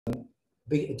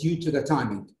due to the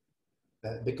timing,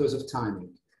 because of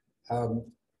timing. And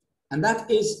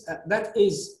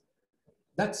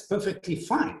that's perfectly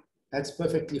fine. That's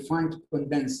perfectly fine to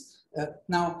condense.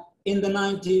 Now, in the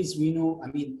 90s, we know, I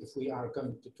mean, if we are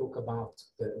going to talk about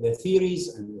the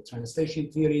theories and the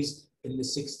translation theories, in the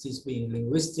 60s being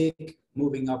linguistic,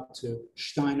 moving up to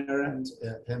Steiner and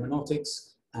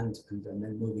hermeneutics, and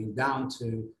then moving down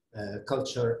to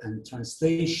culture and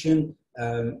translation,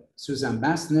 Susan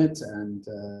Bassnett and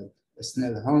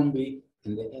Snell Hornby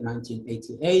in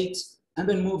 1988, and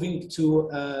then moving to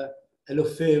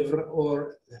Lefebvre,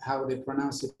 or how they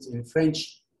pronounce it in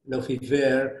French,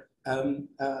 Lefebvre, in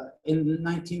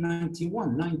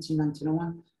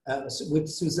 1991, with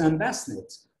Susan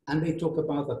Bassnett. And they talk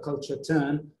about the culture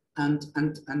turn, and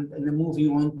then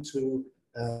moving on to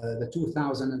the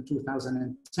 2000 and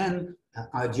 2010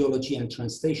 ideology and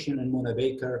translation, and Mona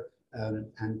Baker,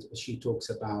 and she talks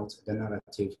about the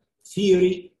narrative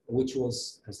theory, which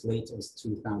was as late as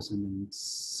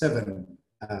 2007,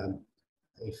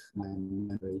 if my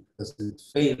memory doesn't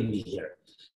fail me here.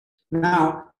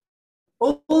 Now,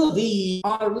 all of these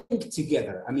are linked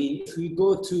together. I mean, if we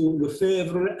go to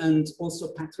Lefebvre and also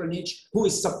patronage,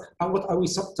 what are we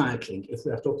subtitling if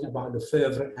we are talking about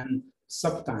Lefebvre and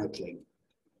subtitling?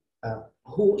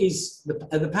 Who is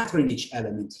the patronage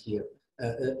element here?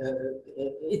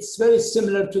 It's very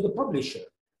similar to the publisher.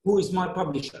 Who is my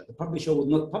publisher? The publisher will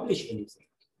not publish anything.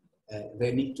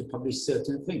 They need to publish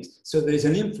certain things. So there is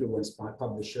an influence by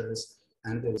publishers,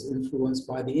 and there is influence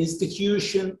by the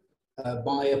institution,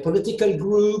 by a political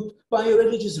group, by a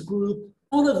religious group.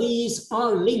 All of these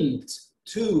are linked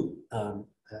to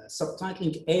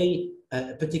subtitling a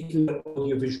particular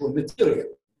audiovisual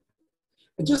material.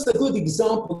 And just a good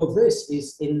example of this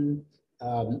is in,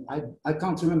 I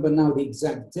can't remember now the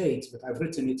exact date, but I've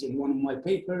written it in one of my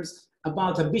papers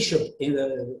about a bishop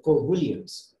called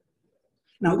Williams.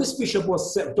 Now, this bishop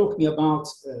was talking about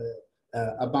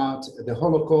the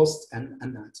Holocaust and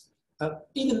that.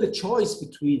 Even the choice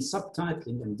between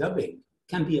subtitling and dubbing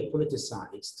can be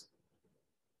politicized.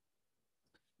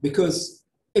 Because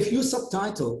if you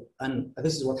subtitle, and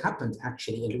this is what happened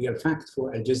actually in real fact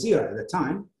for Al Jazeera at the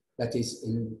time, that is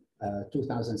in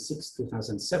 2006,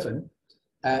 2007,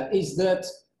 is that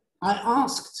I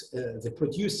asked the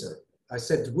producer, I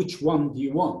said, which one do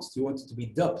you want? Do you want it to be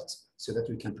dubbed so that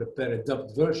we can prepare a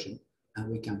dubbed version and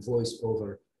we can voice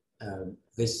over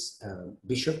this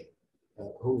bishop,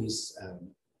 who is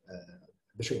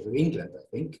Bishop of England, I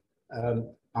think,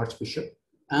 Archbishop,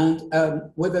 and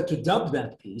whether to dub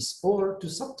that piece or to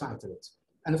subtitle it.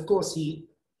 And of course, he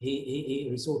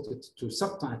resorted to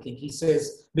subtitling. He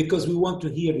says, because we want to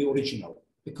hear the original,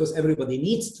 because everybody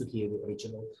needs to hear the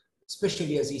original,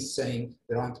 especially as he's saying,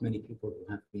 there aren't many people who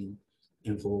have been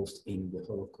involved in the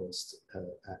Holocaust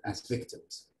as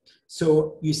victims.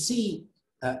 So you see,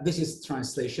 this is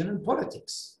translation and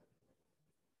politics.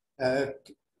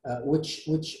 Which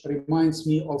reminds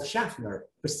me of Schaffner,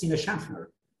 Christina Schaffner,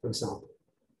 for example.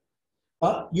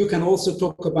 You can also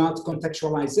talk about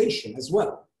contextualization as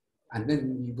well. And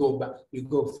then you go back, you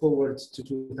go forward to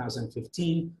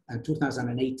 2015 and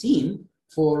 2018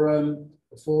 for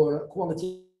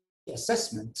quality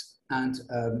assessment, and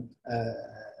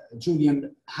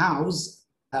Julian House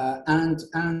and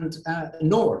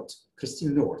Nord,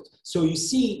 Christine Nord. So you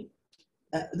see,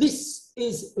 this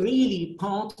is really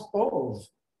part of,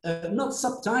 not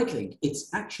subtitling,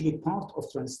 it's actually part of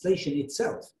translation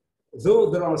itself. Though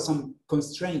there are some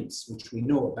constraints which we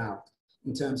know about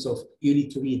in terms of you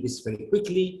need to read this very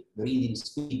quickly, the reading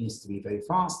speed needs to be very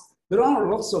fast. There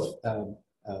are lots of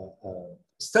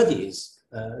studies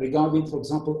regarding, for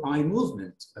example, eye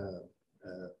movement,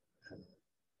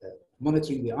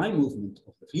 monitoring the eye movement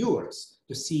of the viewers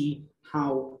to see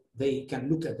how they can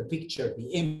look at the picture, the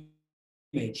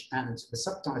image and the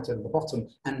subtitle at the bottom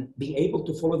and be able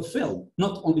to follow the film,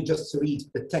 not only just to read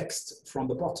the text from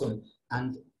the bottom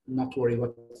and not worry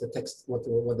what the text, what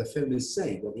the film is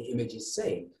saying, what the image is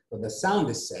saying, what the sound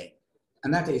is saying.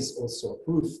 And that is also a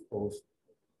proof of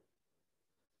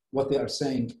what they are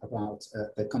saying about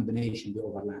the combination, the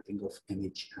overlapping of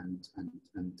image and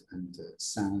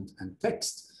sound and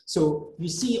text. So you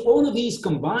see all of these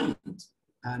combined,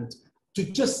 and to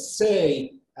just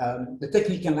say the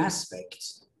technical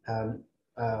aspects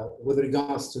with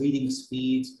regards to reading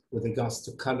speed, with regards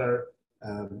to color,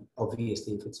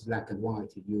 obviously if it's black and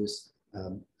white, you use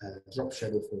drop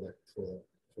shadow for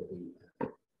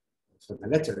the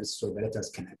letters, so the letters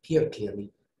can appear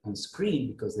clearly on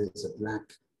screen because there's a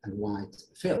black and white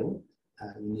film.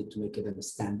 You need to make it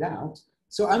stand out.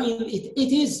 So I mean,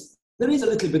 there is a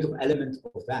little bit of element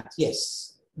of that,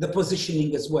 yes. The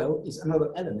positioning as well is another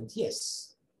element, yes.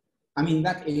 I mean,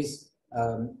 that is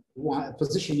why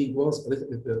positioning was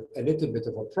a little bit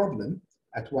of a problem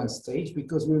at one stage,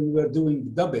 because when we were doing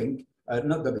dubbing,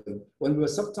 not dubbing, when we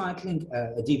were subtitling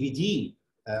a DVD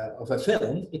of a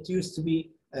film, it used to be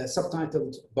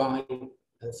subtitled by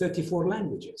 34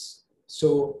 languages.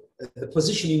 So the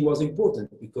positioning was important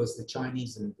because the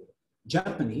Chinese and the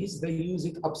Japanese, they use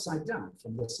it upside down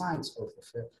from the sides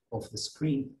of the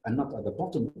screen and not at the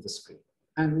bottom of the screen.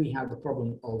 And we have the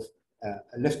problem of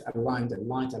left aligned and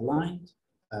right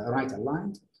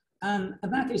aligned, and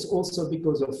that is also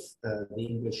because of the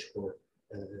English or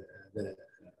the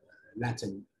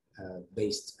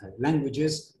Latin-based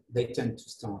languages. They tend to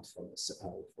start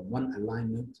from one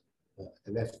alignment,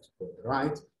 the left or the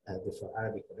right, for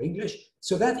Arabic or English.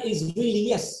 So that is really,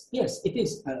 yes, it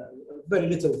is very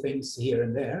little things here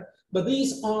and there, but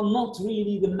these are not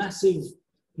really the massive,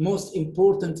 most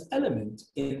important element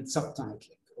in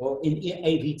subtitling or in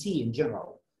AVT in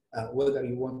general, whether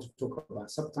you want to talk about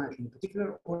subtitling in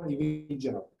particular or in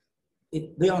general.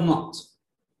 They are not.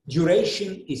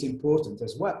 Duration is important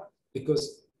as well,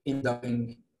 because in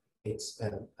dubbing, it's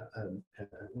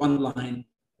one line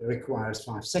requires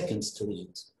 5 seconds to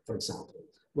read, for example,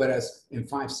 whereas in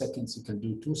 5 seconds you can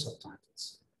do 2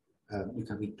 subtitles. You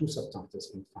can read 2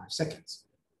 subtitles in 5 seconds.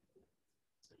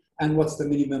 And what's the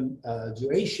minimum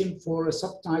duration for a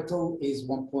subtitle is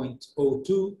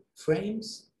 1.02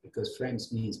 frames, because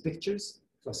frames means pictures,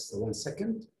 plus the 1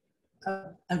 second,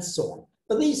 and so on.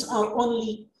 But these are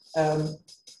only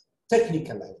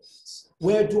technical elements.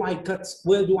 Where do I cut?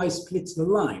 Where do I split the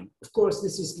line? Of course,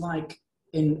 this is like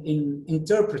in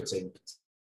interpreting,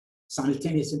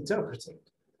 simultaneous interpreting.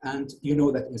 And you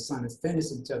know that in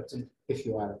simultaneous interpreting, if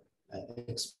you are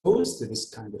exposed to this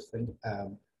kind of thing,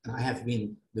 and I have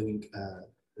been doing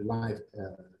live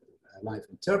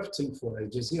interpreting for Al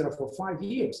Jazeera for 5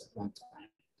 years at one time,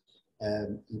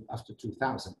 after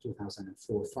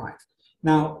 2004, 5.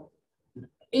 Now,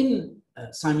 in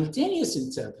simultaneous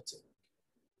interpreting,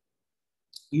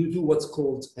 you do what's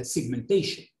called a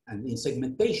segmentation. And in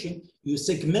segmentation, you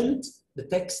segment the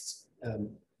text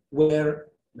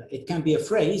where it can be a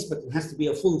phrase, but it has to be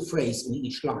a full phrase in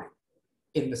each line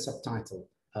in the subtitle,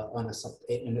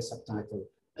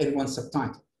 in one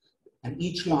subtitle. And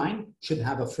each line should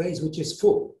have a phrase which is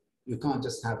full. You can't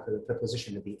just have the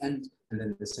preposition at the end, and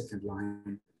then the second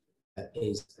line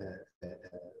is the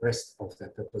rest of the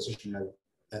prepositional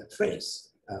phrase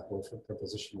or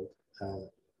prepositional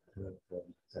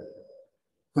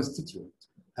constituent.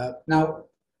 Now,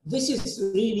 this is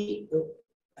really,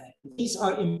 these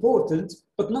are important,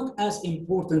 but not as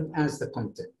important as the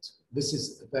content. This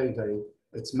is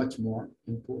it's much more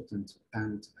important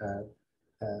and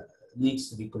needs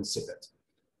to be considered.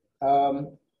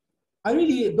 I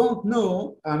really don't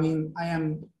know. I mean,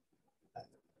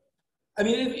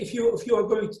 if you are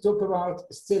going to talk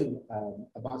about still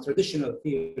about traditional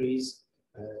theories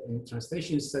in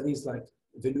translation studies like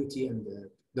Venuti and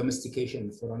domestication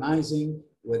and foreignizing,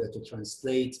 whether to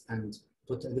translate and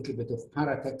put a little bit of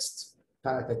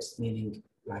paratext meaning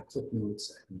like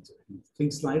footnotes and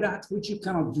things like that, which you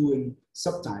cannot do in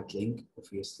subtitling,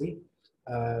 obviously,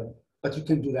 but you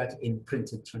can do that in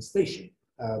printed translation.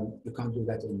 You can't do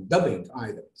that in dubbing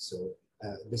either. So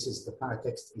this is the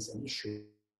paratext is an issue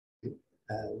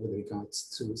with regards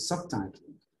to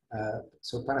subtitling.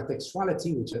 So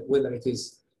paratextuality, whether it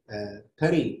is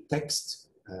peri-text,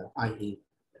 i.e.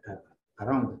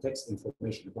 Around the text,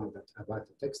 information about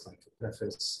the text, like a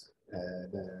preface,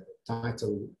 the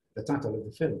title of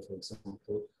the film, for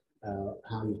example,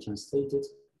 how you translate it,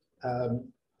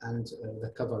 and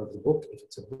the cover of the book, if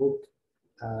it's a book,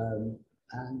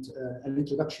 and an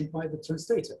introduction by the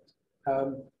translator.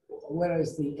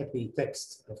 Whereas the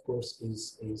epi-text, of course,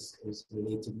 is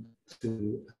related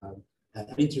to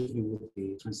an interview with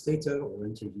the translator, or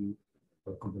interview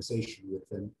or conversation with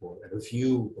them, or a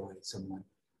review by someone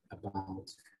about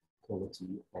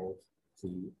quality of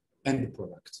the end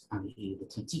product, i.e. the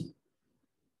TT.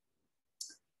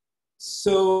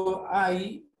 So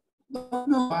I don't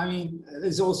know, I mean,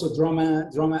 there's also drama.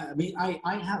 I mean,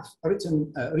 I have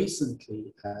written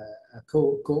recently a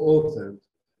co-authored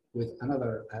with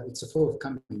another, it's a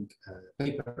forthcoming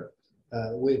paper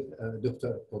with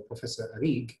Dr. or Professor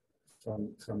Arig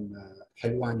from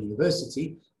Helwan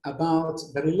University about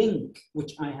the link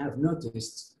which I have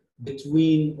noticed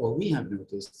between, or we have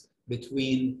noticed,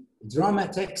 between drama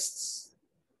texts,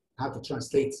 how to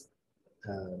translate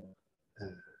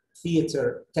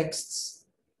theater texts,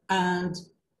 and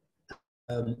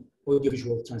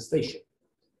audiovisual translation,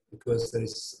 because there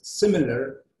is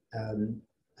similar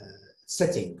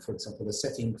setting, for example, the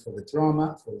setting for the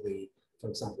drama, for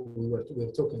example, we were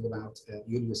talking about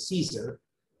Julius Caesar,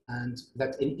 and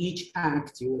that in each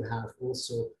act you will have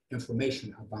also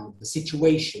information about the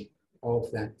situation of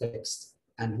that text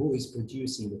and who is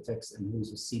producing the text and who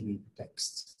is receiving the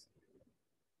text.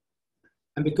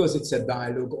 And because it's a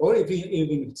dialogue, or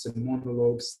even if it's a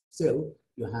monologue, still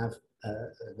you have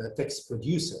the text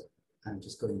producer. I'm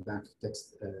just going back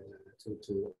text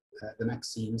to the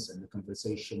next scenes and the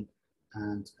conversation,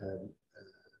 and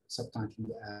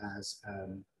subtitling as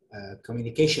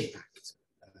communication act,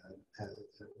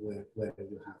 where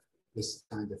you have this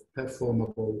kind of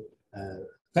performable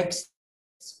text,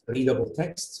 readable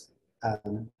text.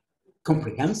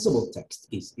 Comprehensible text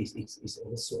is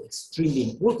also extremely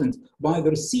important by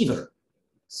the receiver.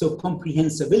 So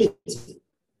comprehensibility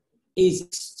is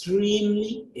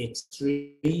extremely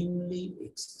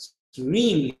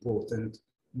important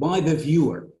by the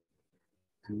viewer.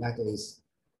 And that is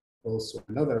also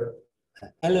another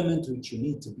element which you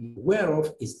need to be aware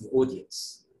of is the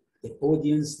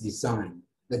audience design,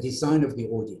 the design of the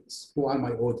audience. Who are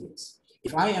my audience?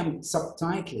 If I am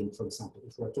subtitling, for example,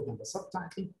 if we're talking about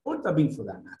subtitling or dubbing for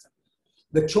that matter,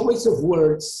 the choice of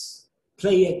words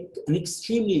play an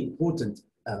extremely important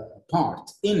part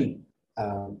in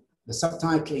the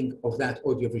subtitling of that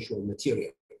audiovisual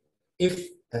material.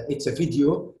 If it's a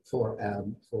video for a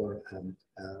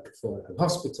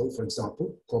hospital, for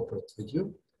example, corporate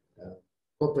video.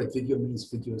 Corporate video means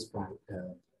videos by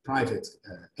private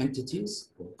entities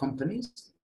or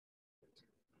companies.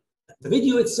 The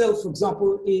video itself, for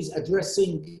example, is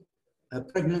addressing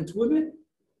pregnant women.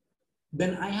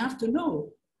 Then I have to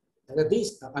know that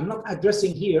I'm not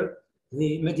addressing here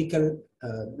the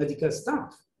medical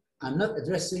staff. I'm not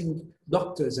addressing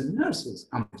doctors and nurses.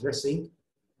 I'm addressing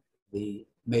the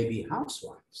maybe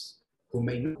housewives who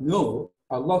may not know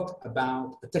a lot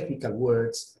about the technical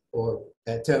words or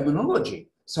terminology.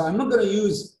 So I'm not going to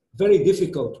use very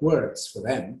difficult words for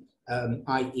them,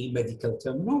 i.e. medical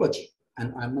terminology.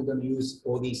 And I'm not going to use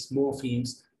all these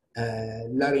morphemes,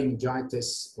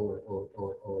 laryngitis or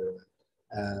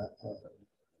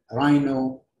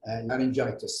rhino,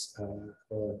 laryngitis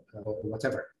or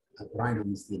whatever. Rhino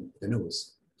means the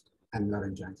nose, and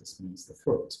laryngitis means the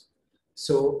throat.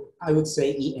 So I would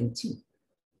say ENT,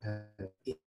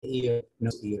 ear,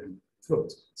 nose, ear, and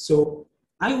throat. So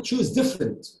I would choose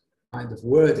different kind of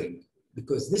wording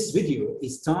because this video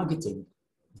is targeting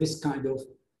this kind of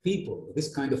people,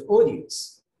 this kind of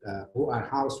audience who are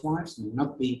housewives, may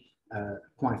not be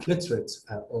quite literate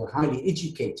or highly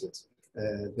educated.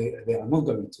 They are not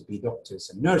going to be doctors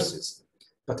and nurses.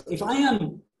 But if I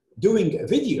am doing a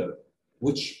video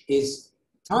which is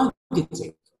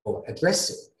targeting or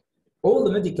addressing all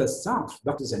the medical staff,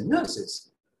 doctors and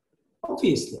nurses,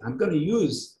 obviously I'm going to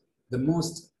use the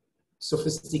most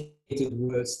sophisticated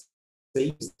words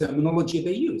they use, terminology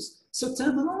they use. So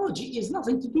terminology is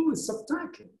nothing to do with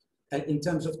subtitling in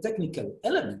terms of technical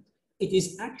element. It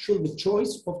is actually the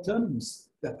choice of terms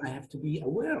that I have to be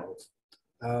aware of.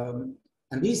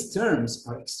 And these terms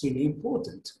are extremely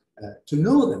important to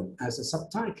know them as a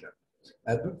subtitler.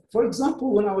 For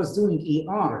example, when I was doing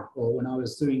ER or when I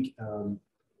was doing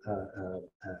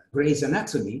Grey's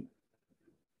Anatomy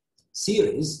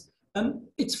series,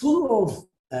 it's full of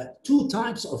two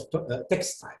types of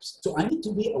text types. So I need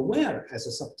to be aware as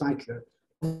a subtitler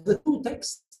of the two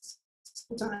types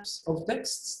of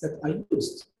texts that I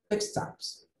used, text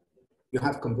types. You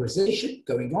have conversation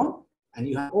going on, and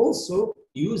you have also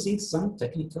using some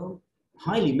technical,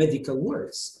 highly medical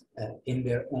words in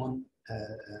their own,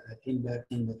 in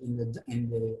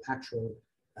the actual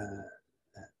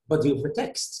body of the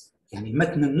text. يعني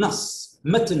متن النص,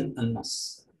 متن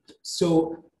النص.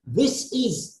 So this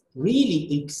is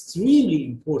really extremely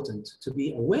important to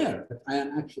be aware that I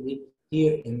am actually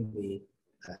here in the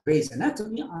Grey's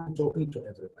Anatomy, I'm talking to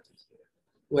everybody here.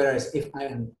 Whereas if I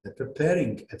am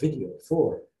preparing a video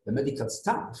for the medical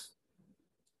staff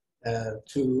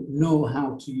to know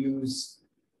how to use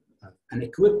an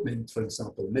equipment, for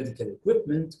example, medical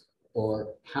equipment,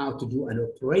 or how to do an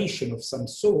operation of some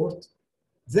sort,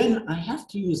 then I have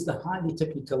to use the highly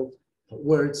technical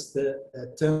words, the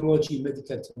terminology,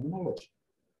 medical terminology.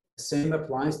 The same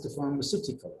applies to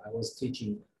pharmaceutical. I was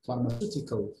teaching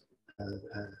pharmaceutical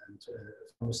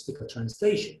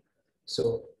translation.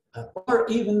 So, or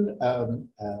even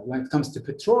when it comes to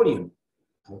petroleum,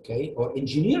 okay, or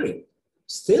engineering,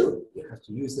 still you have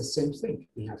to use the same thing.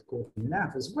 We have code in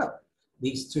math as well.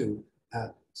 These two.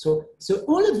 So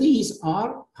all of these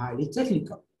are highly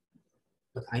technical,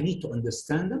 but I need to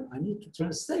understand them. I need to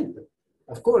translate them.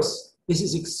 Of course, this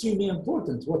is extremely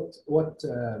important. What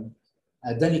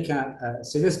Danica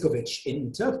Seliskovic in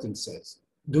Interpreting says,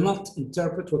 do not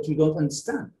interpret what you don't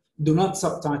understand. Do not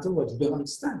subtitle what you don't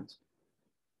understand.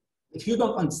 If you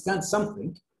don't understand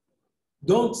something,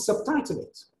 don't subtitle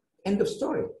it. End of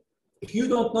story. If you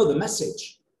don't know the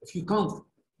message, if you don't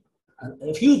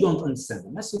understand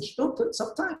the message, don't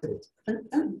subtitle it.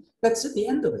 And that's at the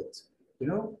end of it, you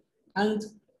know? And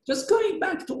just going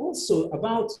back to also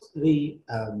about the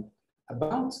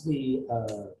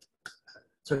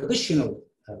traditional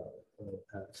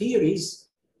theories,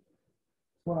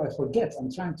 well, I forget,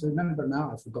 I'm trying to remember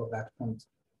now, I forgot that point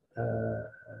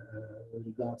with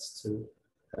regards to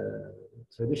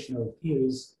traditional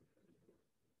theories,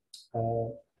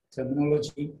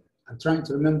 terminology. I'm trying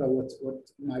to remember what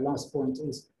my last point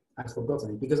is. I've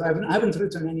forgotten it because I haven't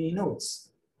written any notes.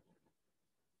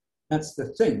 That's the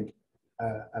thing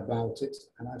about it,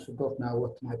 and I forgot now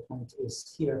what my point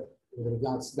is here with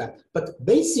regards to that. But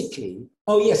basically,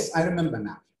 oh yes, I remember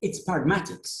now. It's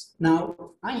pragmatics.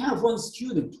 Now, I have one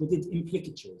student who did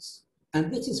implicatures,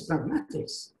 and this is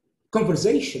pragmatics,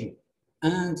 conversation,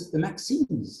 and the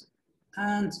maxims,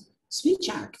 and speech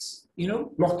acts, you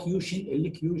know, locution,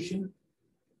 elocution,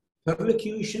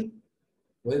 perlocution,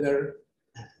 whether,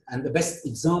 and the best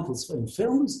examples in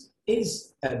films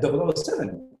is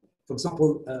 007. For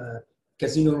example,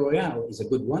 Casino Royale is a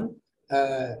good one.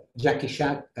 Jackie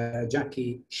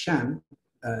Chan's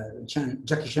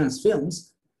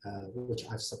films, which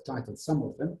I've subtitled some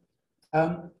of them,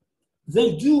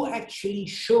 they do actually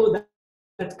show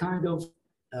that kind of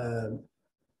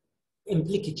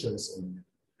implicatures in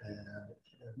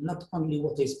not only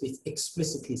what is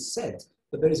explicitly said,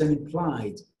 but there is an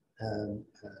implied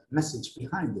message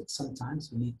behind it.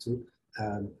 Sometimes we need to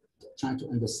try to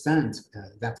understand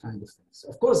that kind of things.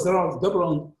 Of course, there are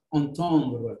double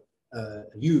entendre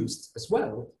used as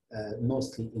well,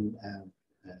 mostly in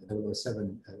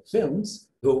 007 films,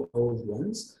 though old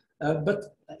ones.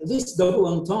 But this double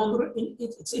entendre,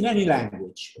 it's in any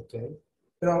language, okay?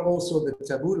 There are also the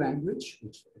taboo language,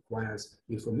 which requires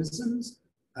euphemisms,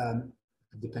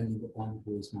 depending on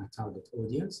who is my target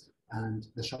audience, and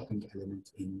the shocking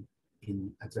element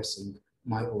in addressing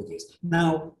my audience.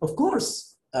 Now, of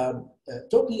course,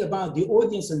 talking about the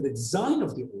audience and the design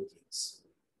of the audience,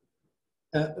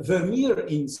 Vermeer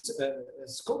in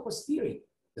Scopus theory,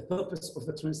 the purpose of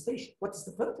the translation. What is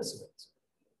the purpose of it?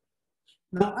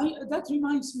 Now, that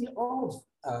reminds me of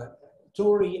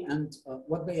Tory and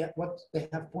what they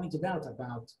have pointed out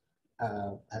about.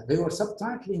 They were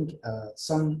subtitling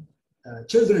some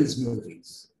children's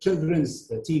movies, children's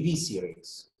TV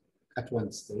series at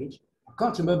one stage. I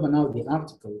can't remember now the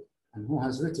article and who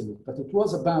has written it, but it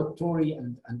was about Tory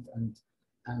and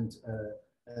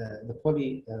the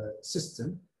poly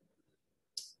system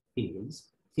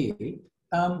theory,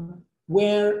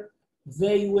 where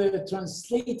they were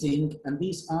translating, and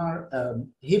these are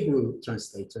Hebrew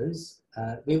translators,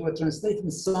 they were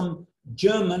translating some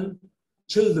German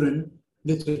children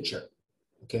literature,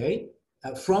 okay,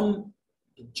 from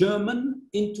German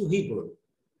into Hebrew.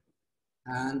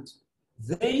 And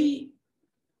they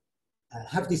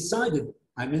have decided,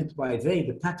 I meant by they,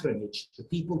 the patronage, the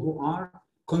people who are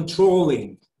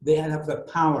controlling, they have the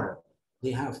power,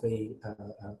 they have the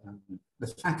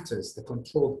factors, the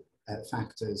control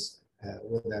factors,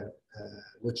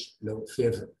 which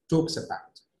Lefebvre talks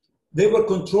about. They were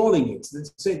controlling it.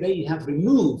 Let's say they have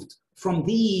removed from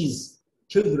these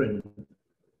children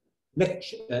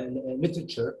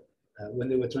literature when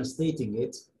they were translating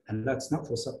it, and that's not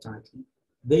for subtitling,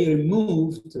 they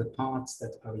removed the parts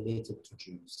that are related to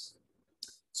Jews.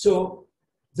 So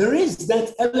there is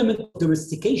that element of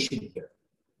domestication here,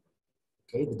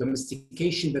 okay, the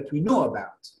domestication that we know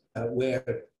about,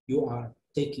 where you are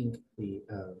taking the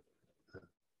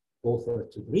author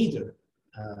to the reader,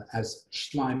 as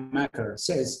Schleiermacher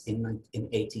says in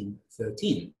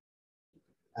 1813.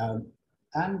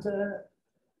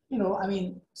 You know, I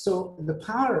mean, so the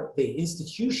power, the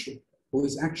institution who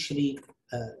is actually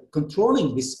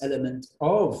controlling this element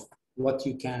of what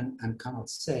you can and cannot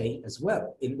say as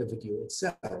well in the video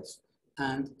itself.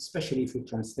 And especially if you're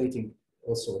translating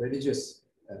also religious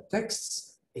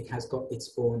texts, it has got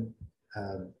its own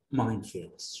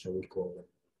minefields, shall we call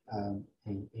them,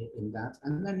 in that.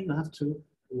 And then you have to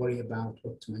worry about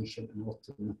what to mention and what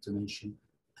not to mention,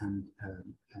 and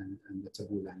the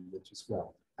taboo language as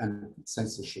well, and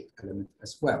censorship element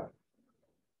as well.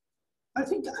 I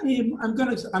think I'm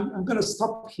gonna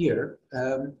stop here,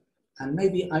 and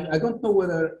maybe I don't know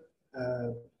whether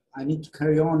I need to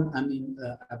carry on. I mean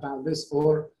about this,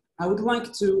 or I would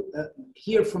like to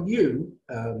hear from you.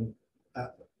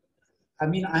 I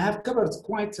mean, I have covered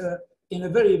quite in a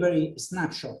very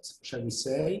snapshot, shall we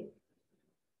say,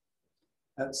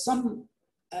 some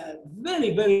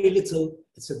very, very little,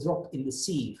 it's a drop in the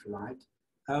sea, if you like,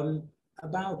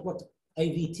 about what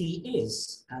AVT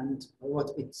is and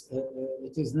what it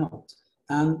is not.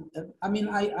 And I mean,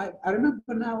 I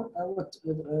remember now what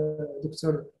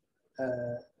Dr.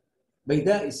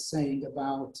 Baida is saying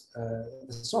about the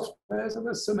softwares. There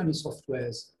are so many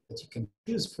softwares that you can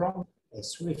choose from,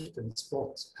 Swift and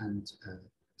Spot and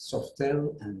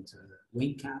Softel and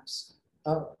WinCaps.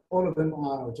 All of them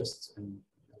are just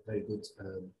very good,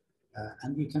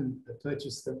 and you can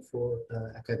purchase them for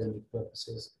academic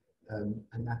purposes, and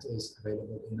that is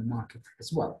available in the market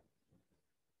as well.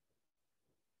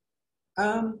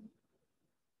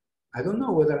 I don't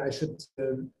know whether I should,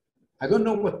 I don't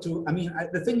know what to, I mean,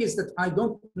 the thing is that I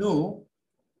don't know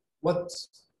what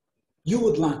you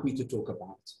would like me to talk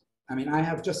about. I mean, I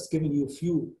have just given you a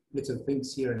few little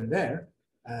things here and there,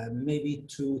 maybe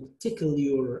to tickle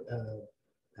your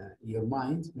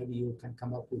mind. Maybe you can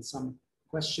come up with some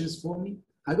questions for me.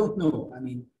 I don't know. I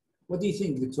mean, what do you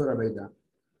think, Dr. Baida?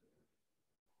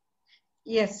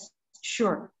 Yes,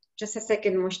 sure. Just a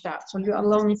second, Mushtaq. So you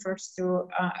allow me first to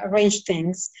arrange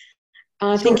things.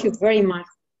 Sure. Thank you very much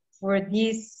for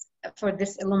this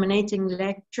illuminating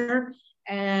lecture.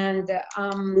 And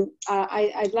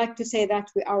I'd like to say that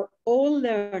we are all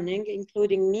learning,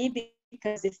 including me,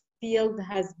 because the field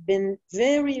has been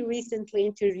very recently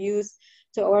introduced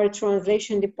to our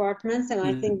translation departments. And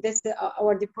I think this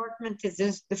our department is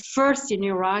the first in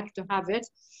Iraq to have it.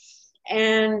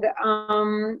 And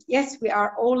yes, we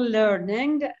are all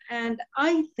learning. And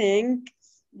I think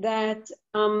that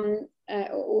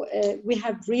we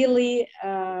have really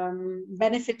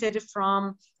benefited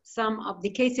from some of the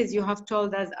cases you have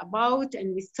told us about,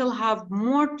 and we still have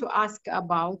more to ask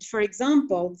about. For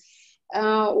example,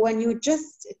 when you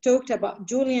just talked about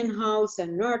Julian House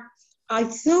and North, I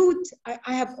thought,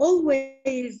 I have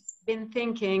always been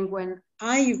thinking when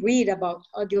I read about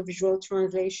audiovisual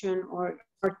translation or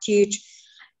teach,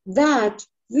 that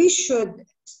we should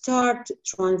start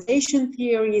translation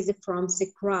theories from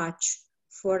scratch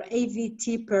for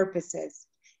AVT purposes,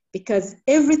 because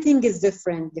everything is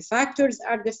different. The factors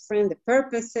are different, the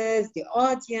purposes, the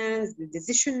audience, the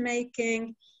decision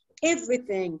making,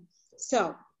 everything.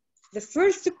 So the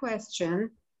first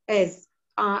question is,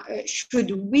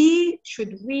 should we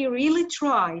really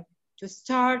try to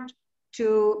start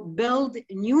to build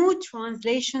new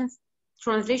translation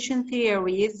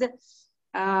theories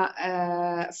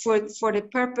for the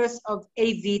purpose of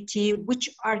AVT, which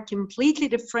are completely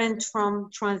different from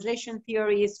translation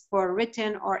theories for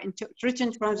written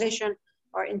translation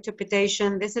or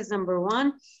interpretation? This is number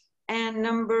one. And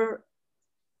number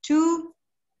two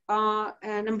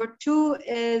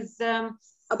is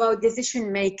about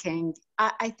decision making.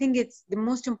 I think it's the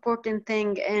most important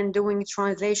thing in doing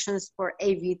translations for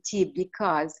AVT,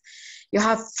 because you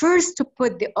have first to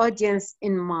put the audience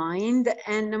in mind,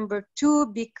 and number two,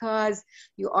 because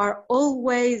you are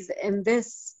always in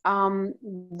this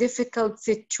difficult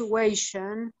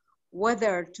situation,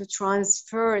 whether to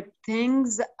transfer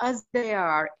things as they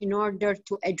are in order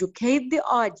to educate the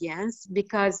audience,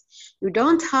 because you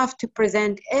don't have to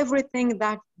present everything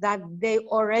that they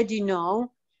already know,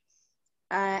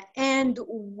 and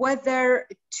whether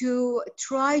to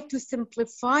try to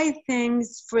simplify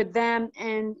things for them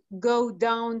and go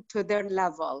down to their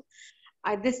level.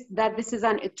 This is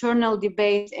an eternal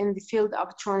debate in the field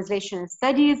of translation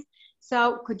studies.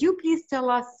 So could you please tell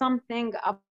us something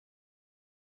about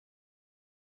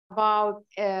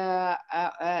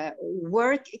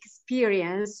work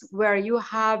experience where you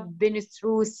have been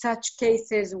through such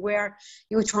cases where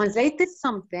you translated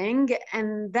something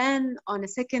and then on a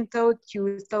second thought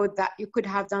you thought that you could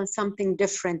have done something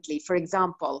differently? For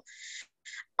example,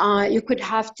 you could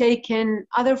have taken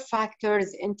other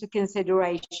factors into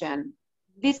consideration.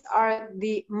 These are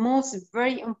the most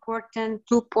very important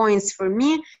 2 points for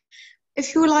me.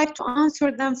 If you would like to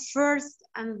answer them first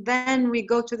and then we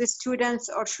go to the students,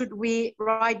 or should we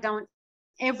write down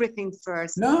everything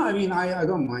first? No, I mean, I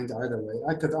don't mind either way.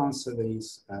 I could answer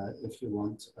these if you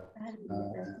want,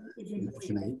 if you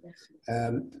may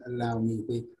allow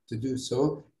me to do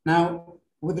so. Now,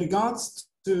 with regards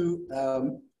to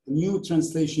new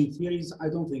translation theories, I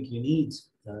don't think you need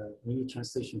new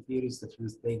translation theories. The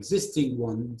existing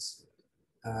ones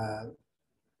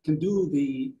can do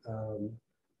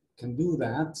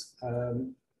that.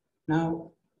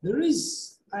 Now,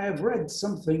 I have read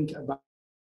something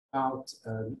about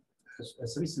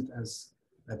as recent as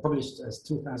published as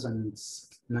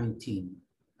 2019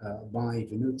 by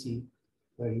Venuti,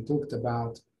 where he talked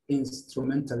about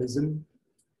instrumentalism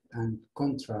and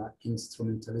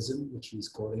contra-instrumentalism, what he's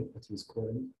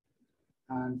calling.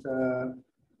 And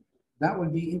that will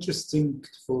be interesting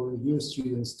for your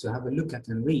students to have a look at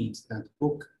and read that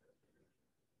book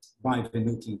by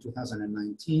Venuti in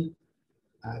 2019.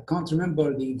 I can't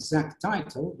remember the exact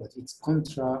title, but it's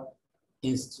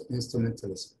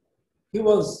Contra-Instrumentalism. He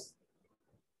was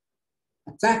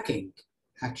attacking,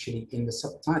 actually, in the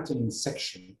subtitling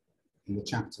section in the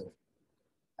chapter,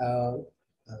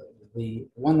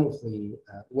 one of the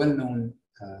well-known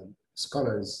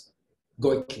scholars,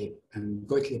 Gottlieb, and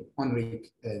Gottlieb,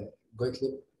 Henrik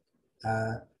Gottlieb,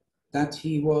 that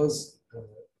he was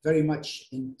very much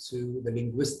into the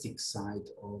linguistic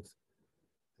side of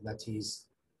that. He's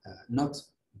not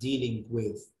dealing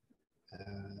with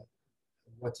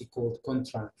what he called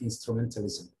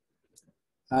contra-instrumentalism.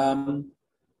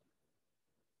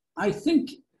 I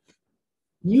think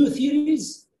new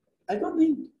theories, I don't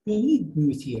think we need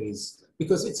new theories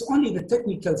because it's only the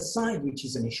technical side which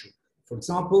is an issue. For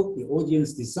example, the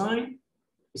audience design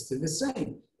is still the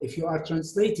same. If you are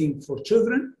translating for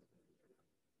children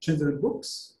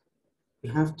books,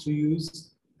 you have to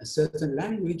use a certain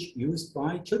language used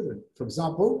by children. For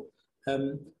example,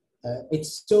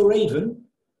 It's So Raven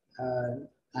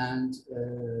and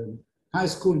High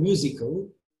School Musical,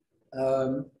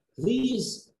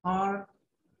 these are,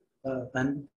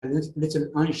 and Little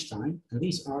Einstein, and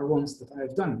these are ones that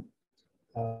I've done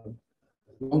a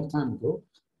long time ago.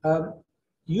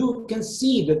 You can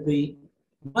see that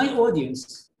my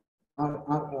audience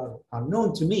are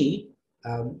known to me.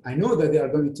 I know that they are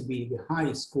going to be the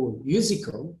High School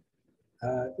Musical.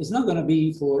 It's not going to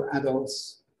be for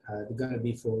adults. They're going to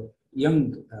be for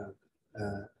young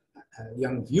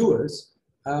viewers.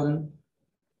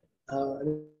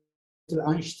 Little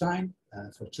Einstein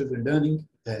for children learning.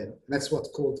 That's what's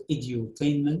called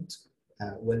edutainment,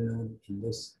 well known in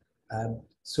this.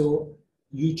 So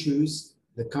you choose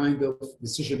the kind of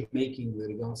decision making with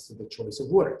regards to the choice of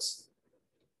words,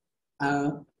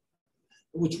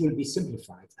 which will be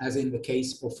simplified, as in the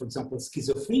case of, for example,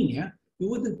 schizophrenia. You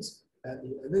wouldn't,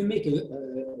 they make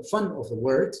fun of the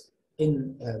word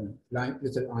in like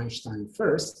Little Einstein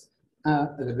first,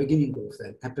 at the beginning of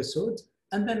the episode,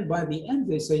 and then by the end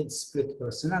they say split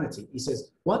personality. He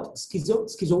says, what?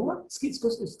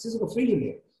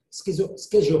 Schizophrenia.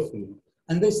 Schizophrenia.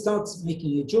 And they start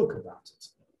making a joke about it.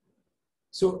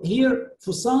 So here,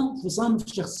 Fusam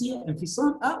shakhsiyya, and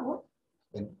Fisam, what?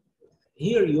 And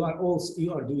here you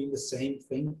are doing the same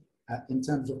thing in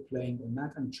terms of playing on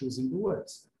that and choosing the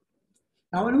words.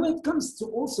 Now, when it comes to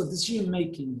also decision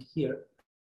making here,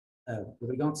 with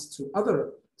regards to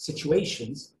other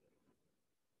situations,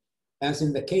 as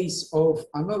in the case of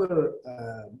another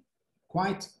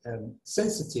quite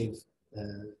sensitive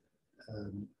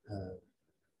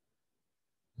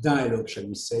dialogue, shall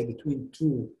we say, between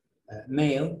two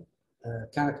male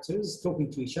characters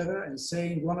talking to each other and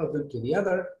saying one of them to the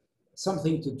other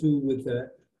something to do with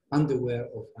the underwear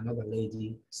of another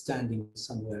lady standing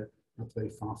somewhere not very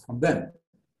far from them.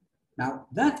 Now,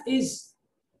 that is,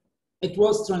 it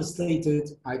was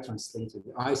translated, I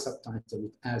subtitled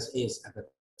it as is at the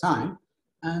time,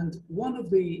 and one of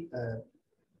the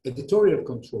editorial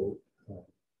control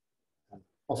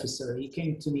officer, he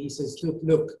came to me, he says,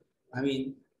 look, I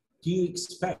mean, do you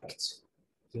expect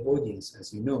the audience,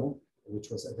 as you know, which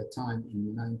was at the time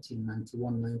in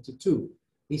 1991-92,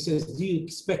 he says, do you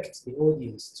expect the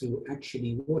audience to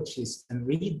actually watch this and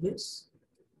read this?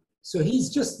 So he's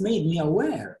just made me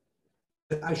aware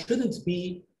that I shouldn't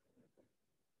be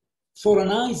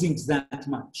foreignizing that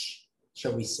much,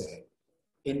 shall we say,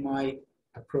 in my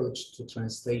approach to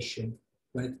translation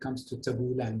when it comes to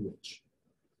taboo language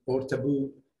or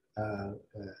taboo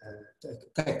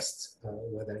text,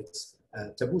 whether it's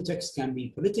taboo text can be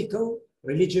political,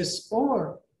 religious,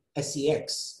 or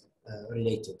sex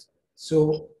related.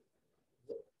 So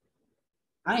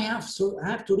I have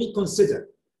to reconsider,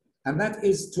 and that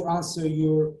is to answer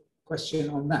your question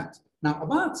on that. Now,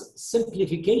 about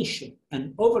simplification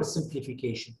and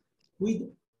oversimplification,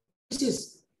 this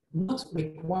is not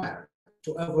required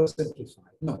to oversimplify,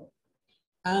 no.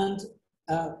 And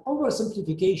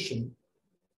oversimplification,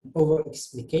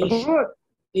 overexplication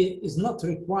is not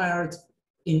required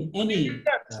in any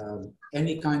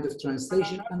kind of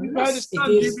translation unless it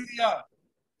is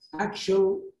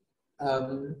actual,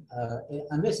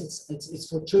 unless it's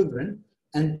for children,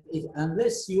 and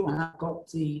unless you have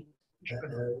got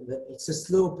it's a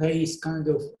slow pace kind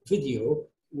of video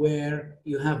where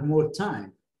you have more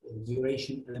time. The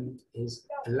duration element is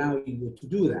allowing you to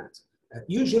do that.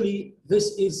 Usually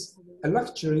this is a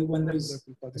luxury when there is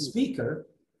a speaker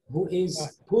who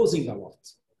is pausing a lot,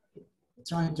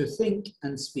 trying to think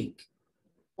and speak.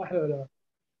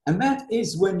 And that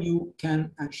is when you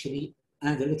can actually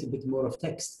add a little bit more of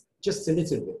text just a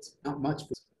little bit, not much.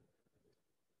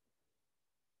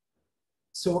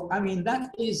 So, I mean,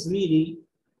 that is really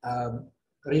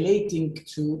relating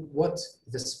to what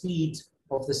the speed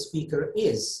of the speaker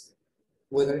is,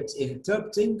 whether it's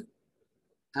interpreting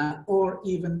or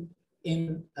even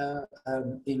in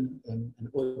an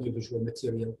audiovisual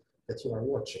material that you are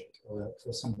watching, or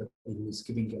for somebody who is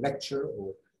giving a lecture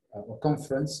or a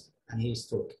conference and he is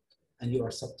talking and you are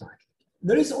subtitling.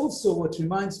 There is also what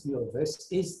reminds me of this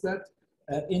is that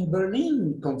in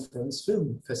Berlin Conference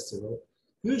Film Festival,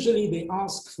 usually they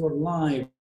ask for live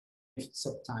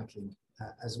subtitling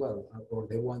as well, or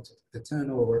they want the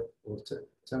turnover or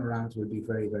turnaround will be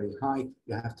very, very high.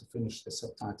 You have to finish the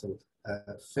subtitle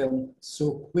film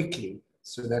so quickly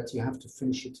so that you have to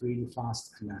finish it really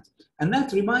fast and that. And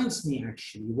that reminds me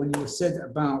actually, when you said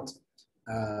about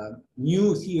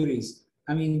new theories,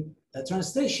 I mean,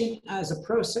 translation as a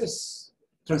process,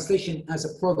 translation as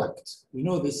a product. We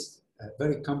know this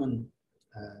very common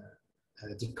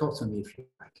dichotomy, if you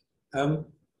like.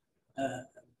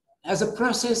 As a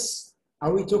process,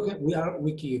 are we talking,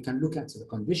 you can look at the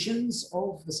conditions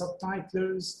of the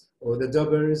subtitlers or the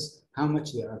dubbers, how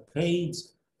much they are paid.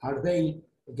 Are they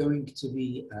going to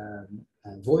be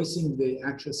voicing the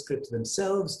actual script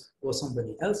themselves, or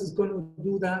somebody else is going to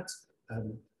do that?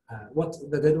 What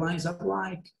the deadlines are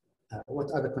like,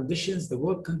 what are the conditions, the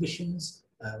work conditions,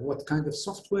 what kind of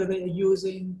software they are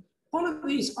using. All of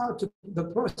these are to the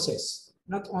process,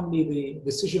 not only the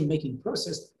decision-making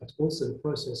process, but also the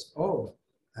process of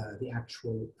the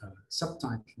actual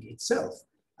subtitling itself.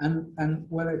 And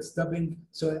whether it's dubbing,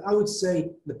 so I would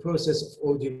say the process of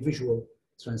audiovisual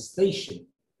translation.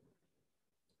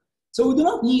 So we do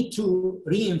not need to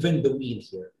reinvent the wheel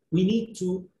here. We need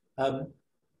to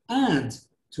add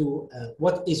to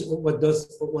what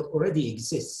already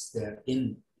exists there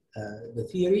in the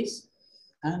theories,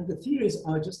 and the theories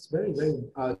are just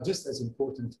just as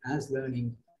important as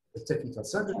learning the technical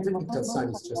side. The technical side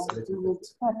is just a little bit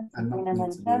and not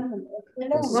need to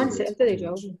be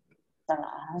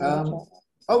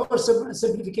over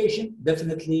simplification,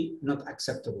 definitely not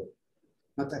acceptable.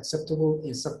 Not acceptable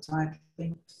in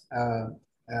subtitling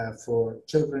for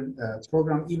children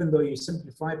program, even though you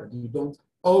simplify, but you don't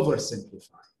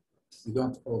oversimplify. You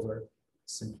don't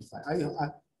oversimplify.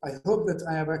 I hope that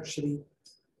I have actually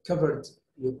covered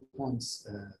your points,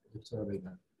 Dr.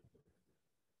 Reda.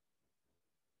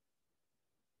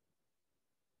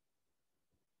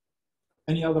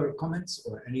 Any other comments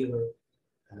or any other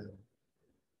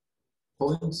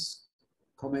points,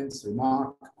 comments,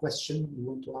 remark, question you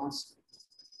want to ask?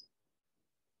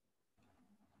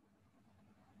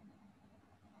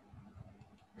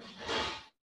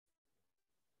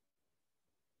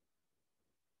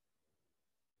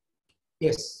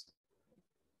 Yes.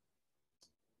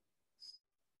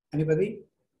 Anybody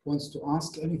wants to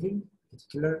ask anything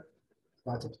particular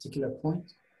about a particular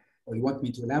point, or you want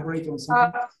me to elaborate on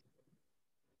something?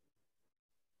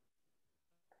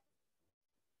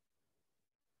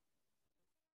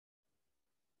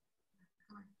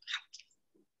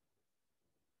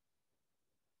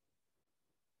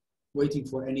 Waiting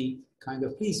for any kind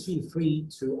of, please feel free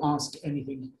to ask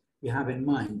anything you have in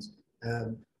mind.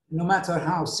 No matter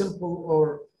how simple,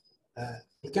 or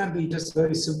it can be just a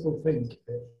very simple thing.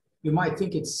 You might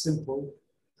think it's simple,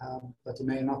 but it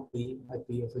may not be, might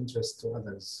be of interest to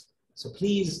others. So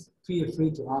please feel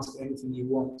free to ask anything you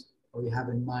want or you have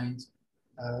in mind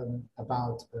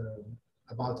about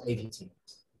AVT.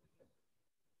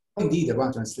 Indeed,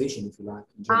 about translation, if you like.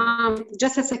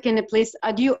 Just a second, please.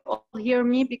 Do you all hear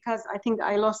me? Because I think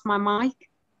I lost my mic.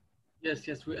 Yes,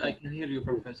 I can hear you,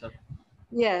 Professor.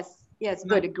 Yes,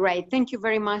 good, great. Thank you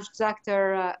very much,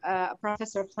 Dr.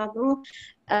 Professor Kuddro.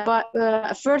 But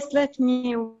first, let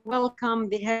me welcome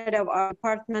the head of our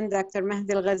department, Dr.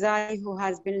 Mahdi Al-Ghazali, who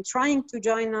has been trying to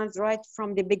join us right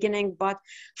from the beginning, but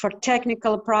for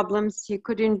technical problems, he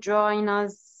couldn't join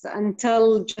us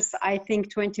until just, I think,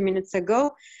 20 minutes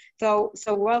ago. So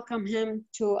welcome him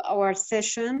to our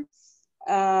session.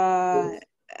 And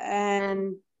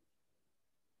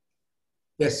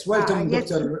yes, welcome, yes.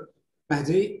 Dr.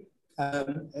 Mahdi.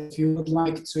 If you would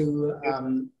like to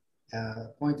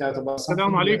point out about something,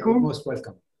 you're most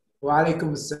welcome. Wa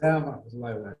alaikum assalam wa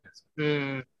rahmatullahi wa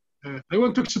barakatuh. I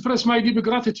want to express my deep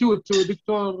gratitude to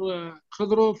Dr.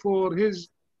 Kuddro for his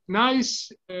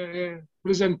nice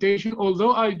presentation,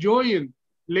 although I joined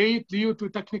late due to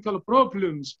technical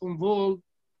problems involved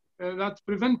that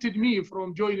prevented me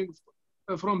from joining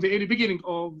from the early beginning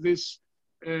of this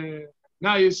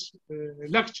nice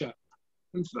lecture.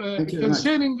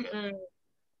 Concerning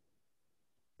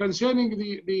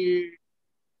the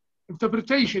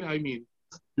interpretation, I mean,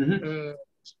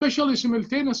 especially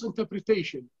simultaneous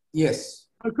interpretation. Yes.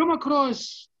 I come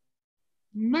across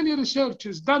many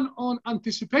researches done on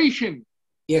anticipation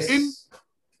Yes. in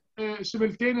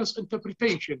simultaneous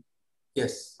interpretation.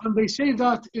 Yes. And they say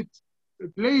that it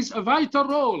plays a vital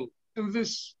role in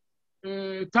this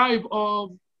type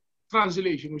of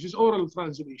translation, which is oral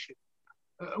translation.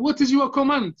 What is your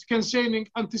comment concerning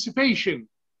anticipation?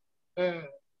 I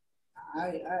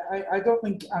don't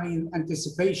think, I mean,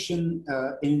 anticipation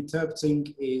in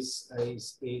interpreting is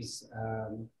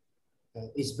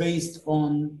based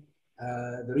on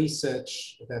the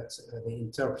research that the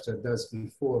interpreter does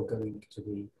before going to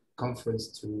the conference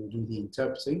to do the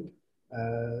interpreting.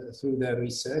 Through their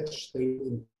research, they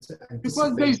anticipate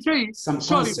because they say, some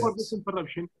sorry concepts. for this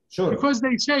interruption, Sure. Because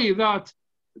they say that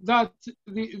the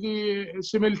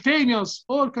simultaneous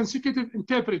or consecutive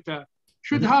interpreter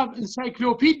should have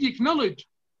encyclopedic knowledge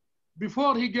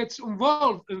before he gets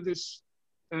involved in this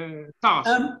task.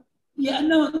 Yeah,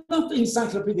 no, not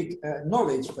encyclopedic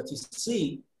knowledge, but you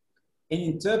see, in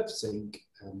interpreting,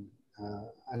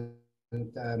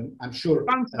 I'm sure.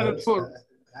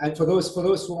 And for those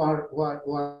who are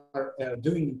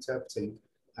doing interpreting,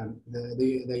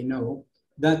 they know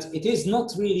that it is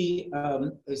not really.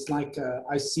 It's like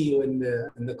I see you in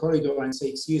the corridor and say,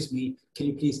 "Excuse me, can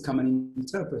you please come and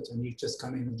interpret?" And you just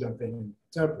come in and jump in and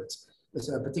interpret. It's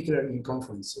particularly in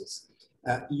conferences.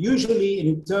 Usually in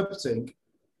interpreting,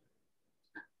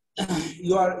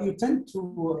 you tend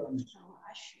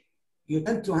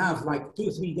to have like 2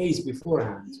 or 3 days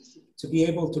beforehand to be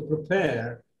able to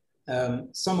prepare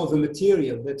some of the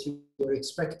material that you are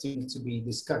expecting to be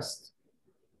discussed.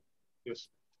 Yes.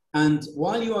 And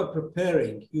while you are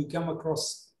preparing, you come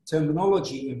across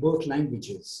terminology in both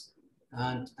languages.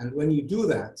 And when you do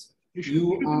that,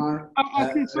 you are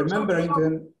remembering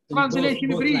them in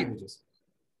both languages.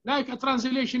 Like a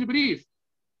translation brief.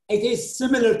 It is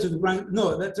similar to the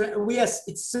yes,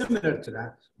 it's similar to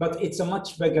that, but it's a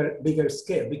much bigger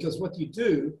scale, because what you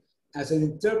do as an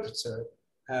interpreter,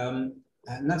 and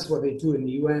that's what they do in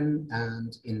the UN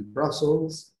and in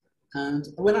Brussels. And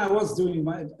when I was doing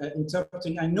my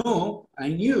interpreting, I knew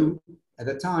at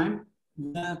the time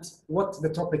that what the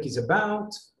topic is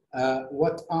about,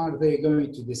 what are they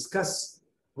going to discuss,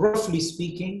 roughly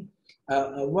speaking,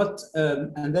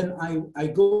 and then I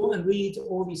go and read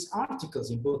all these articles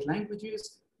in both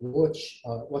languages, watch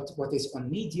what is on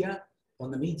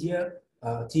the media,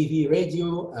 TV,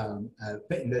 radio,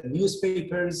 in the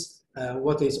newspapers,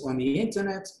 what is on the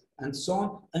internet, and so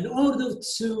on, in order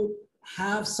to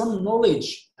have some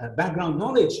knowledge, background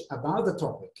knowledge about the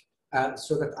topic,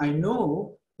 so that I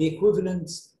know the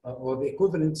equivalence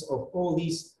of all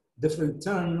these different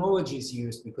terminologies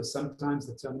used, because sometimes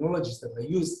the terminologies that are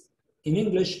used in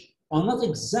English are not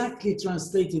exactly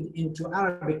translated into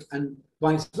Arabic and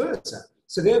vice versa.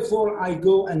 So therefore, I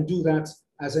go and do that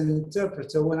as an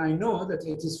interpreter when I know that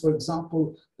it is, for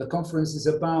example, the conference is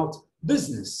about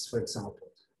business, for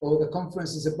example, or the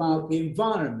conference is about the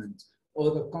environment,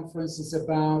 or the conference is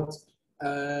about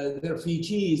the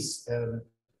refugees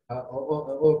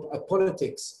or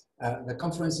politics. The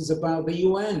conference is about the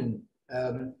UN.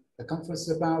 The conference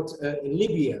is about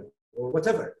Libya or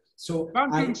whatever. So the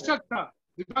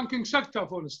banking sector,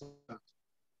 for instance.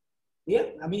 Yeah,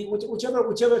 I mean, whichever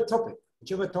topic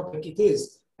it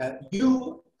is,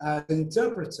 you as an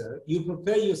interpreter, you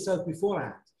prepare yourself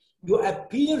beforehand. You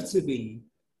appear to be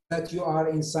that you are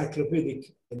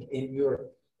encyclopedic in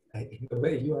the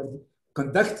way you are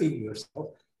conducting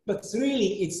yourself, but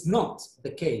really it's not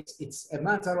the case. It's a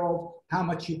matter of how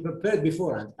much you prepared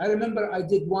beforehand. I remember I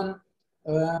did one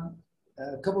a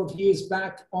couple of years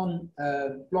back on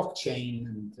blockchain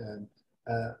and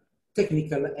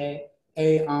technical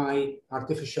AI,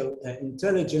 artificial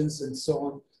intelligence, and so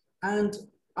on. And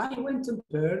I went and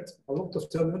prepared a lot of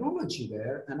terminology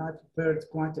there, and I prepared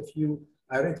quite a few.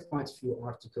 I read quite a few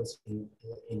articles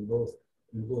in both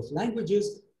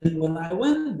languages. And when I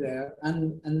went there,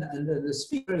 and the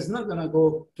speaker is not going to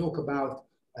go talk about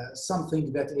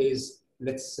something that is,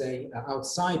 let's say,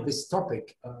 outside this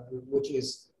topic, which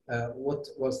is what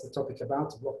was the topic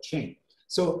about, blockchain.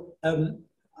 So I'm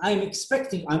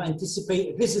anticipating,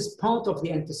 this is part of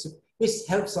the this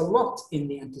helps a lot in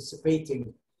the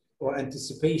anticipation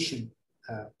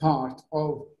part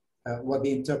of what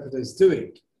the interpreter is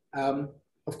doing.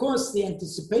 Of course, the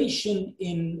anticipation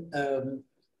in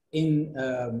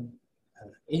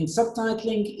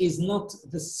subtitling is not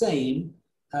the same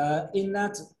in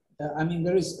that, I mean,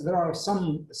 there are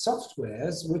some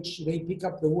softwares which they pick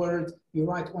up the word, you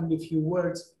write only a few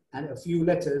words and a few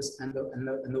letters, and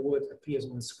the word appears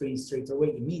on screen straight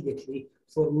away immediately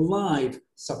for live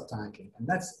subtitling. And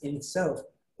that's in itself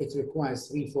it requires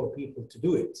 3-4 people to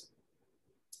do it,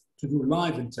 to do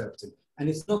live interpreting. And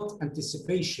it's not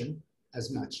anticipation as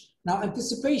much. Now,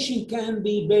 anticipation can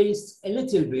be based a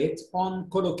little bit on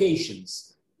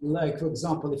collocations. Like, for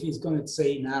example, if he's going to say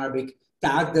in Arabic,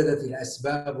 تعددت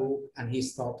الأسباب, and he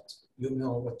stopped, you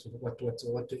know what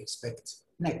to expect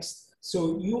next.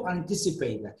 So you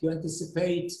anticipate that. You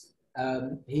anticipate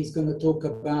he's going to talk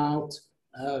about,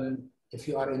 if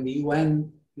you are in the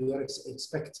UN, you are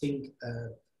expecting,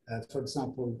 for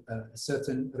example, a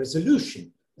certain resolution,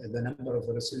 the number of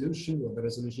the resolution, what the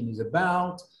resolution is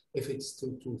about. If it's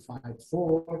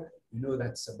 2254, you know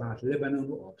that's about Lebanon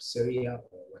or Syria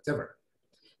or whatever.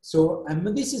 So,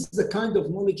 this is the kind of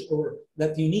knowledge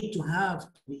that you need to have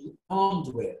to be armed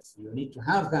with. You need to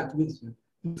have that with you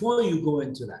before you go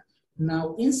into that.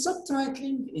 Now, in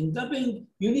subtitling, in dubbing,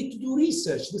 you need to do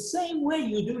research the same way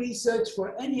you do research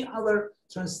for any other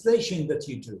translation that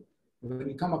you do. When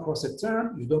you come across a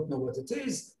term, you don't know what it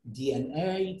is,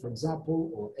 DNA, for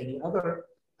example, or any other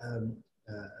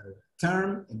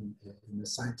term, in a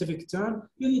scientific term,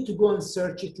 you need to go and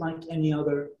search it like any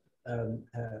other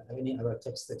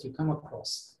text that you come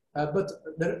across. But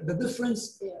the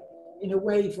difference, in a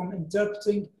way, from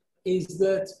interpreting is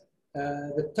that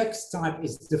the text type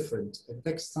is different. The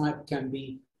text type can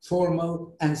be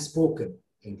formal and spoken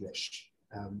English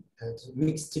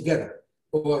mixed together,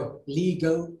 or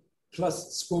legal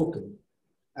plus spoken.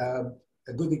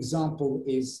 A good example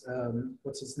is,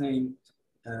 what's his name,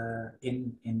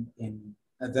 in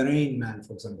The Rain Man,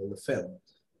 for example, the film,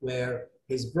 where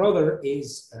his brother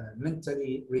is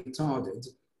mentally retarded.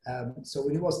 So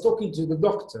when he was talking to the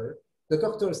doctor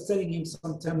is telling him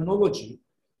some terminology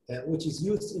which is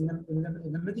used in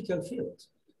the medical field.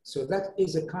 So that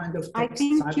is a kind of I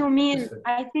think you mean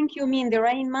The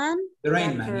Rain Man. The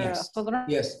Rain Man,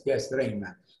 yes, The Rain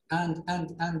Man, and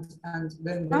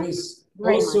then there is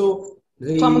also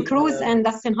the Tom Cruise and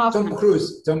Dustin Hoffman.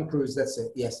 Tom Cruise, that's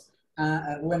it, yes.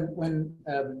 When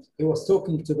he was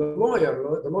talking to the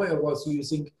lawyer was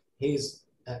using his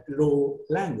law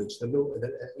language, the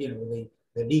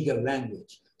legal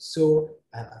language. So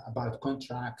about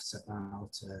contracts,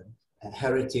 about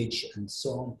heritage, and so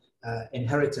on,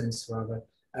 inheritance rather.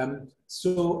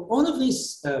 So all of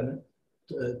these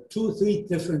 2-3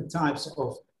 different types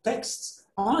of texts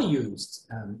are used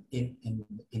in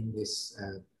this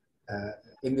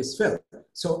film.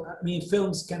 So, I mean,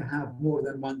 films can have more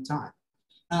than one type.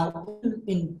 Now,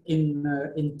 in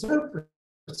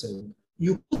interpreting,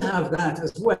 you could have that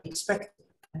as well,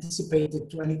 anticipated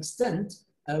to an extent,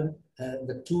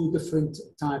 the 2 different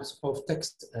types of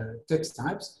text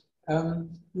types.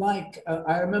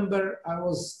 I remember I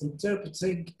was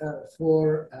interpreting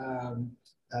for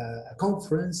a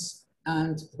conference,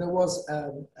 and there was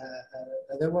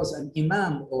an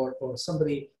imam or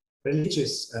somebody,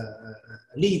 religious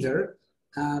leader.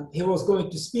 He was going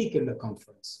to speak in the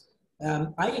conference.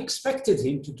 I expected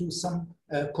him to do some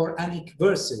Quranic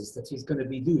verses, that he's going to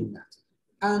be doing that.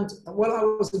 And while I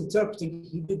was interpreting,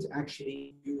 he did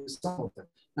actually use some of them.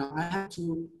 Now, I had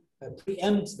to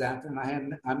preempt that, and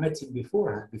I met him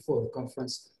before the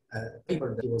conference,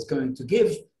 paper that he was going to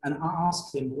give, and I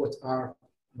asked him what are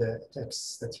the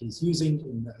texts that he's using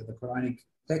in the Quranic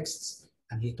texts.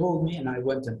 And he told me, and I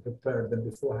went and prepared them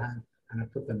beforehand, and I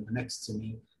put them next to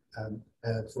me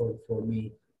for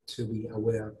me to be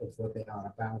aware of what they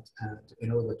are about, and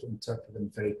in order to interpret them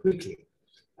very quickly,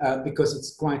 because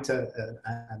it's quite a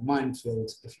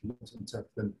minefield if you want to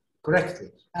interpret them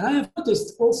correctly. And I have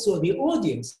noticed also the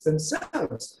audience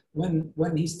themselves,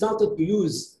 when he started to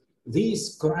use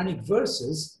these Quranic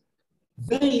verses,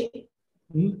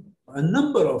 a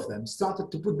number of them started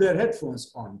to put their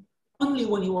headphones on, only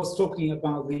when he was talking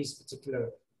about these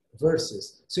particular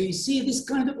verses. So you see this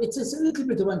kind of, it's a little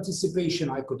bit of anticipation,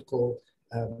 I could call,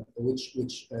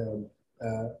 which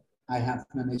I have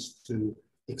managed to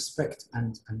expect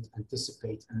and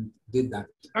anticipate, and did that.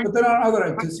 But there are other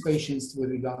anticipations with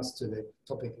regards to the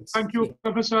topic itself. Thank you,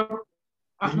 Professor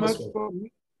Ahmed, for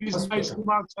these nice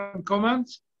remarks and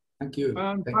comments. Thank you.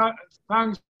 And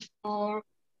thanks for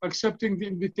accepting the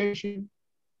invitation.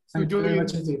 Thank you very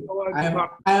much indeed.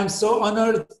 I am so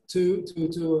honored to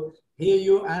hear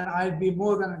you, and I'd be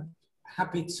more than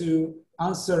happy to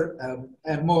answer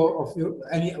more of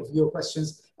any of your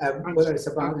questions, whether it's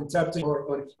about interpreting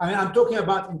or I mean, I'm talking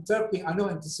about interpreting. I know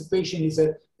anticipation is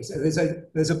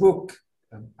there's a book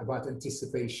about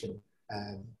anticipation,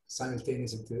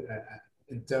 simultaneous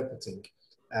interpreting,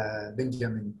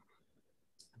 Benjamin.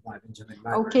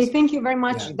 Okay, thank you very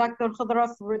much, Dr. Kuddro,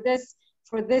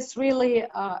 for this really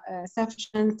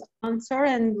sufficient answer.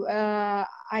 And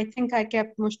I think I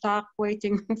kept Mushtaq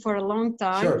waiting for a long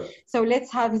time. Sure. So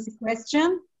let's have his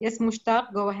question. Yes,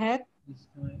 Mushtaq, go ahead.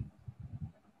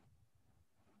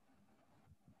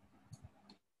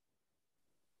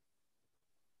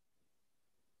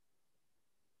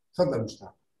 تفضل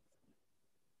مشتاق.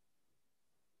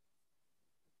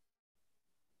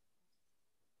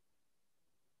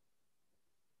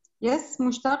 Yes,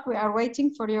 Mushtaq, we are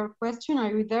waiting for your question. Are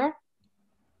you there?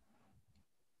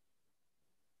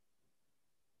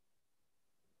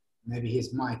 Maybe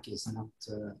his mic is not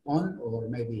on, or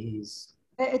maybe he's...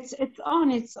 It's on,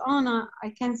 it's on.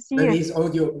 I can see maybe it. his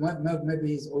audio,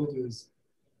 maybe his audio is...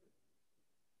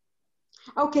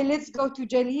 Okay, let's go to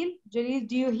Jalil. Jalil,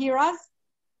 do you hear us?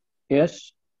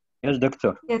 Yes, yes,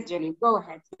 doctor. Yes, Jalil, go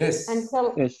ahead. Yes.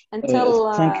 Until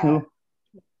thank you.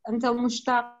 Until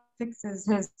Mushtaq fixes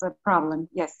his problem.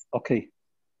 Yes. Okay.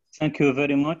 Thank you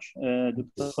very much,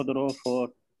 Dr. Kuddro, for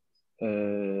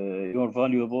your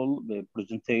valuable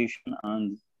presentation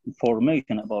and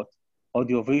information about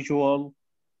audiovisual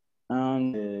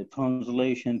and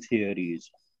translation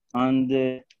theories.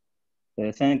 And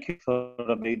thank you for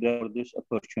this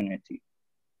opportunity.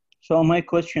 So my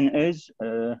question is,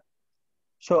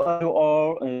 so you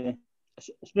are a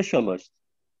specialist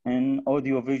in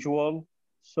audiovisual.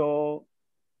 So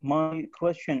my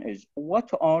question is, what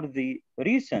are the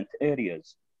recent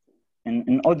areas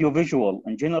in audiovisual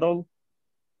in general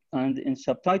and in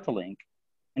subtitling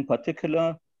in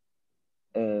particular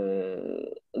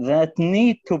that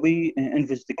need to be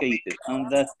investigated and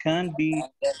that can be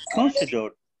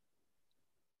considered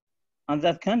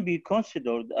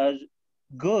as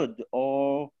good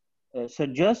or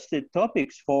suggested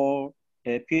topics for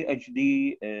a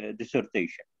PhD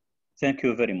dissertation? Thank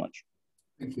you very much.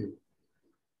 Thank you.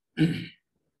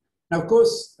 Now, of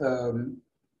course,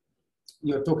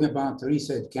 you're talking about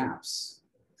research gaps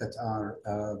that are,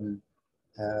 and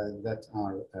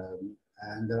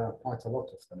there are quite a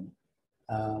lot of them.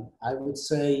 I would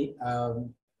say,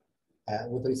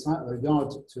 with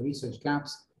regard to research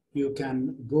gaps, you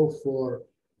can go for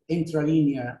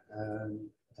intralinear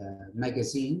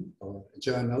magazine or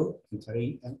journal,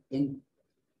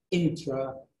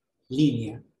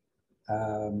 intralinear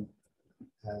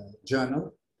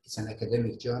journal. It's an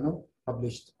academic journal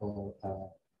published or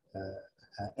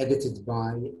edited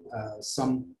by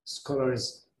some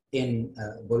scholars in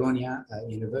Bologna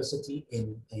University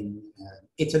in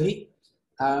Italy.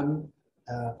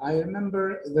 I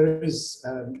remember there is,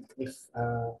 if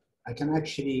I can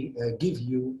actually give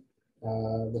you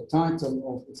the title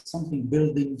of something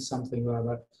building something or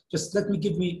other. Just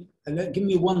give me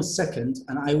 1 second,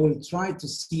 and I will try to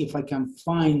see if I can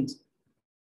find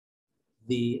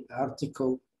the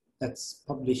article that's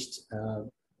published.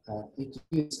 It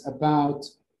is about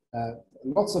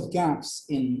lots of gaps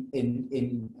in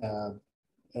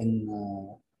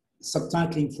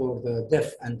subtitling for the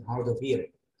deaf and hard of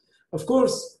hearing. Of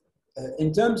course,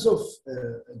 in terms of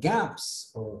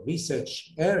gaps or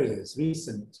research areas,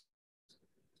 recent,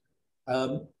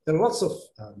 there are lots of,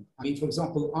 I mean, for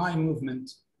example, eye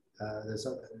movement, there's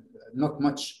not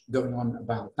much going on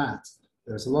about that.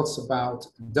 There's lots about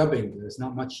dubbing. There's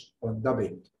not much on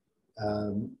dubbing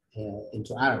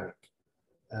into Arabic,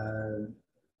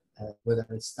 whether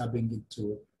it's dubbing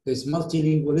into, there's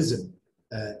multilingualism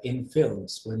in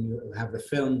films, when you have a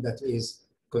film that is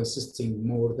consisting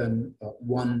more than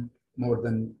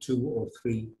 2 or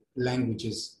 3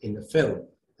 languages in the film,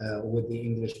 with the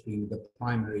English being the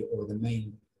primary or the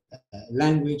main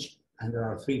language, and there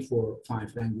are 3, 4,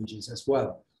 5 languages as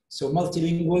well. So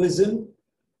multilingualism,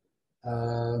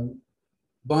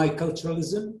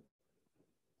 biculturalism,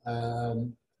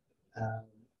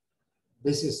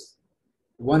 this is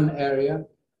one area.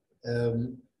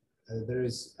 There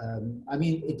is, I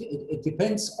mean, it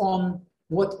depends on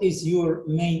what is your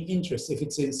main interest, if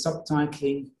it's in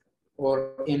subtitling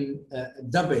or in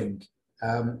dubbing.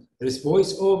 There is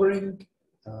voice-overing.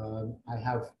 I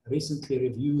have recently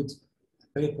reviewed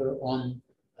a paper on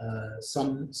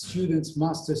some students,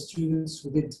 master students,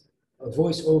 who did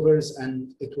voiceovers,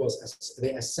 and it was,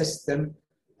 they assessed them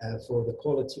for the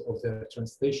quality of their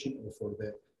translation or for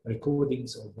the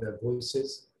recordings of their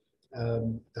voices,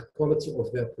 the quality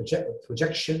of their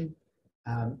projection,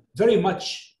 very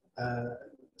much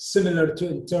similar to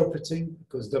interpreting,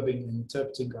 because dubbing and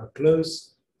interpreting are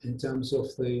close in terms of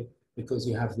because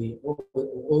you have the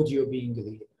audio being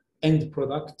the end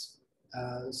product.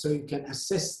 So you can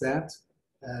assess that,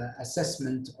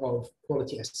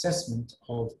 quality assessment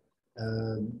of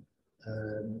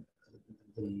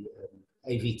the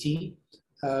AVT.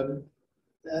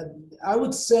 I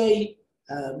would say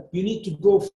you need to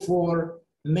go for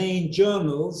main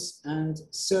journals and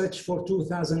search for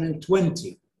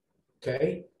 2020,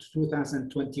 okay,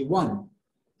 2021,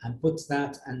 and put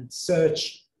that and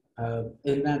search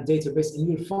in that database, and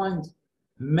you'll find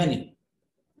many,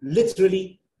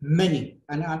 literally many.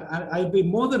 And I'll be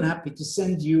more than happy to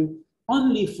send you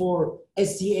only for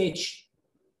SDH.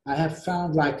 I have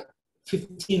found like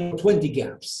 15 or 20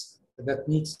 gaps that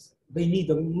they need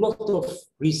a lot of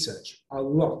research, a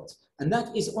lot. And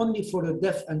that is only for the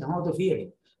deaf and hard of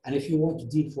hearing. And if you want to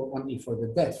deal only for the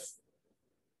deaf,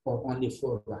 or only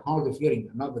for the hard of hearing,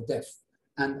 another deaf,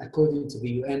 and according to the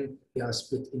UN, they are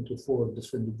split into 4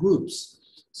 different groups.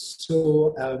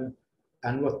 So,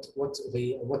 and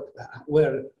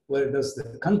where does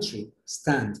the country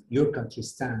stand, your country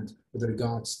stand, with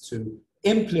regards to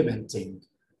implementing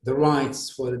the rights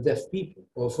for the deaf people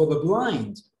or for the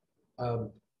blind?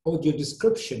 Audio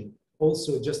description,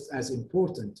 also just as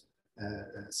important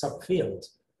subfield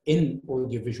in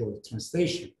audiovisual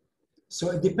translation.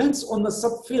 So it depends on the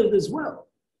subfield as well.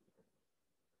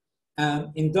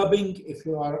 In dubbing, if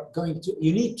you are going to,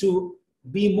 you need to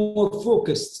be more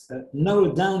focused,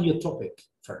 narrow down your topic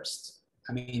first.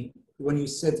 I mean, when you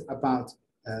said about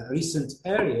recent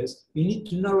areas, you need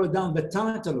to narrow down the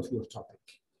title of your topic.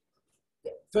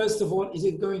 First of all, is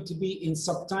it going to be in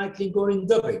subtitling or in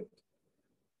dubbing?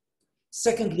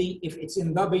 Secondly, if it's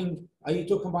in dubbing, are you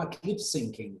talking about lip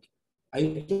syncing? Are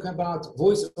you talking about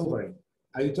voice overing?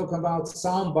 Are you talking about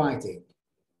sound biting?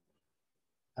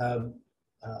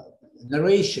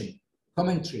 Narration,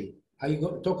 commentary? Are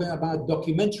you talking about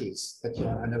documentaries that you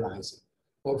are analyzing?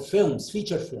 Or films,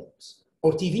 feature films,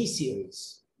 or TV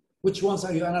series? Which ones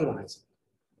are you analyzing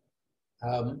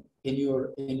in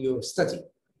your study?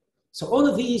 So all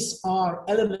of these are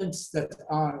elements that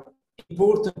are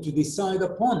important to decide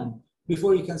upon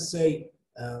before you can say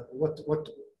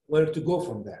where to go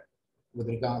from there with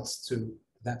regards to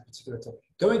that particular topic.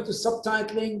 Going to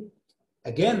subtitling,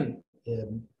 again,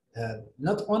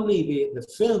 not only the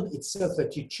film itself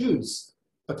that you choose,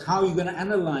 but how you're going to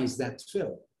analyze that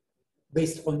film.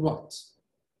 Based on what?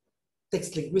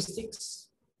 Text linguistics,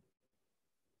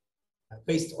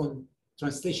 based on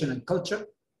translation and culture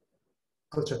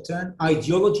turn,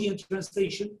 ideology and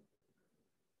translation,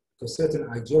 because certain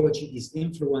ideology is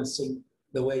influencing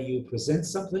the way you present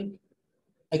something.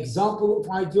 Example of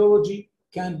ideology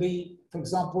can be, for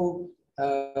example,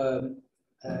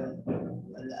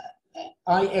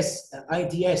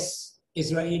 IDS,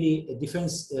 Israeli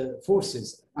Defense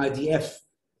Forces, IDF,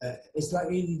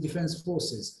 Israeli Defense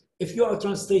Forces. If you are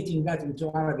translating that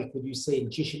into Arabic, would you say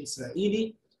الجيش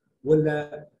الإسرائيلي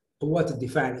ولا قوات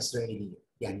الدفاع الإسرائيلية?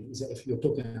 يعني if you're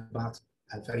talking about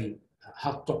a very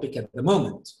hot topic at the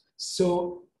moment.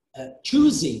 So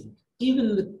choosing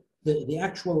even the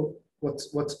actual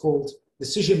what's called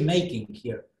decision making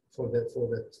here for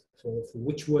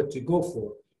which word to go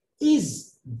for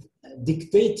is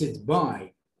dictated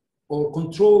by or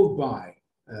controlled by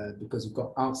because you've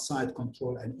got outside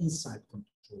control and inside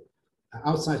control.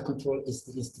 Outside control is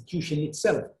the institution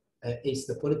itself, is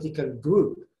the political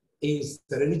group, is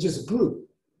the religious group,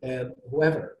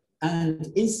 whoever, and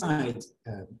inside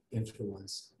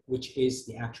influence, which is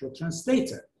the actual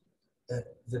translator.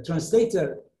 The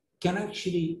translator can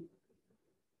actually,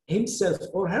 himself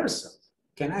or herself,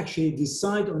 can actually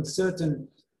decide on certain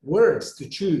words to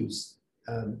choose,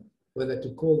 whether to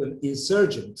call them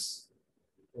insurgents,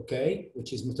 okay,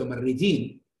 which is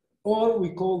mutamarridin, or we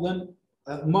call them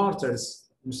martyrs,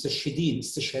 mustashhidin,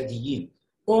 istishhadiyin,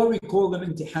 or we call them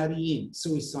intihariyin,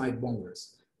 suicide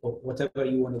bombers, or whatever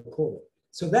you want to call it.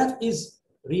 So that is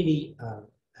really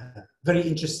very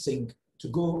interesting to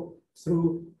go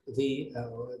through the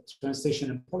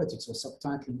translation and politics, or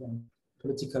subtitling and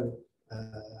political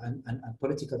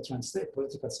political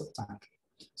subtitling.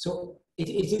 So it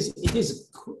is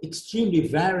extremely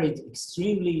varied,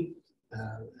 extremely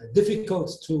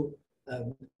difficult to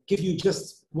give you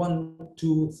just 1,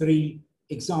 2, 3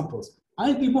 examples.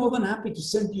 I'd be more than happy to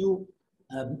send you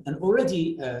an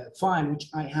already file which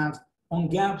I have on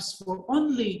gaps for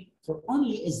only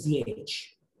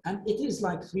SDH, and it is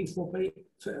like 3, 4 pages.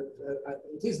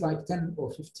 It is like 10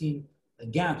 or 15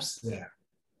 gaps there,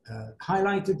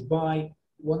 highlighted by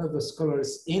one of the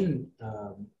scholars in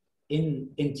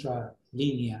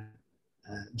Intralinear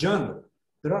Journal.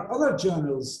 There are other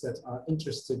journals that are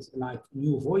interested, like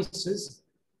New Voices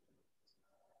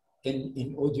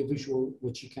in audiovisual,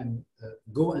 which you can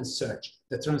go and search.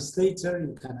 The translator,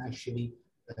 you can actually,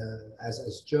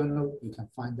 as journal, you can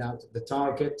find out the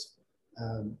target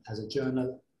as a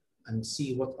journal and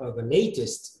see what are the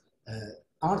latest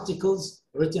articles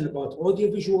written about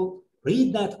audiovisual.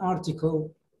 Read that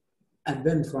article And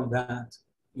then from that,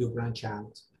 you branch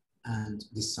out and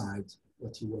decide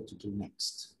what you want to do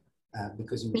next.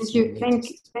 Because you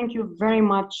thank you very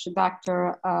much,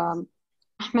 Dr.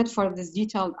 Ahmed, for this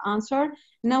detailed answer.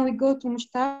 Now we go to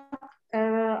Mushtaq.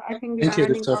 I think we Thank are you,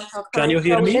 running Doctor. out of Can time. you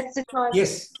hear So me? let's try.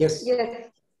 Yes, yes.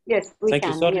 Yes, we Thank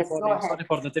can. you. Sorry, yes, sorry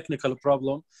for the technical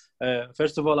problem.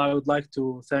 First of all, I would like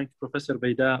to thank Professor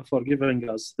Beida for giving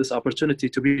us this opportunity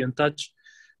to be in touch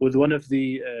with one of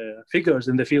the figures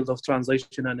in the field of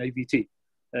translation and AVT,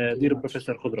 dear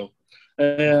Professor Kuddro.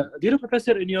 Dear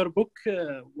Professor, in your book,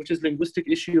 which is Linguistic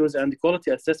Issues and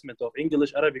Quality Assessment of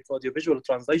English-Arabic Audiovisual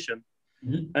Translation,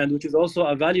 and which is also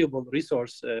a valuable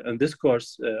resource in this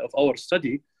course of our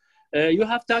study, you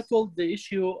have tackled the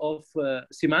issue of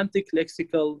semantic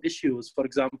lexical issues, for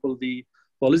example, the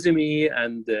polysemy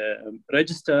and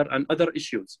register and other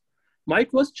issues. My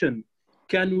question,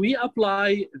 can we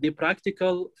apply the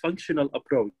practical functional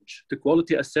approach to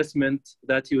quality assessment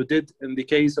that you did in the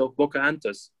case of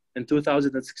Pocahontas in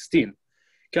 2016?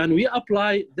 Can we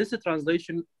apply this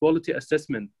translation quality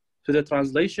assessment to the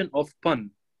translation of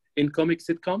pun in comic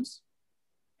sitcoms?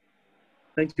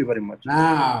 Thank you very much.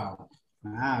 Now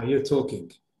you're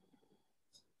talking.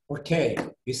 Okay,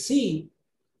 you see,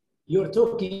 you're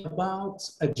talking about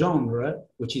a genre,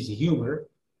 which is humor,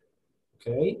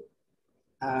 okay,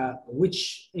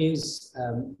 which is,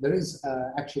 there is,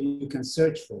 actually, you can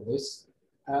search for this.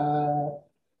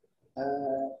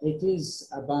 It is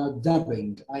about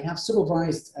dubbing. I have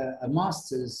supervised a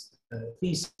master's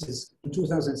thesis in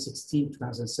 2016,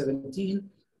 2017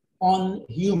 on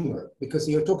humor, because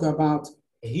you're talking about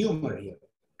humor here.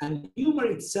 And humor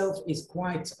itself is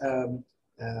quite,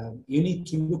 you need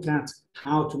to look at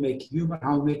how to make humor,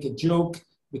 how to make a joke,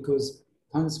 because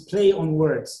puns, playing on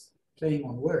words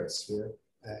here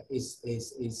is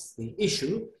the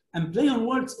issue. And play on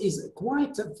words is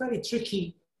quite a very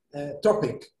tricky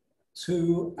topic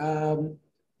to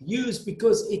use,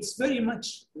 because it's very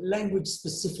much language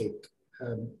specific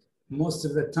most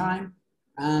of the time.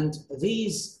 And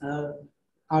these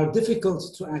are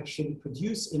difficult to actually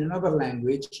produce in another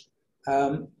language.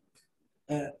 You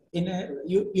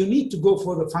need to go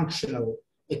for the functional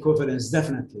equivalence,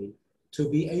 definitely, to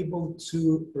be able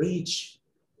to reach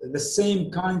the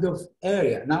same kind of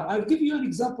area. Now, I'll give you an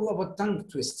example of a tongue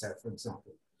twister, for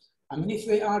example. I mean,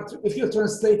 if you're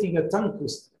translating a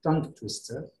tongue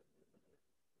twister,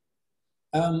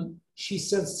 she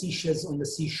sells seashells on the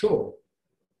seashore.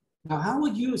 Now, how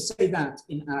would you say that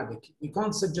in Arabic? You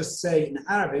can't just say in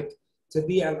Arabic,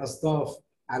 تبيع الأصداف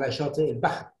على شاطئ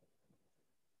البحر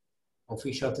أو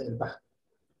في شاطئ البحر,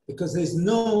 because there's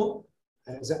no,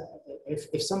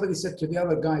 if somebody said to the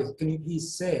other guy, can you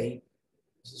please say,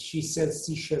 she sells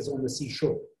seashells on the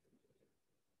seashore?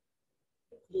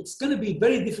 It's going to be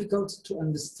very difficult to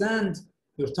understand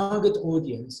your target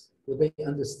audience. Will they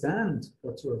understand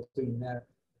what you're doing there?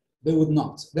 They would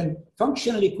not. Then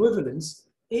functional equivalence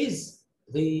is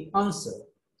the answer.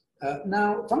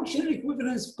 Now, functional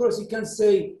equivalence, of course, you can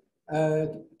say,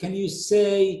 can you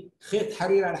say خيط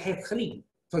حرير على حيط خليل,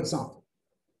 for example?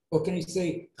 Or can you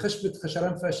say خشبة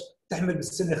خشرنفش تحمل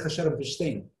بالسنة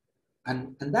خشرنفشتين?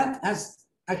 And that has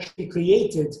actually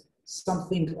created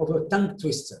something of a tongue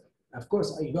twister. Of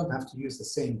course, you don't have to use the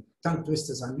same tongue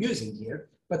twisters I'm using here,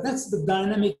 but that's the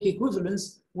dynamic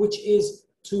equivalence, which is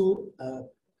to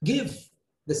give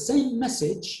the same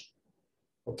message,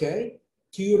 okay,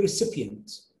 to your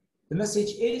recipient. The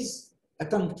message is a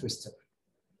tongue twister,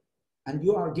 and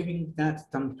you are giving that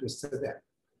tongue twister there.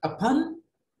 A pun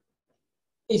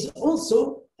is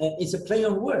also is a play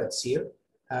on words here.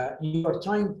 You are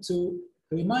trying to,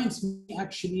 reminds me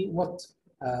actually what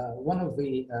one of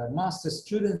the master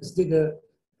students did a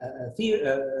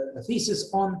thesis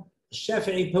on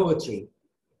Shafi'i poetry,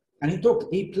 and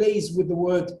he plays with the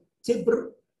word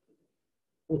tibr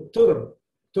or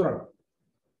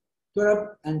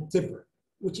turab and tibr,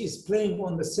 which is playing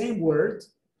on the same word,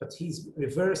 but he's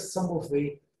reversed some of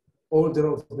the order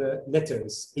of the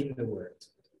letters in the word.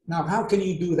 Now, how can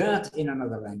you do that in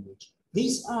another language?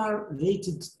 These are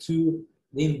related to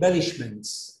the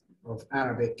embellishments of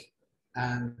Arabic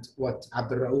and what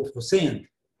Abdul-Rauf Hussein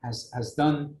has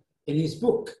done in his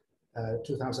book,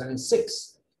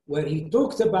 2006, where he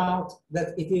talked about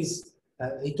that it is,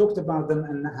 he talked about them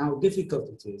and how difficult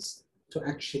it is to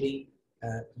actually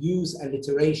use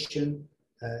alliteration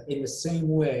in the same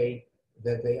way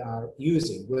that they are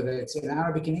using, whether it's in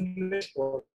Arabic and English,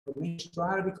 or from English to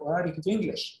Arabic, or Arabic to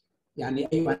English. يعني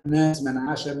أيها الناس من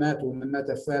عاش مات ومن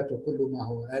مات فات وكل ما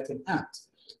هو آت آت.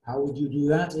 How would you do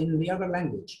that in the other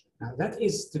language? Now that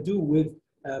is to do with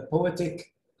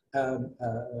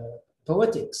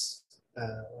poetics.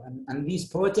 And these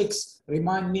poetics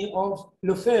remind me of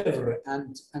Lefebvre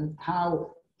and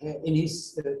how in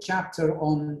his chapter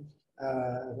on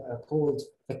called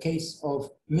The Case of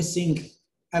Missing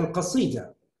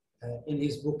Al-Qasida in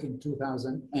his book in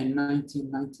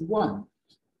 1991,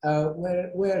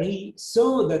 where he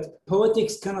saw that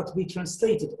poetics cannot be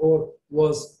translated or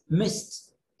was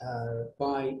missed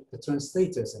by the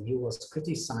translators, and he was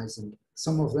criticizing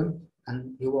some of them,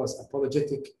 and he was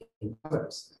apologetic in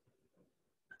others,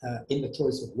 in the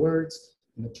choice of words,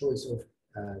 in the choice of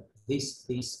this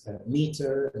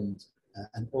meter and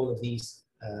all of these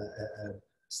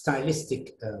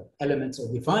stylistic elements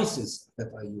or devices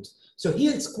that are used. So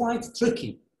here it's quite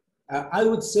tricky. I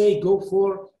would say go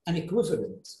for an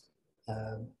equivalent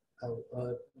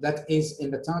that is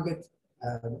in the target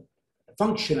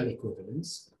functional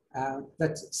equivalence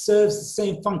that serves the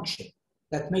same function,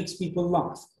 that makes people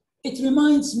laugh. It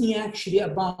reminds me actually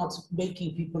about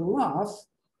making people laugh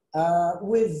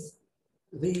with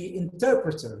the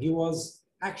interpreter. He was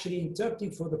actually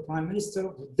interpreting for the Prime Minister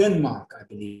of Denmark, I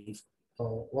believe.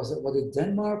 Was it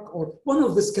Denmark or one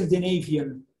of the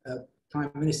Scandinavian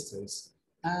prime ministers?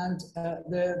 And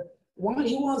while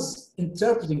he was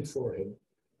interpreting for him,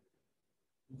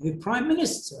 the Prime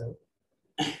Minister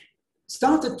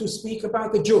started to speak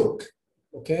about a joke,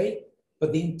 okay?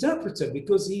 But the interpreter,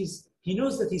 because he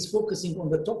knows that he's focusing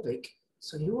on the topic,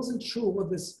 so he wasn't sure what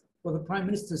the Prime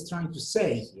Minister is trying to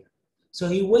say here. So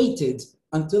he waited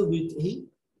until he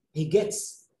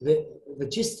gets the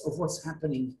gist of what's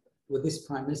happening with this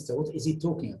Prime Minister. What is he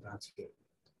talking about here?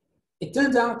 It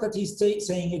turned out that he's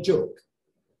saying a joke,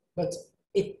 but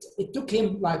it took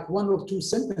him like 1 or 2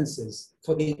 sentences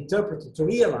for the interpreter to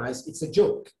realize it's a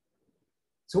joke.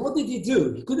 So what did he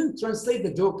do? He couldn't translate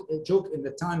the joke in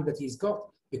the time that he's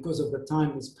got because of the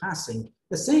time is passing.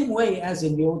 The same way as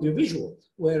in the audiovisual,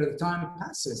 where the time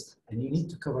passes and you need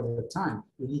to cover the time,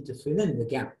 you need to fill in the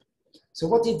gap. So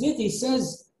what he did, he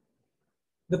says,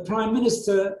 the Prime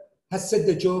Minister has said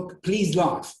the joke, please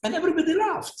laugh. And everybody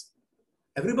laughed.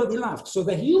 Everybody laughed. So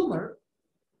the humor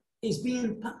is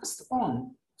being passed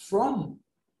on from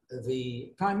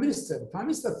the Prime Minister. The Prime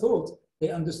Minister thought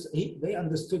they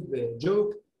understood the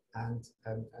joke, and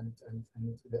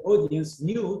the audience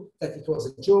knew that it was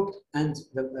a joke, and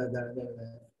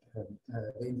the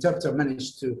interpreter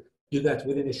managed to do that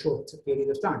within a short period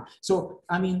of time. So,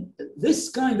 I mean, this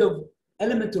kind of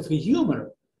element of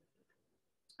humor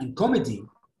and comedy,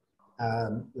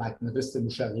 like Madrasat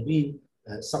al-Mushaghibin,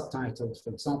 subtitled,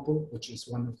 for example, which is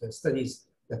one of the studies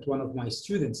that one of my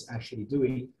students actually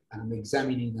doing, and I'm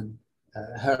examining them,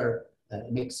 her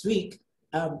next week.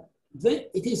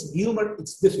 It is humor,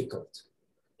 it's difficult.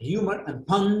 Humor and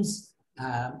puns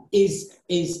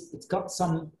it's got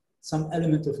some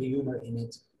element of humor in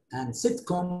it. And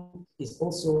sitcom is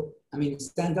also, I mean,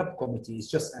 stand-up comedy is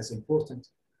just as important.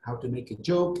 How to make a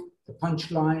joke, the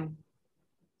punchline,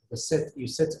 you set the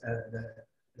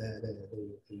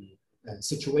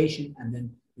situation, and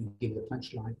then you give the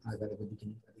punchline either at the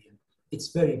beginning or the end. It's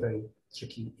very, very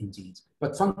tricky indeed.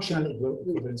 But functional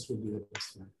equivalence will be the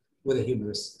best one, with a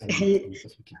humorous element if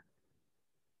you can.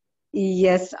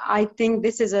 Yes, I think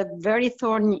this is a very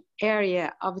thorny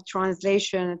area of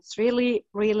translation. It's really,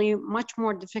 really much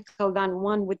more difficult than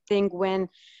one would think when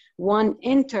one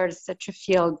enters such a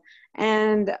field.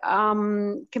 And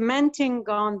commenting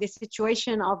on the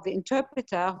situation of the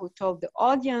interpreter who told the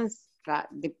audience that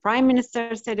the Prime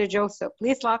Minister said a joke, so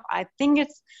please laugh, I think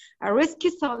it's a risky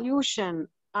solution.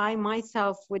 I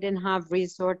myself wouldn't have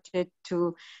resorted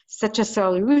to such a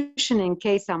solution in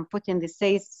case I'm put in the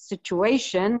same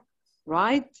situation,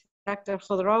 right? Dr.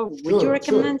 Kuddro, would you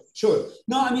recommend? Sure.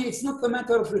 No, I mean, it's not a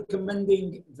matter of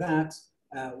recommending that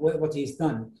what he's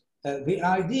done. The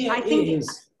idea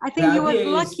is... I think he was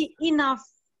lucky enough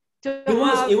to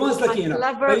have a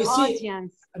clever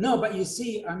audience. No, but you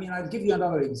see, I mean, I'll give you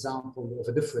another example of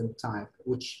a different type,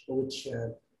 which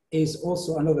is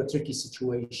also another tricky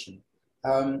situation.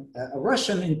 A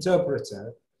Russian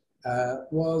interpreter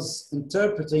was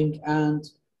interpreting, and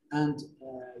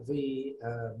the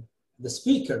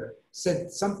speaker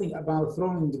said something about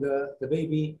throwing the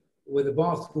baby with the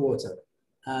bath water,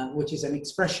 which is an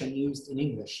expression used in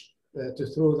English to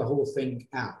throw the whole thing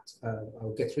out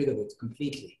or get rid of it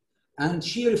completely. And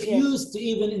she refused to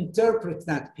even interpret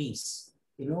that piece.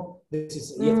 You know, this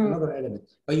is yet another element.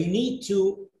 But you need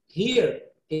to hear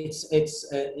it's a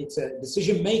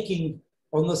decision making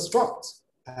on the spot.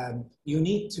 You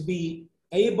need to be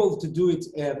able to do it.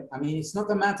 I mean, it's not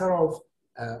a matter of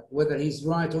whether he's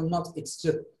right or not. It's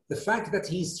just the fact that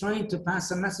he's trying to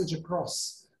pass a message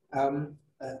across. No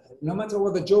matter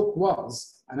what the joke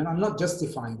was, I mean, I'm not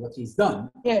justifying what he's done,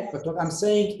 Yes. but what I'm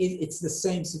saying is it's the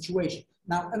same situation.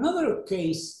 Now, another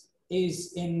case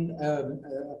is in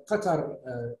Qatar.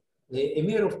 The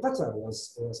Emir of Qatar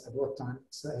was at what time,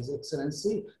 His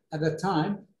Excellency, at the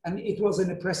time, and it was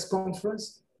in a press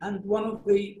conference, and one of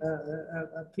the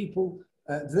people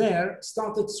there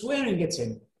started swearing at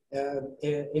him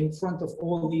in front of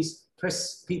all these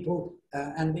press people,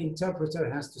 and the interpreter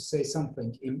has to say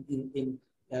something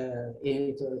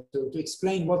to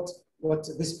explain what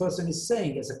this person is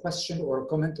saying as a question or a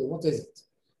comment, or what is it.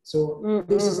 So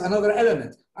this is another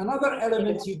element. Another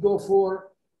element you go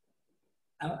for,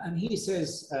 and he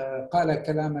says, قال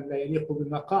كلاما لا يليق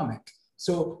بمقامك.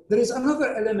 So there is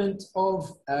another element of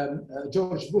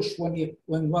George Bush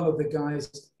when one of the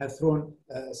guys had thrown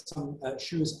some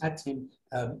shoes at him,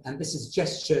 and this is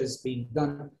gestures being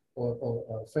done,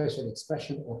 or facial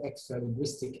expression, or extra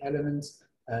linguistic elements,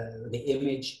 the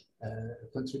image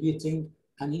contributing.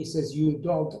 And he says, "You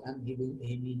dog," and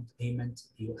he meant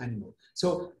you animal.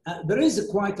 So there is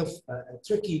quite a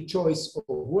tricky choice of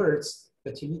words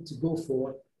that you need to go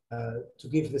for to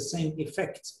give the same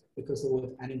effect, because the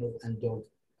word animal and dog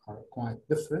are quite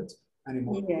different.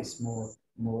 Animal is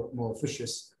more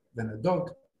vicious than a dog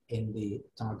in the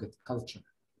target culture.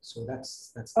 So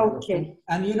that's the other thing.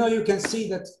 And you can see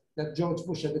that George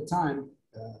Bush at the time,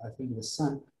 I think the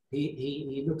son,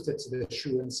 he looked at the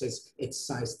shoe and says, "It's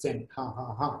size 10, ha,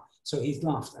 ha, ha." So he's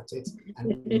laughed at it and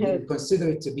he didn't consider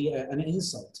it to be an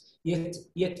insult. Yet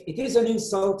it is an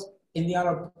insult in the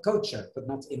Arab culture, but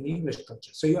not in the English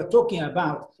culture. So you are talking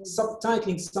about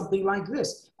subtitling something like this.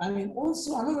 I mean, also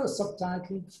another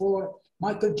subtitling for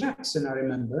Michael Jackson, I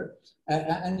remember,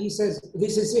 and he says,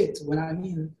 "This is it." When I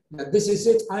mean this is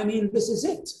it, I mean this is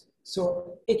it. So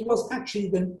it was actually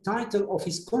the title of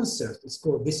his concert. It's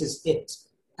called "This Is It,"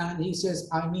 and he says,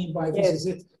 "I mean by this is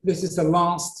it. This is the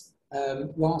last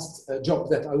job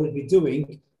that I will be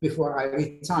doing before I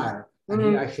retire." And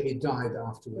he actually died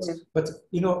afterwards. But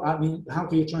I mean, how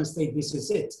do you translate "this is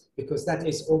it"? Because that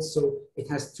is also, it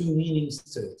has two meanings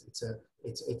to it.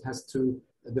 It has two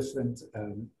different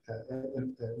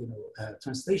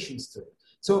translations to it.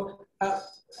 So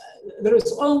there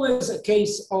is always a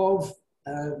case of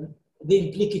the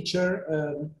implicature,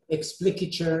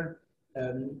 explicature,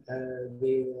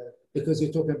 because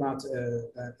you're talking about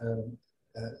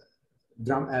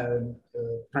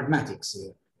pragmatics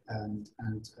here,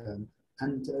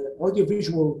 and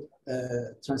audiovisual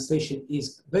translation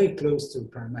is very close to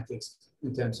pragmatics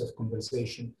in terms of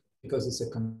conversation, because it's a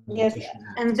communication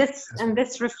act. And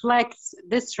this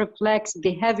reflects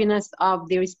the heaviness of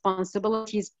the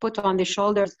responsibilities put on the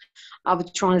shoulders of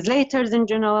translators in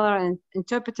general and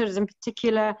interpreters in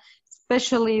particular,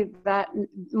 especially that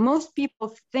most people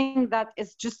think that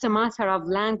it's just a matter of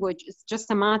language, it's just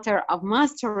a matter of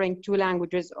mastering two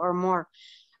languages or more.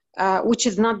 Which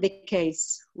is not the case.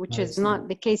 Not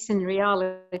the case in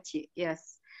reality. Yes.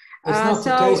 It's not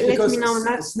the case, because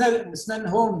Snell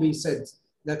Hornby said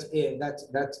that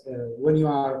when you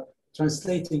are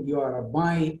translating, you are a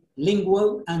bilingual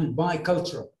and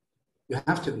bicultural. You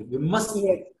have to be. You must be.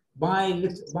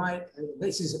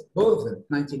 This is both of them.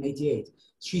 1988.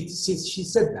 She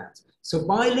said that. So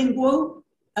bilingual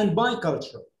and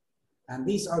bicultural, and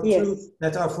these are two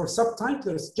that are for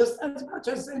subtitlers just as much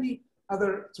as any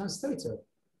other translator.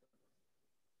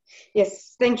 Yes,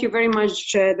 thank you very much,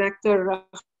 Dr.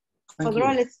 Kuddro.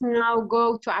 Let's now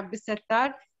go to Abdel-Sattar.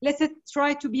 Let's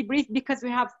try to be brief because we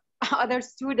have other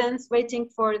students waiting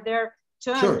for their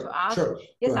turn to ask.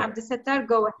 Yes, Abdel-Sattar,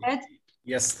 go ahead.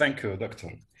 Yes, thank you, Doctor.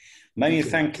 Many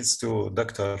thanks to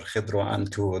Dr. Kuddro and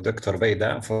to Dr.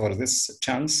 Beida for this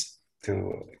chance to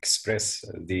express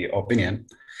the opinion.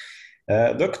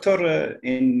 Doctor,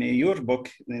 in your book,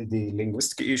 The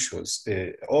Linguistic Issues,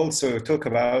 also talk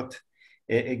about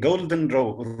a golden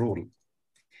rule,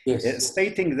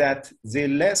 stating that the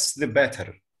less the better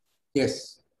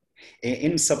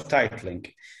in subtitling.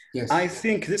 I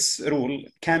think this rule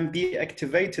can be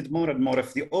activated more and more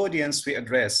if the audience we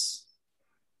address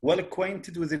well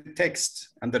acquainted with the text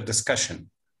under discussion.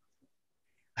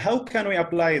 How can we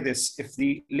apply this if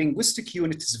the linguistic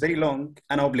unit is very long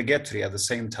and obligatory at the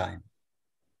same time?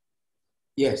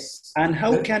 Yes. And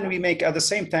how can we make at the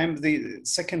same time the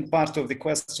second part of the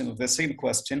question, of the same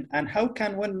question, and how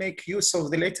can one make use of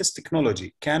the latest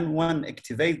technology? Can one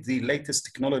activate the latest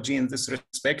technology in this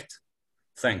respect?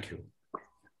 Thank you.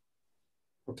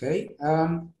 Okay.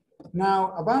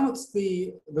 Now about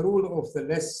the rule of the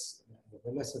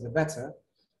lesser the better,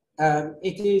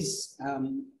 it is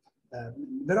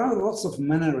there are lots of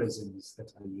mannerisms that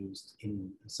are used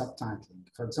in subtitling.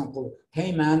 For example,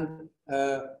 "Hey man,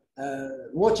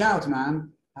 watch out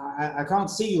man," I can't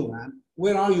see you, man.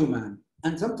 Where are you, man?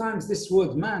 And sometimes this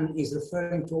word man is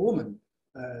referring to a woman,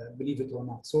 believe it or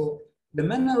not. So the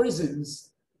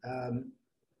mannerisms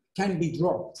can be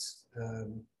dropped,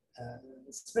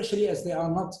 especially as they are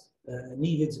not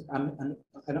needed.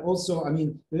 And also, I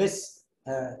mean, less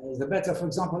the better. For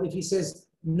example, if he says,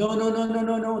 no, no, no, no,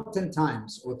 no, no, 10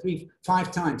 times, or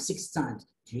 5 times, 6 times.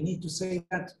 Do you need to say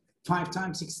that 5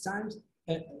 times, 6 times?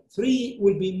 3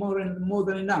 will be more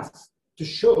than enough to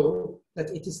show that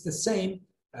it is the same.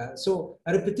 So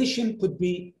a repetition could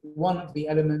be one of the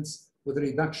elements with the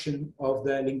reduction of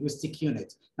the linguistic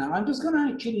unit. Now, I'm just going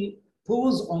to actually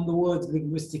pause on the word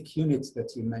linguistic unit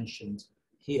that you mentioned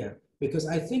here, because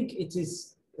I think it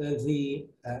is the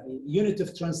unit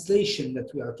of translation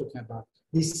that we are talking about,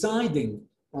 deciding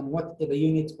on what the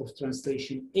unit of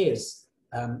translation is.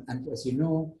 And as you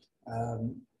know,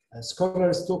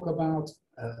 scholars talk about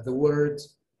the word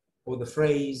or the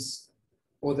phrase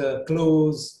or the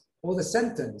clause or the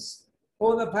sentence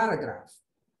or the paragraph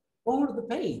or the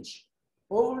page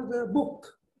or the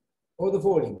book or the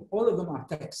volume. All of them are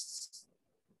texts,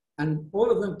 and all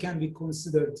of them can be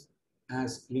considered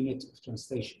as unit of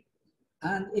translation.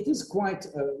 And it is quite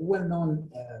a well-known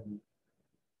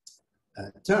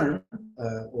term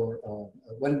or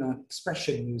a well-known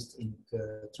expression used in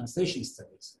translation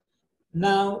studies.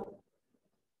 Now,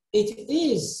 it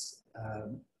is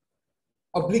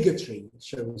obligatory,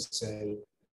 shall we say,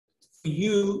 for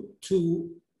you to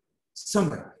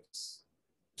summarize,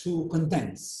 to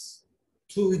condense,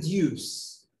 to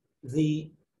reduce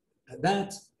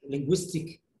that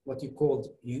linguistic, what you called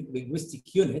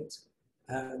linguistic unit,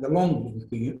 the long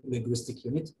linguistic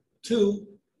unit, to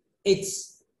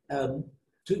its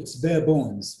bare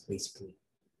bones, basically,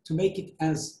 to make it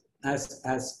as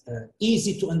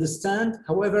easy to understand.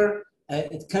 However,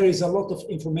 it carries a lot of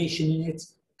information in it,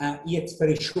 yet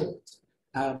very short.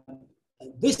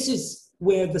 This is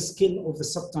where the skill of the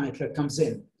subtitler comes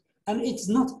in. And it's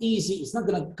not easy, it's not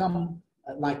gonna come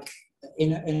like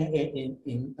in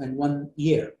 1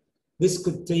 year. This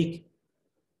could take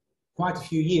quite a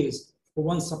few years for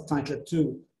one subtitler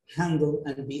to handle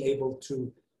and be able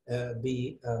to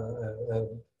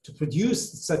to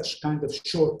produce such kind of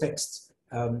short text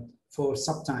for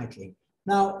subtitling.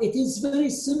 Now, it is very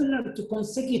similar to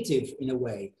consecutive in a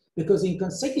way, because in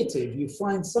consecutive, you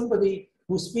find somebody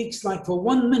who speaks like for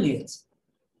 1 minute,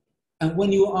 and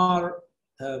when you are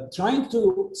trying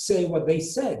to say what they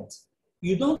said,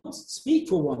 you don't speak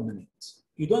for 1 minute.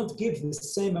 You don't give the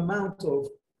same amount of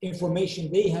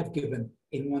information they have given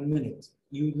in 1 minute.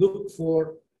 You look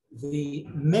for the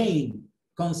main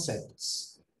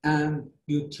concepts, and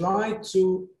you try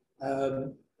to,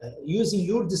 using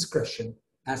your discretion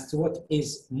as to what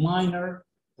is minor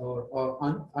or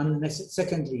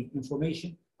secondary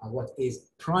information, and what is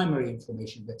primary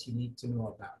information that you need to know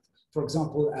about. For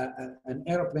example, an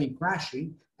airplane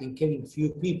crashing and killing few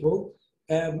people,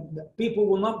 people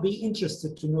will not be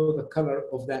interested to know the color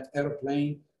of that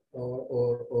airplane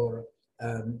or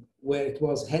where it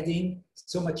was heading,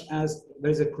 so much as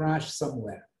there's a crash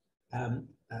somewhere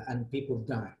and people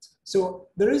died. So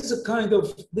there is a kind of,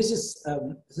 this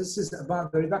is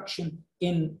about the reduction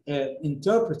in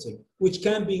interpreting, which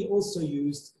can be also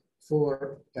used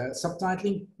for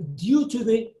subtitling due to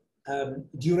the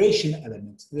duration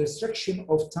element, the restriction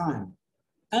of time,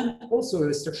 and also the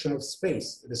restriction of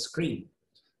space, the screen.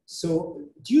 So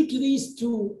due to these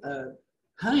two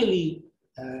highly,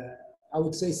 I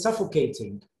would say,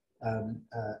 suffocating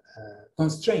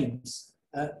constraints,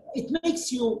 it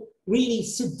makes you really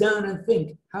sit down and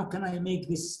think, how can I make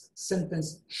this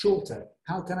sentence shorter?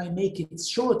 How can I make it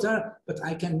shorter, but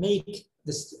I can make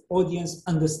this audience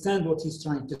understand what he's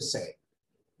trying to say?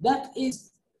 That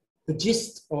is the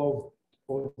gist of,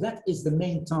 or that is the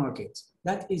main target.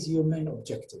 That is your main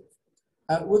objective.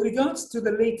 With regards to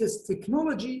the latest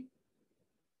technology,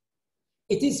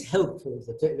 it is helpful,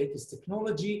 the latest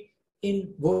technology,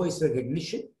 in voice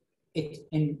recognition,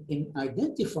 in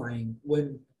identifying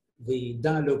when the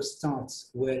dialogue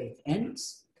starts, where it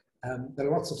ends. There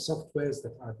are lots of softwares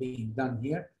that are being done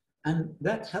here, and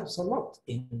that helps a lot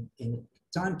in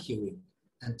time queuing,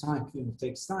 and time queuing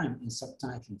takes time in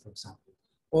subtitling, for example,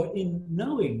 or in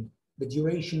knowing the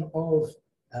duration of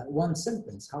one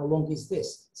sentence. How long is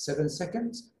this? 7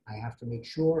 seconds? I have to make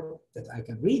sure that I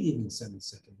can read it in 7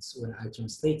 seconds when I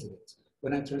translated it.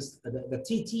 When I the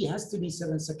TT has to be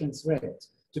 7 seconds read,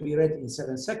 to be read in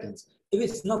 7 seconds. If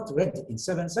it's not read in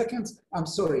 7 seconds, I'm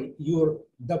sorry, your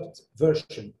dubbed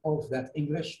version of that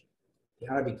English, the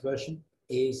Arabic version,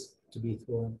 is to be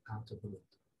thrown out of the window.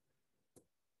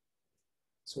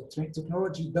 So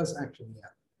technology does actually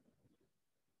help.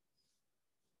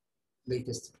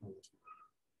 latest technology.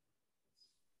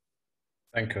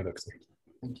 Thank you, Doctor.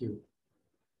 Thank you.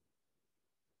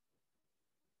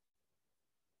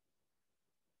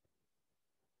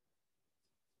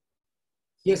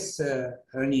 Yes,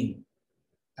 Ranin.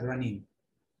 Ranin.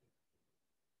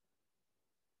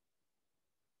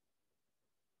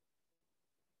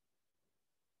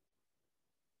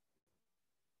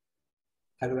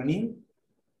 Ranin?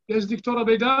 Yes, Dr.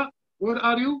 Abeda, where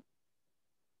are you?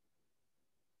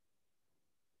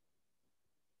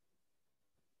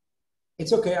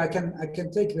 It's okay. I can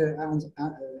take the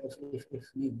if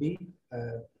need be,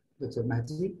 Dr.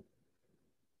 Mahdi.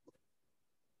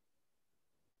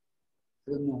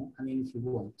 I don't know. I mean, if you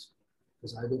want,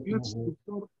 because I don't know who.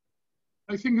 Doctor,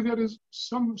 I think there is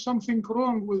something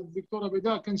wrong with Dr.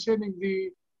 Abeda concerning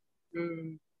the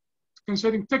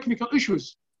concerning technical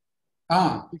issues.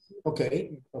 Ah,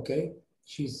 okay, okay.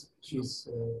 She's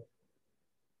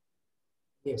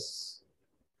yes.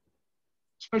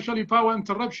 Especially power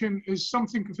interruption is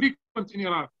something frequent in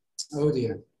Iraq. Oh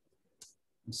dear.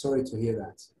 I'm sorry to hear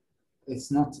that.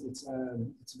 It's not. It's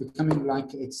becoming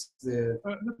like it's the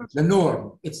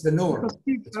norm. It's the norm.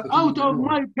 It's out of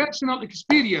my personal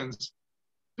experience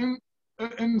in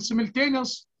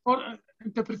simultaneous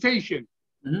interpretation.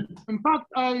 Mm-hmm. In fact,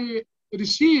 I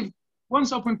received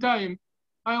once upon a time,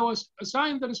 I was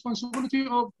assigned the responsibility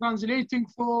of translating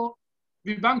for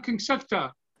the banking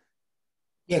sector.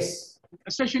 Yes.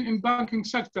 A session in banking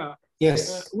sector.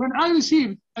 Yes. When I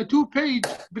received a 2-page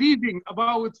briefing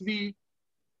about the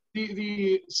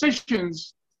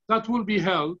sessions that will be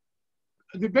held,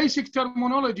 the basic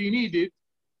terminology needed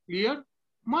clear,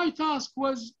 my task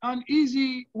was an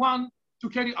easy one to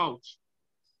carry out.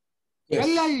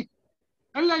 Yes.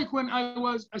 Unlike when I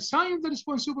was assigned the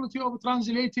responsibility of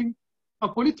translating a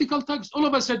political text, all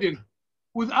of a sudden,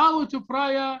 without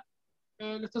prior,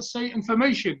 let us say,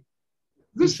 information.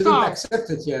 This you shouldn't accept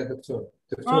it, yeah, Doctor.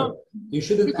 You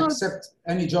shouldn't accept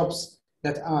any jobs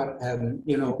that are,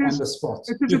 you know, on the spot.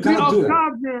 It is free of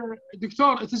charge,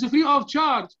 Doctor. It is free of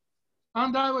charge,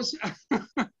 and I was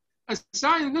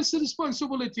assigned this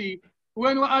responsibility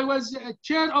when I was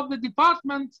chair of the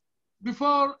department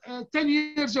before 10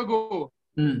 years ago.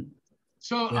 Mm.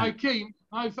 So yeah. I came.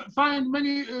 I find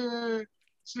many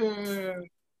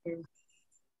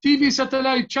TV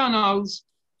satellite channels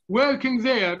working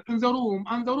there in the room,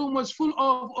 and the room was full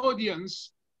of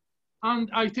audience. And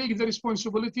I take the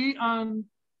responsibility and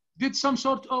did some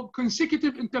sort of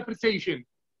consecutive interpretation.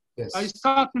 Yes. I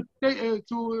started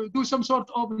to do some sort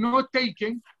of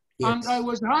note-taking, yes. And I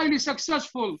was highly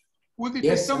successful with the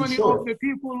testimony of the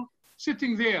people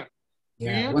sitting there.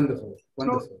 Yeah, yeah? Wonderful,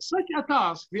 wonderful. So such a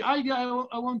task, the idea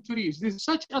I want to reach, this is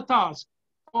such a task,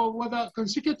 or whether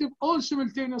consecutive or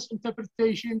simultaneous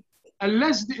interpretation,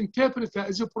 unless the interpreter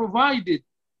is provided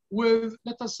with,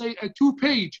 let us say, a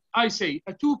 2-page, a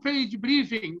 2-page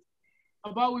briefing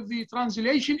about the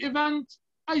translation event,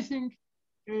 I think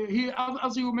he,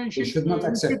 as you mentioned, he should not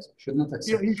accept.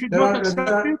 Yeah, he should not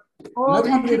accept it, or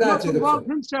he should not involve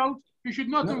himself. He should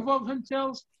not involve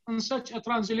himself in such a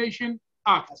translation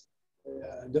act.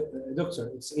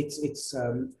 Doctor,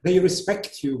 they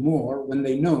respect you more when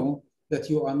they know that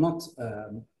you are not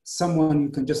someone you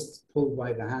can just pull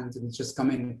by the hand and just come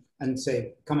in and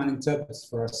say, come and interpret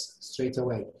for us straight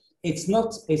away. It's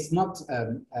not,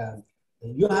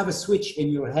 you have a switch in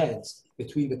your head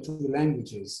between the two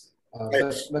languages,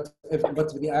 but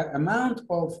the amount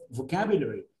of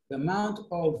vocabulary, the amount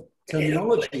of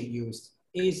terminology used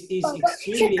is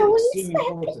extremely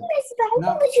important.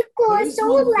 Now, there is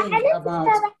one thing about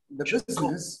the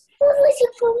business.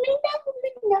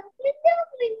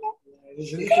 Those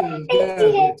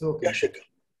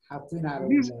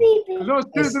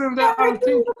children that are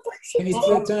thinking. Can you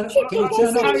turn off the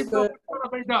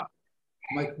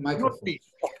microphone?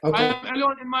 Okay. I am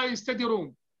alone in my study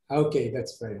room. Okay,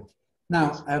 that's fair.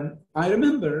 Now, I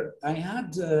remember I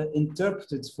had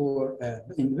interpreted for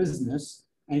in business,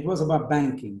 and it was about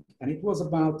banking, and it was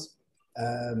about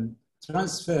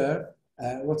transfer,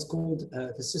 what's called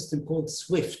the system called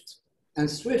SWIFT, and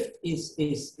SWIFT is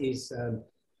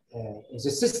a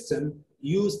system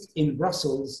used in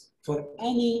Brussels for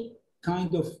any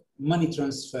kind of money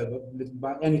transfer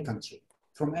by any country,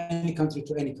 from any country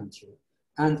to any country,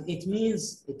 and it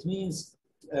means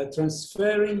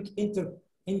transferring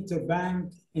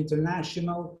interbank,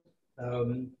 international.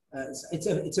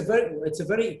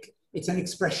 It's an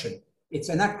expression. It's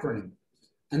an acronym,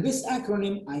 and this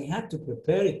acronym I had to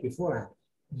prepare it beforehand.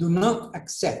 Do not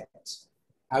accept.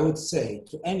 I would say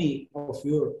to any of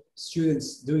your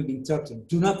students doing interpreting,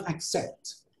 do not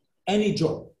accept any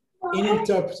job in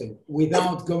interpreting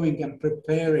without going and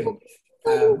preparing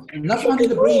Not only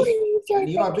the brief, and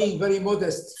you are being very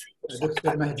modest,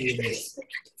 Dr. Mahdi, in this.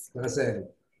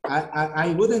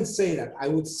 I wouldn't say that. I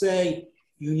would say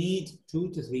you need 2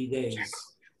 to 3 days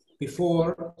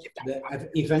before the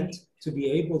event to be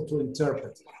able to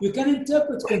interpret. You can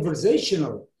interpret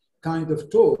conversational kind of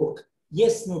talk,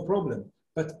 yes, no problem.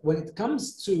 But when it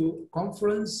comes to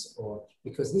conference, or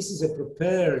because this is a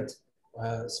prepared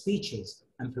speeches,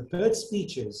 and prepared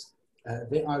speeches,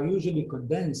 they are usually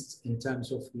condensed in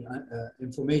terms of the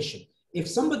information. If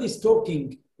somebody's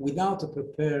talking without a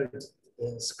prepared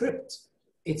script,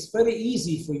 it's very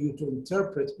easy for you to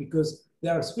interpret because they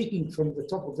are speaking from the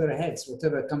top of their heads,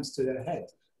 whatever comes to their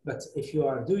head. But if you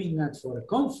are doing that for a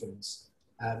conference,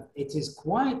 it is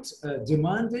quite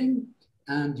demanding,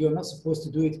 and you're not supposed to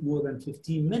do it more than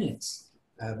 15 minutes.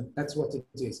 That's what it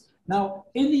is. Now,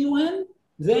 in the UN,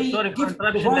 they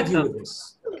provide you with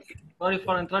this. Sorry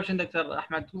for interruption, Dr.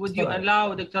 Ahmed. Would you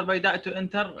allow Dr. Bayda to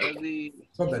enter the...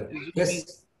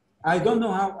 Yes, I don't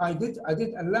know how I did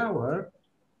allow her.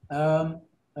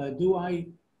 Do I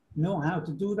know how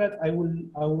to do that? I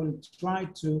will try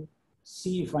to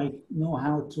see if I know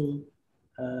how to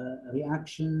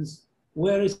reactions.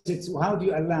 Where is it? How do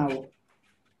you allow?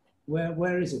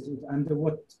 Where is it? Under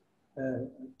what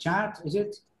chat is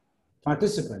it?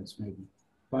 Participants, maybe.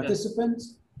 Participants.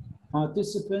 Yes.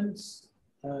 Participants.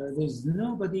 There's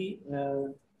nobody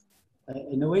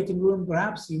in the waiting room.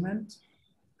 Perhaps you meant.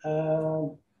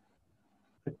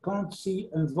 I can't see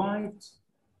invite.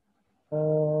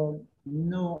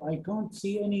 No, I can't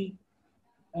see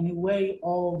any way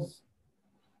of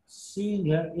seeing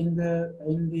her in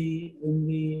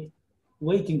the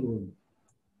waiting room.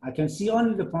 I can see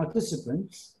only the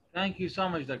participants. Thank you so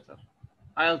much, Doctor.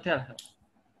 I'll tell her.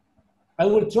 I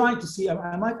will try to see.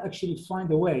 I might actually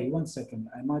find a way. 1 second.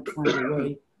 I might find a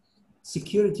way.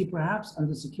 Security, perhaps,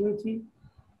 under security.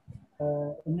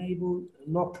 Enable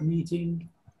lock meeting,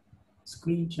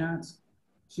 screen chat.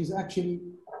 She's actually,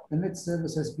 the net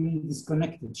service has been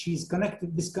disconnected. She's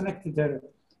disconnected her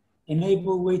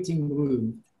enable waiting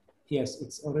room. Yes,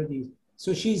 it's already.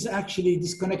 So she's actually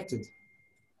disconnected.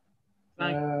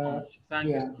 Thank you. Thank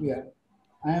you. Yeah.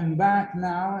 I am back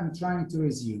now and trying to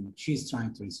resume. She's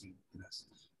trying to resume. Yes.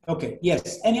 Okay.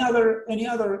 Yes. Any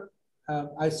other?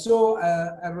 I saw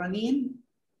Raneen,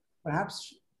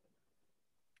 perhaps.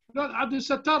 No, Abdul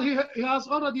Sattar, he has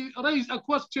already raised a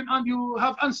question and you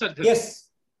have answered him. Yes.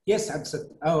 Yes, Abdul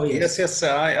Sattar. Oh, yes. Yes.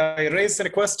 I raised a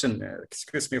question.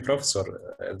 Excuse me, Professor.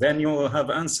 Then you have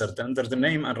answered under the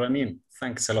name and Raneen.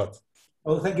 Thanks a lot.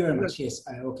 Oh, thank you very much. Yes.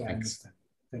 Okay, I understand.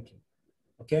 Thank you.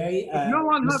 Okay. If no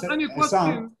one has any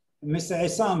question. Mr.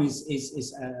 Isam is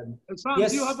Isam,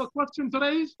 yes. Do you have a question to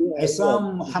raise?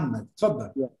 Isam Muhammad.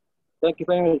 Tfadal. Yeah. Thank you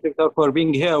very much, Victor, for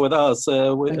being here with us.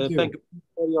 Thank you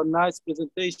for your nice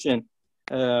presentation.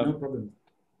 No problem.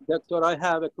 Doctor, I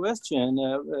have a question.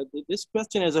 This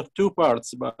question is of 2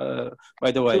 parts,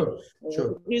 by the way.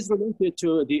 Sure. It is related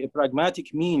to the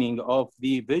pragmatic meaning of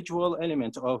the visual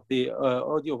element of the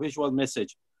audiovisual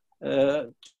message.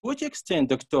 To which extent,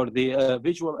 Doctor, the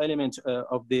visual element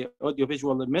of the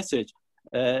audiovisual message,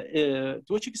 to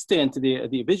which extent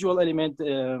the visual element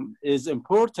is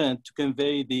important to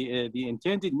convey the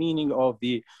intended meaning of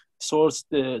the source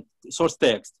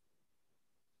text?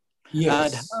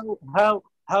 Yes. And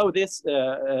how this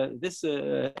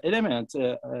element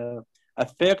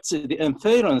affects the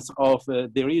inference of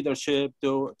the readership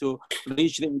to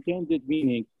reach the intended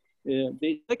meaning.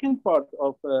 The second part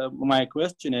of my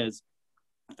question is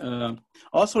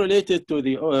also related to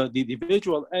the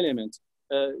visual element.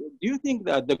 Do you think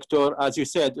that, Doctor, as you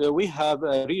said, we have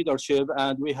readership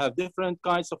and we have different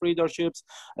kinds of readerships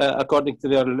according to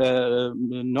their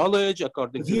knowledge,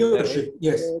 according viewership, to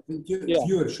their,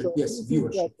 viewership, yes,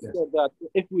 viewership, yes. That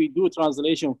if we do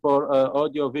translation for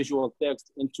audio-visual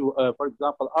text into, for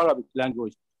example, Arabic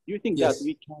language, do you think that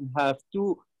we can have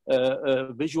 2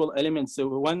 visual elements,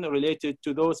 one related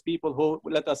to those people who,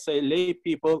 let us say, lay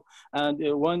people, and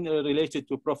one related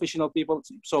to professional people?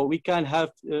 So we can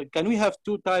have, can we have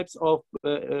 2 types of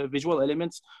visual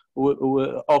elements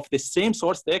of the same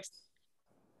source text?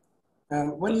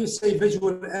 When you say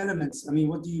visual elements, I mean,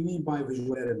 what do you mean by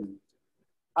visual element?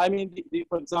 I mean,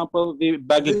 for example, the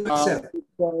background,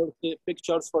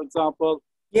 pictures, for example.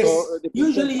 Yes, so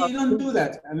usually you don't do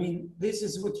that. I mean, this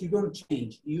is what you don't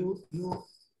change.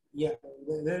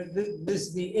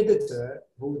 The editor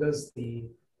who does the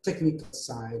technical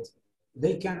side,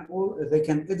 they can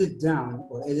edit down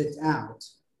or edit out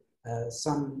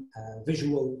some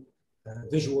visuals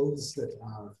that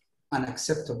are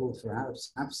unacceptable,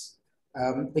 perhaps.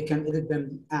 They can edit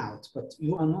them out, but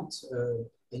you are not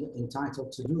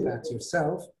entitled to do that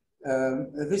yourself.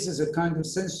 This is a kind of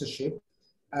censorship.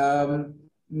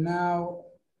 Now,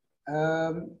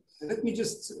 let me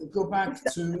just go back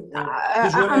to visual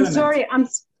I'm element. sorry.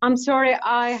 I'm sorry.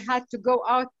 I had to go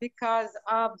out because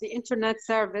of the internet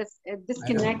service. It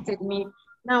disconnected me.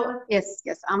 Now, yes,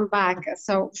 I'm back.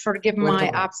 So forgive my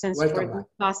absence for the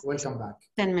last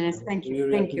 10 minutes. Thank you. We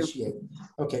really appreciate it.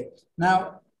 Okay.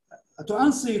 Now, to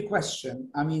answer your question,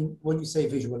 I mean, when you say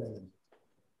visual element,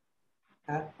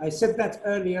 I said that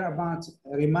earlier about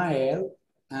Rimael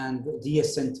and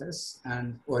Diaz Centers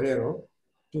and Orero,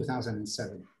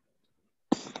 2007.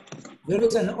 There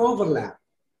is an overlap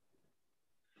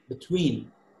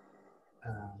between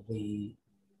the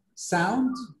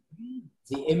sound,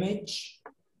 the image,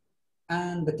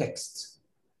 and the text.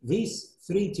 These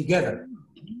three together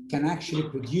can actually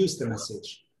produce the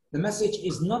message. The message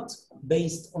is not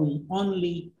based on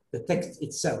only the text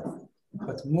itself,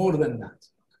 but more than that.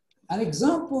 An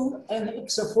example, an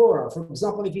exaphora, for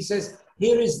example, if he says,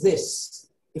 here is this,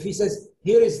 if he says,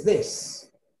 here is this.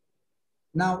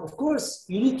 Now, of course,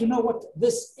 you need to know what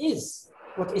this is.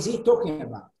 What is he talking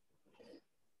about?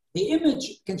 The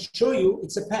image can show you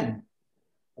it's a pen,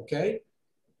 okay?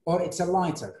 Or it's a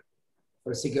lighter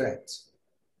for a cigarette.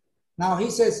 Now he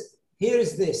says, here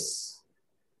is this,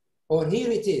 or here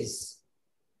it is.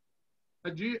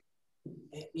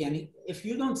 If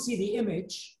you don't see the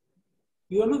image,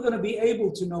 you are not going to be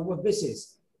able to know what this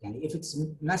is. If it's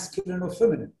masculine or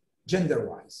feminine,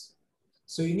 gender-wise.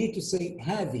 So you need to say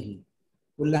هذه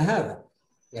ولا هذا.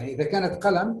 إذا كانت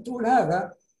قلم تقول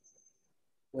هذا،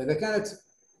 وإذا كانت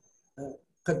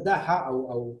قداحة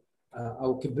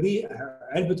أو كبريت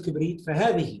علبة كبريت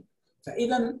فهذه.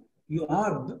 فإذا you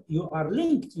are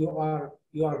linked, you are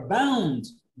bound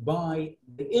by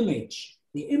the image.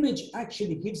 The image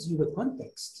actually gives you the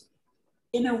context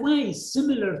in a way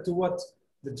similar to what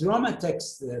the drama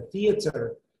text, the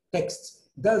theater text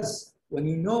does when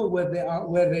you know where the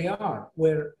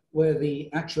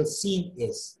actual scene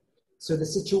is. So the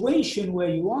situation where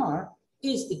you are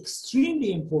is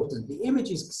extremely important. The image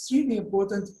is extremely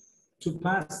important to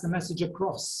pass the message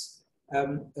across,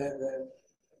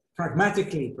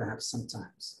 pragmatically perhaps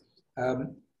sometimes.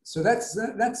 So that's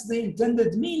the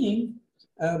intended meaning,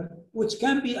 which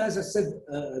can be, as I said,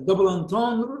 double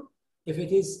entendre. If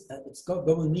it is, it's got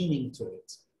double meaning to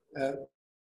it.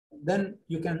 Then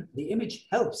the image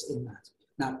helps in that.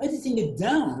 Now, editing it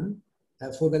down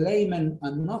for the layman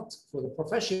and not for the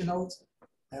professionals,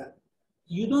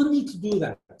 you don't need to do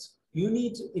that. You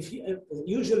need,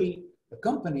 usually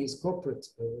companies, corporate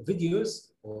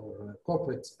videos or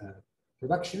corporate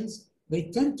productions, they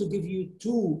tend to give you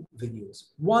two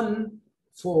videos. One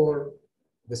for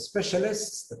the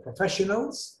specialists, the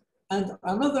professionals, and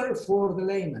another for the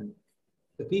layman,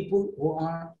 the people who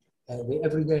are the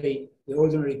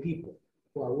ordinary people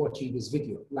who are watching this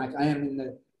video. Like I am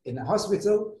in a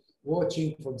hospital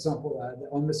watching, for example,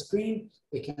 on the screen,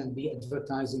 they can be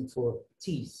advertising for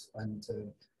teeth and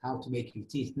how to make your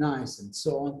teeth nice and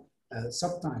so on,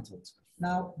 subtitled.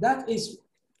 Now this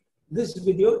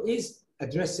video is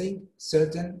addressing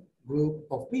certain group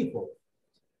of people.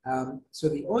 So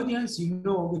the audience, you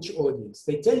know which audience,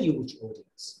 they tell you which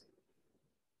audience.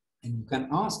 And you can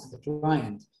ask the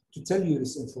client to tell you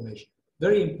this information.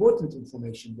 Very important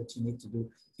information that you need to do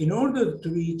in order to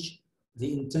reach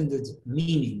the intended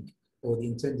meaning or the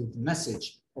intended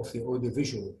message of the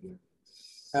audiovisual here.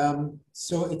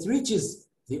 So it reaches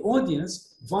the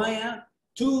audience via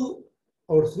 2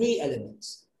 or 3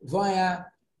 elements. Via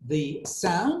the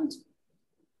sound,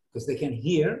 because they can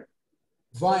hear,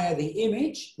 via the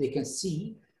image, they can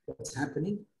see what's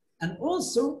happening, and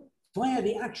also via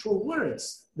the actual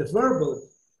words, the verbal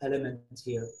element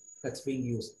here that's being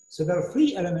used. So there are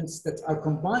 3 elements that are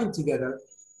combined together,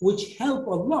 which help a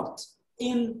lot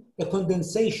in the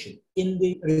condensation, in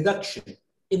the reduction,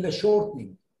 in the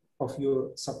shortening of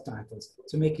your subtitles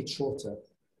to make it shorter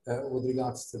with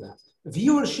regards to that.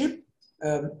 Viewership,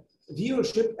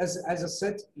 as I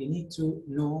said, you need to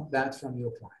know that from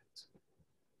your client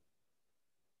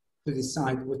to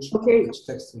decide which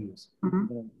text to use.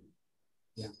 Mm-hmm.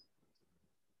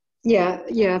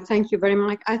 Yeah, thank you very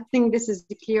much. I think this is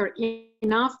clear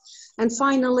enough. And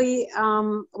finally,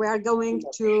 we are going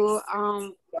to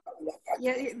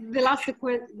the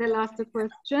last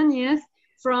question, yes,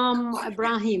 from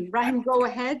Ibrahim. Ibrahim, go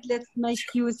ahead. Let's make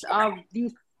use of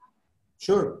these.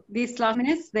 Sure. These last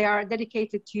minutes, they are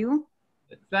dedicated to you.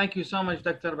 Thank you so much,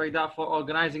 Dr. Baida, for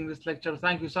organizing this lecture.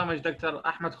 Thank you so much, Dr.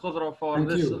 Ahmed Kuddro, for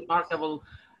this remarkable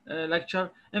lecture.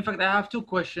 In fact, I have 2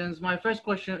 questions. My first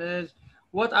question is,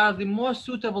 what are the most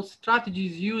suitable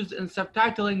strategies used in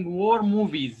subtitling war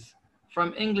movies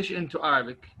from English into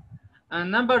Arabic? And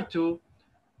number two,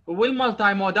 will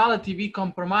multimodality be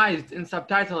compromised in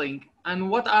subtitling? And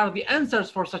what are the answers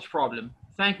for such problem?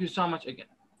 Thank you so much again.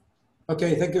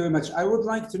 Okay, thank you very much. I would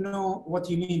like to know what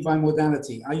you mean by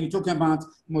modality. Are you talking about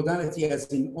modality as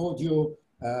in audio?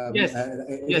 Yes.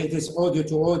 Yes. It is audio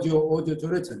to audio, audio to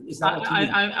written. Is that what you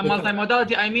mean?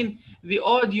 Multimodality, I mean the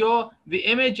audio, the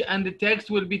image, and the text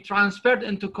will be transferred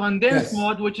into condensed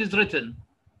mode, which is written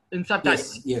in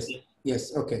subtitles. Yes.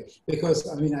 Okay. Because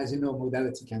I mean, as you know,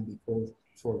 modality can be called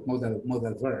for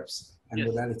modal verbs, and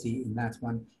modality in that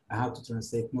one, how to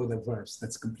translate modal verbs.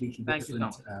 That's completely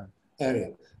different area.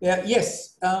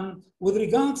 Yes. With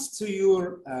regards to your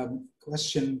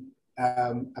question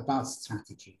about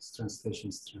strategies,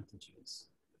 translation strategies.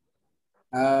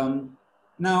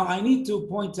 Now, I need to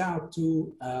point out to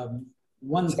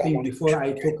one thing before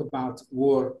I talk about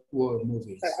war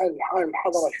movies.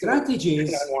 Strategies.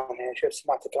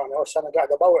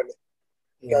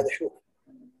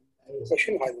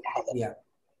 Yeah.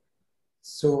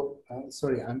 So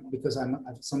sorry, because I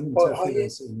have some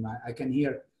interference in my. I can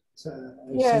hear.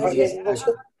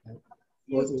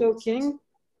 He's talking.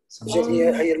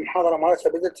 هي المحاضرة مالتها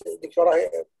بدت دكتورة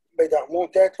بيداء مو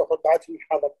انتهت فقط بعد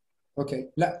المحاضرة. اوكي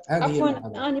لا هذه عفوا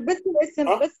انا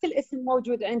بس الاسم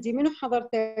موجود عندي. منو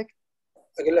حضرتك؟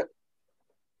 اقول لك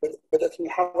بدات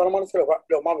المحاضرة مالتها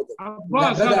لو ما بدت.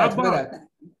 بدأت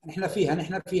نحن فيها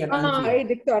الان فيها. اي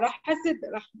دكتور راح حسد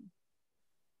راح.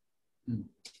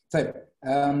 طيب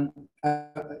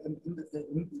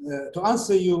to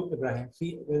answer you, Ibrahim,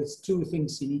 there's two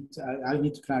things I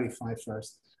need to clarify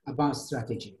first about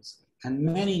strategies. And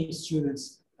many students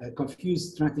confuse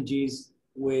strategies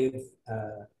with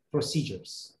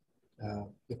procedures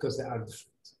because they are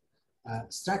different.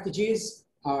 Strategies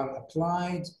are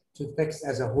applied to text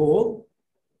as a whole,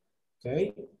 okay?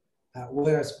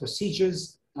 Whereas procedures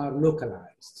are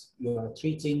localized. You are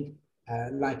treating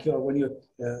like when you're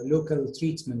local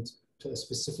treatment to a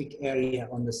specific area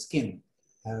on the skin.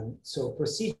 So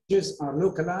procedures are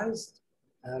localized,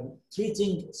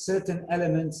 treating certain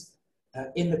elements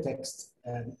in the text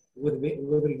with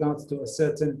regards to a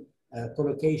certain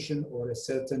collocation or a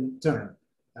certain term,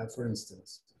 for instance.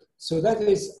 So that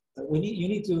is, you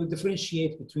need to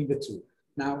differentiate between the two.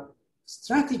 Now,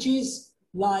 strategies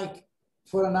like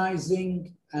foreignizing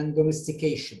and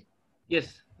domestication. Yes,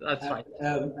 that's right.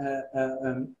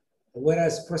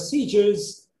 Whereas procedures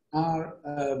are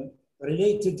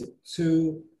related to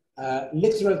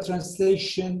literal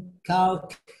translation, calc,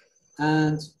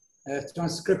 and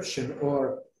transcription or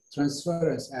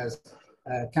transference, as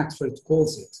Catford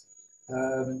calls it.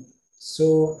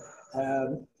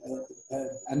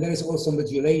 And there is also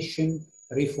modulation,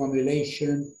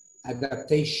 reformulation,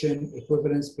 adaptation,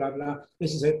 equivalence, blah, blah.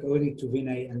 This is according to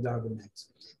Vinay and Darbonet.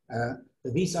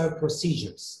 These are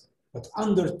procedures, but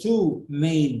under two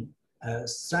main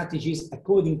strategies,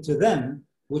 according to them,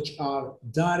 which are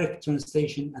direct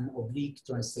translation and oblique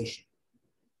translation.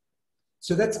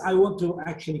 So that's, I want to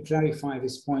actually clarify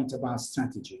this point about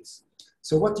strategies.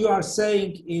 So what you are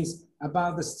saying is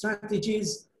about the strategies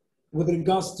with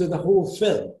regards to the whole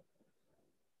film.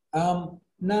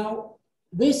 Now,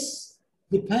 this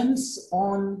depends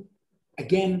on,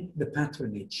 again, the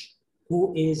patronage,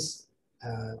 who is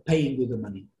paying you the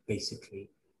money, basically,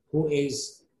 who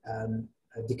is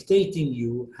dictating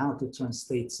you how to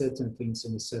translate certain things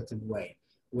in a certain way,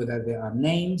 whether they are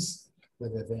names,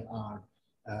 whether they are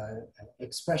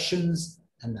expressions,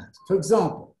 and that. For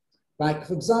example,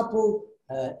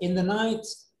 in the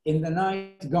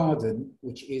night garden,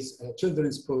 which is a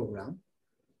children's program,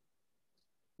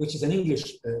 which is an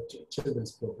English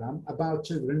children's program about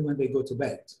children when they go to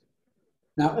bed.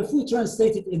 Now, if we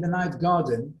translate it in the night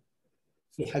garden,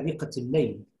 في حديقة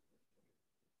الليل,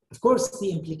 of course,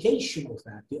 the implication of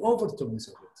that, the overtones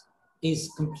of it,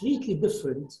 is completely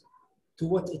different to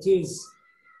what it is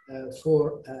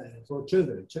for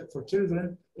children. For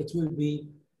children, it will be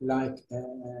like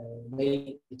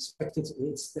they expect it.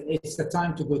 It's the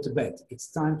time to go to bed. It's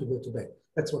time to go to bed.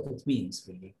 That's what it means,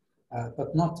 really,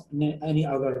 but not any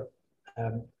other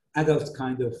adult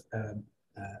kind of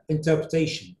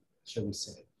interpretation, shall we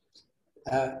say.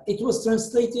 It was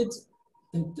translated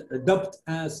and dubbed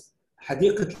as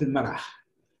حديقة المرح.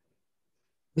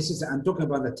 This is, I'm talking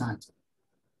about the title.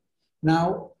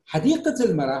 Now, حديقة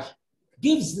المرح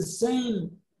gives the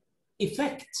same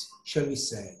effect, shall we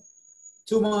say,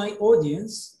 to my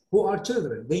audience who are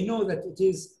children. They know that it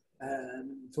is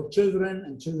for children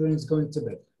and children is going to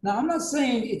bed. Now, I'm not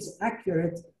saying it's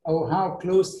accurate or how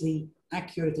closely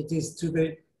accurate it is to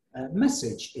the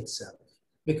message itself,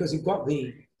 because you got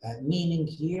the meaning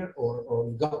here or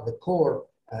you got the core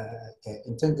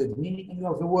intended meaning, and you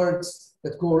have the words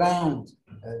that go around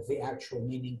the actual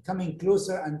meaning, coming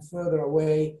closer and further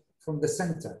away from the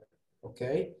center,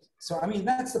 okay? So, I mean,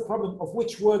 that's the problem of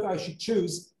which word I should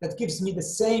choose that gives me the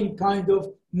same kind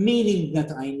of meaning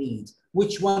that I need.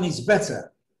 Which one is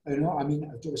better? You know, I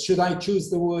mean, should I choose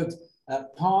the word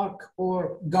park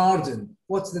or garden?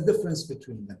 What's the difference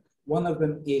between them? One of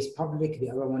them is public,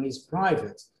 the other one is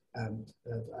private.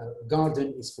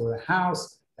 Garden is for a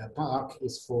house, a park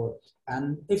is for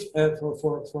a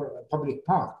public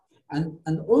park.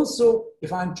 And also,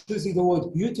 if I'm choosing the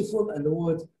word beautiful and the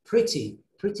word pretty,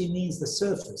 pretty means the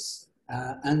surface,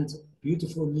 and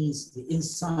beautiful means the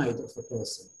inside of the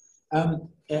person.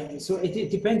 So it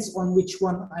depends on which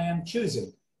one I am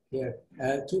choosing here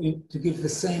to give the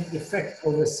same effect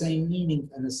or the same meaning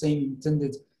and the same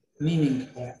intended meaning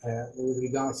with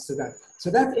regards to that. So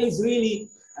that is really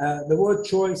the word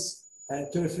choice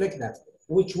to reflect that.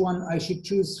 Which one I should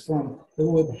choose from, the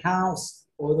word house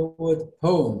or the word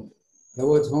home. The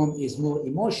word home is more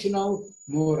emotional,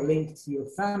 more linked to your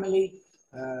family.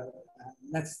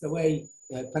 That's the way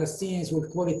Palestinians would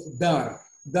call it dar.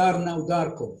 Dar now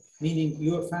darko, meaning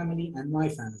your family and my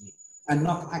family, and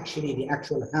not actually the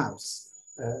actual house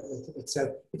itself.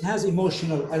 It has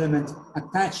emotional element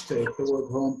attached to it, the word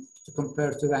home, to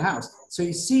compare to the house. So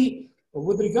you see,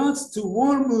 with regards to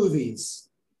war movies,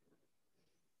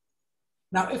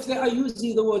 now if they are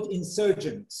using the word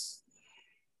insurgents,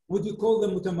 would you call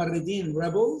them mutamarridin,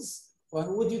 rebels,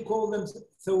 or would you call them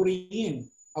thawriyin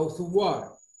or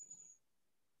thuwar?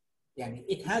 Yani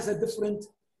it has a different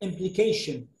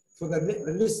implication for the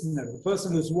listener, the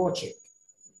person who's watching.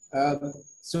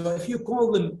 So if you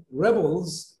call them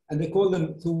rebels and they call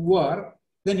them thuwar,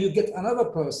 then you get another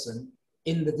person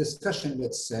in the discussion,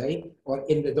 let's say, or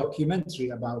in the documentary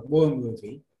about war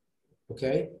movie,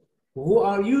 okay, who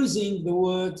are using the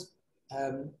word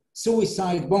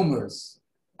suicide bombers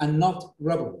and not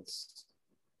rebels,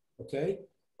 okay?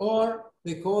 Or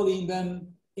they're calling them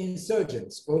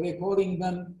insurgents, or they're calling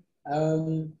them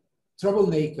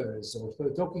troublemakers, or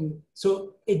they're talking.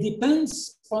 So it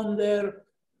depends on their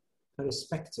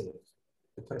perspective,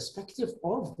 the perspective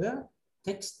of the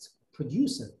text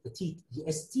producer, the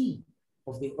ST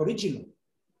of the original.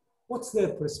 What's their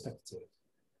perspective?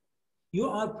 You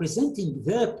are presenting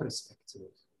their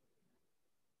perspective,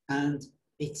 and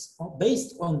it's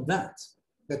based on that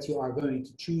you are going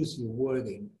to choose your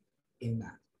wording in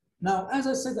that. Now, as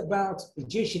I said about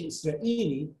الجيش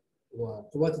الإسرائيلي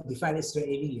وقوات الدفاع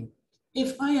الإسرائيلية,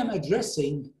 if I am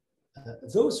addressing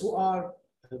those who are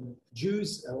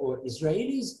Jews or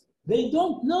Israelis, they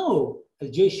don't know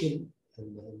الجيش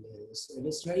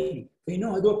الإسرائيلي. They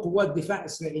know هدول قوات دفاع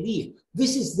إسرائيلية.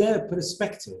 This is their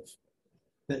perspective.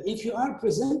 But if you are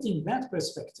presenting that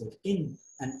perspective in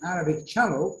an Arabic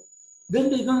channel, then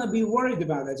they're going to be worried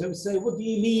about it. They will say, what do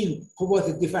you mean قوات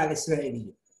الدفاع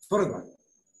الإسرائيلية? فرضاً.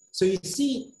 So you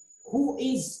see, who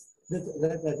is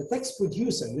the text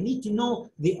producer? You need to know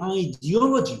the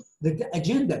ideology, the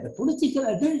agenda, the political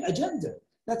agenda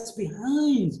that's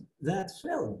behind that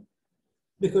film.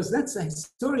 Because that's a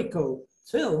historical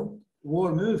film,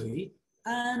 war movie,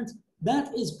 and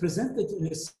that is presented in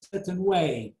a certain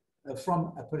way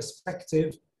from a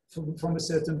perspective, from a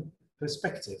certain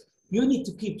perspective. You need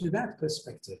to keep to that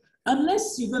perspective,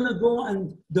 unless you're going to go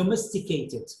and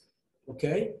domesticate it,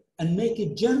 okay? And make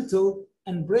it gentle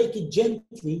and break it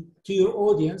gently to your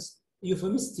audience,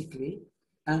 euphemistically,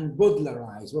 and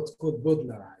Baudelarize, what's called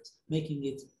Baudelarize, making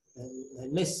it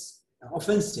less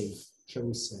offensive, shall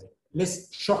we say,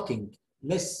 less shocking,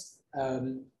 less,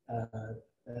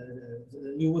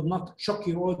 you would not shock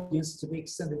your audience to the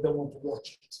extent they don't want to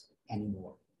watch it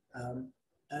anymore.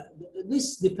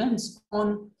 This depends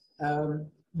on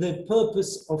the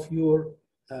purpose of your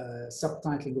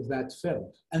subtitling of that film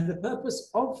and the purpose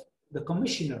of the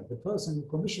commissioner, the person who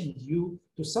commissioned you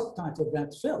to subtitle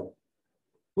that film,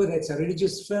 whether it's a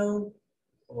religious film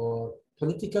or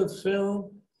political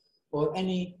film or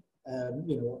any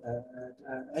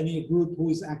any group who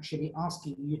is actually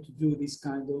asking you to do this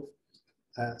kind of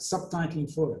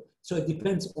subtitling for them. So it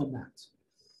depends on that.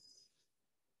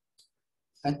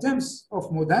 In terms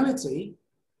of modality,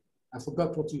 I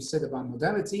forgot what you said about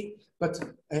modality, but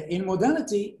in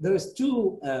modality, there's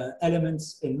two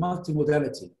elements in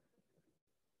multimodality.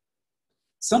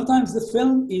 Sometimes the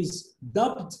film is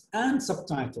dubbed and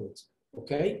subtitled,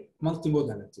 okay?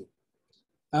 Multimodality.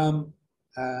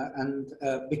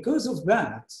 Because of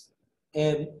that,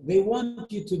 they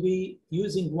want you to be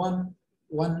using one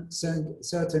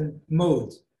certain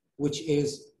mode, which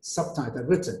is subtitle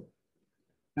written.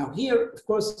 Now here, of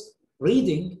course,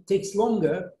 reading takes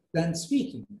longer than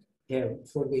speaking.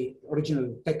 for the original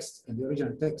text and the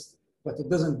original text, but it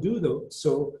doesn't do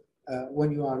so when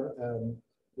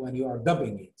you are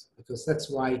dubbing it, because that's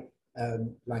why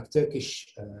like Turkish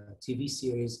TV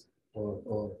series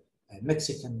or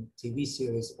Mexican TV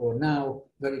series, or now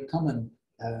very common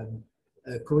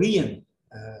Korean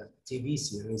TV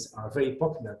series are very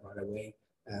popular, by the way,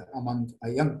 among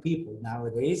young people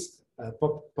nowadays.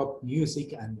 Pop music,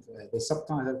 and they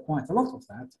subtitle quite a lot of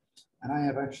that, and I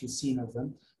have actually seen of them.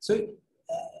 So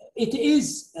it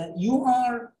is, you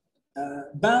are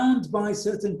bound by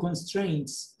certain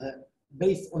constraints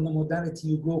based on the modality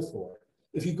you go for.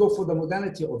 If you go for the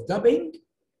modality of dubbing,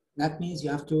 that means you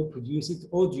have to produce it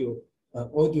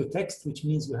audio text, which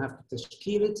means you have to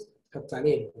تشكيل it, تحط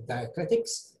عليه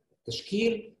diacritics,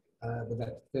 تشكيل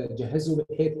بدك تجهزه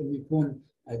بحيث انه يكون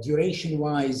duration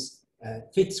wise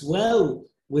fits well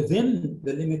within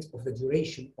the limit of the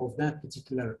duration of that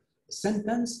particular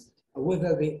sentence,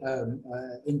 whether the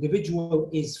individual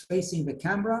is facing the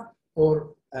camera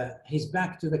or his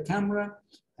back to the camera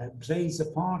plays a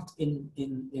part in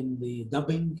the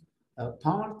dubbing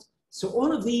part. So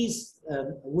all of these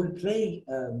will play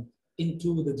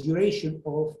into the duration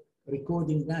of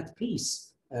recording that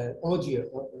piece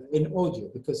in audio,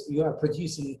 because you are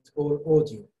producing it all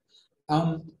audio.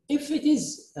 If it is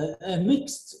a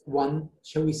mixed one,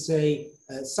 shall we say,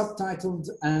 subtitled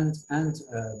and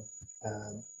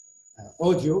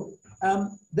audio,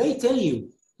 they tell you.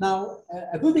 Now,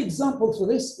 a good example for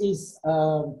this is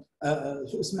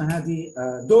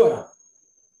Dora.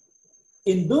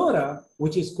 In Dora,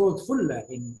 which is called Fulla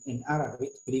in Arabic,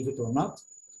 believe it or not,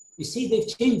 you see they've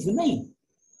changed the name.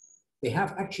 They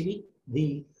have actually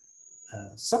the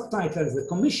subtitles, the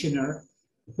commissioner,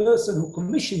 the person who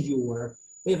commissioned your work,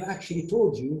 they've actually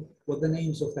told you what the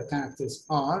names of the characters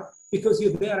are, because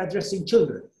they are addressing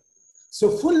children. So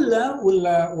Fulla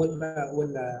ولا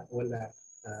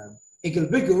إقل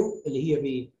بقو اللي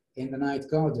هي in the night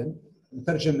garden,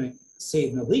 مترجمة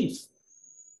سيد نظيف.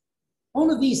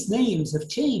 All of these names have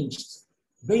changed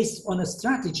based on a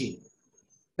strategy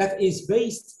that is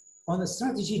based on a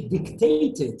strategy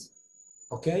dictated,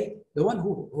 okay? The one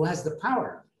who has the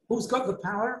power. Who's got the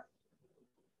power?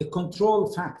 The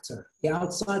control factor, the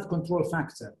outside control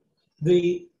factor,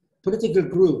 the political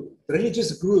group, the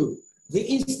religious group, the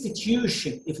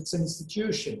institution, if it's an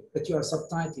institution that you are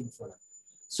subtitling for.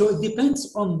 So it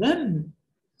depends on them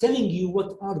telling you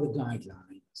what are the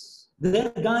guidelines. Their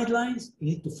guidelines you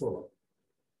need to follow.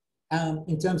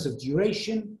 In terms of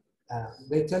duration,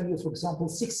 they tell you, for example,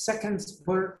 6 seconds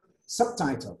per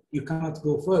subtitle. You cannot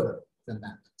go further than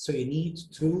that. So you need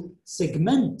to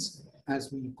segment,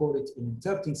 as we call it in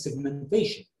interpreting,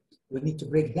 segmentation. We need to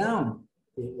break down,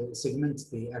 segment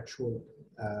the actual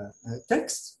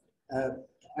text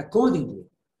accordingly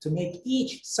to make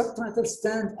each subtitle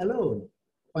stand alone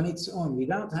on its own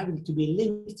without having to be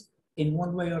linked in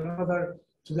one way or another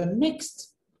to the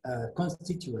next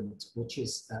constituent, which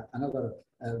is another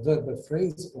verbal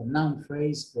phrase or noun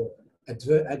phrase or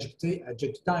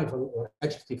adjectival or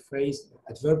adjective phrase,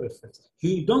 adverbial phrase.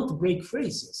 You don't break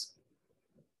phrases.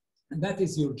 And that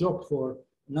is your job for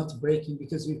not breaking,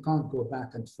 because you can't go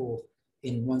back and forth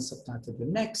in one subtitle to the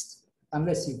next,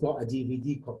 unless you've got a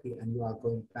DVD copy and you are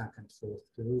going back and forth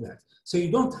to do that. So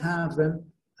you don't have them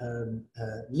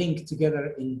linked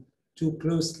together in too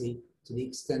closely to the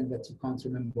extent that you can't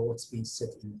remember what's been said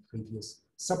in the previous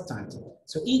subtitle.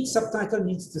 So each subtitle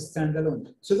needs to stand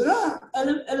alone. So there are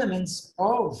elements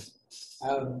of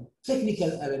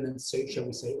technical elements, so shall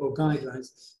we say, or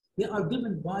guidelines. They are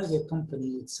given by the company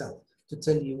itself to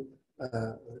tell you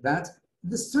that.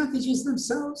 The strategies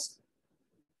themselves,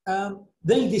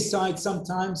 they decide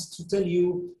sometimes to tell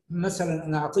you. مثلا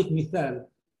أنا أعطيك مثال.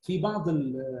 في بعض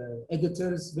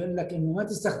الإديتورز بيقول لك إنه ما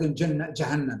تستخدم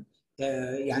جهنم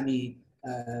يعني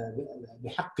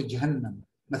بحق جهنم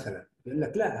مثلا. بيقول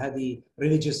لك لا هذه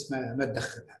religious ما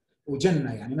تدخلها.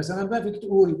 وجنة يعني مثلا ما فيك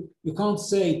تقول you can't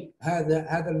say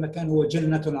هذا المكان هو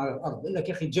جنة على الأرض. بيقول لك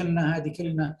يا أخي جنة هذه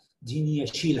كلمة دينية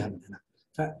شيلها من هنا.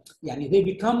 فيعني they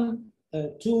become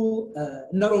too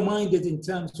narrow-minded in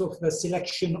terms of the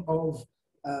selection of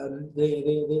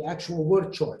the actual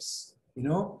word choice, you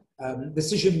know,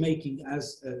 decision-making,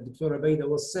 as Dr. Abeida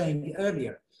was saying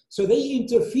earlier. So they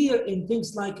interfere in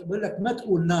things like بقول لك ما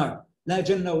تقول نار لا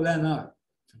جنة ولا نار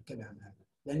في الكلام هذا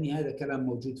لأن هذا كلام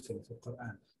موجود في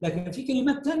القرآن. لكن في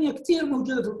كلمات ثانية كثير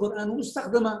موجودة في القرآن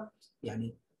ومستخدمة.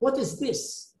 يعني what is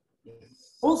this?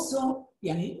 Also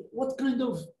يعني what kind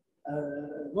of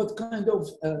what kind of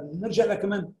نرجع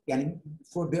لكمان يعني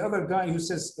for the other guy who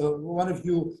says one of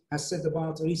you has said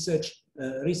about research,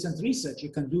 recent research, you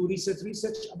can do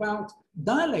research about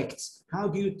dialects. How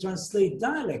do you translate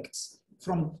dialects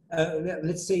from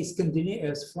let's say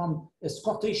Scandinavian, from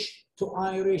Scottish to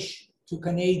Irish to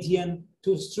Canadian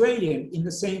to Australian in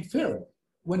the same film?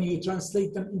 When you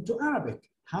translate them into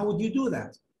Arabic, how would you do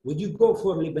that? Would you go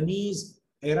for Lebanese,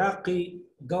 Iraqi,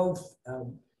 Gulf,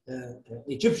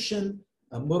 Egyptian,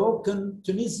 Moroccan,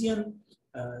 Tunisian,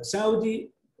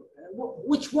 Saudi?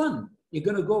 Which one you're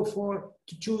going to go for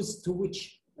to choose to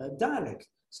which dialect?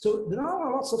 So there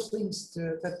are lots of things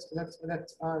that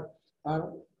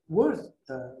are worth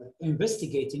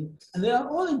investigating, and they are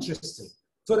all interesting.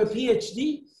 For a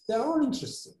PhD, they are all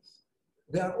interesting.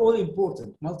 They are all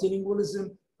important.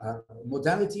 Multilingualism,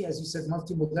 modality, as you said,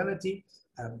 multimodality,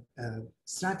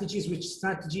 strategies, which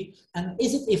strategy, and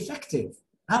is it effective?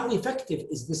 How effective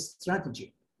is this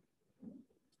strategy?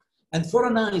 And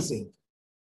foreignizing,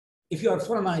 if you are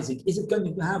foreignizing, is it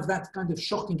going to have that kind of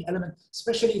shocking element,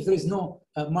 especially if there is no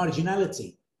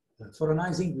marginality?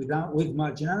 Foreignizing with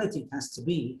marginality, it has to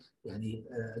be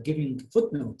giving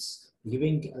footnotes,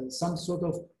 giving some sort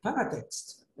of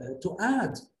paratext to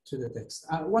add to the text.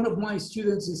 One of my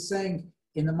students is saying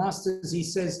in the master's, he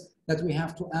says that we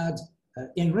have to add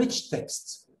enriched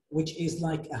text, which is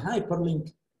like a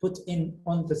hyperlink put in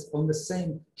on the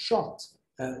same shot.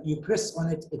 You press on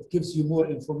it, it gives you more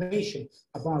information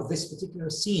about this particular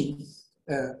scene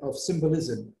of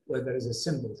symbolism, where there is a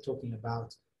symbol talking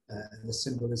about the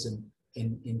symbolism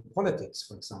in politics,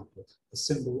 for example, the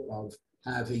symbol of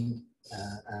having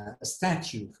a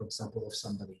statue, for example, of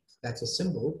somebody. That's a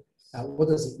symbol. What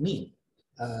does it mean?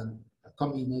 A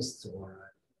communist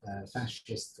or a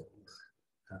fascist or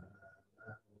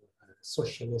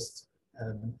socialist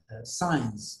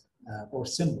signs or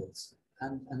symbols,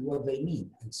 and what they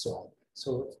mean, and so on.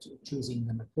 So choosing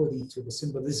them according to the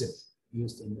symbolism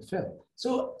used in the film.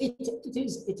 So it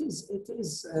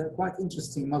is quite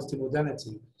interesting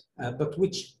multimodality, but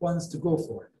which ones to go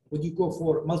for? Would you go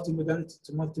for multimodality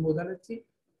to multimodality?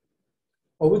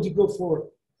 Or would you go for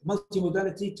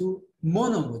multimodality to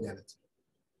monomodality?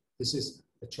 This is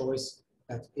a choice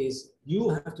that is, you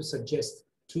have to suggest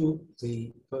to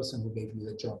the person who gave you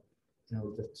the job in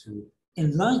order to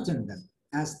enlighten them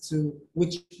as to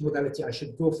which modality I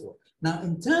should go for. Now,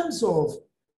 in terms of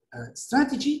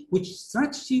strategy, which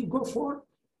strategy you go for,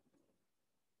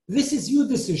 this is your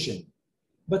decision.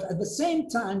 But at the same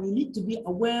time, you need to be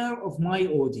aware of my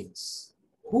audience.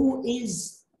 Who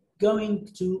is going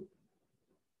to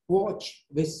watch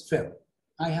this film?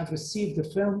 I have received a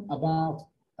film about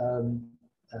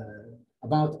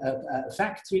a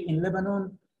factory in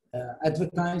Lebanon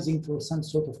advertising for some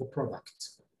sort of a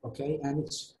product, okay? And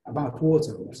it's about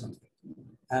water or something.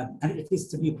 And it is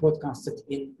to be broadcasted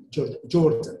in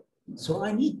Jordan. So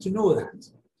I need to know that.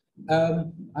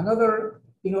 Another,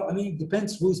 I mean, it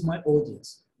depends who is my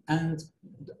audience. And,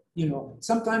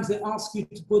 sometimes they ask you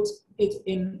to put it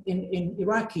in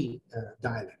Iraqi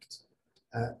dialect,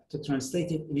 to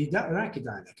translate it in Iraqi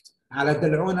dialect. على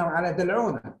دلعونا وعلى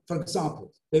دلعونا, for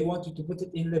example. They want you to put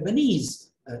it in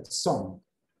Lebanese song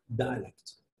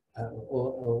dialect.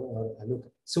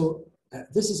 So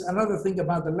this is another thing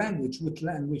about the language, which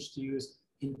language to use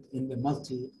in the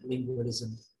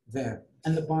multilingualism there.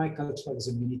 And the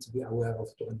biculturalism you need to be aware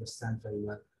of to understand very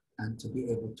well and to be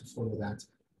able to follow that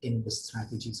in the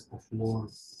strategies of war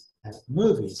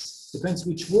movies. Depends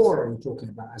which war are you talking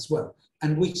about as well.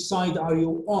 And which side are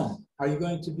you on? Are you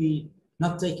going to be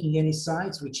not taking any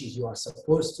sides, which is you are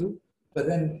supposed to, but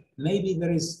then maybe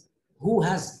there is, who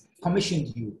has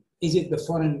commissioned you? Is it the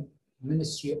Foreign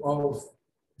Ministry of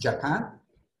Japan,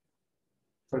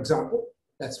 for example?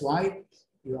 That's why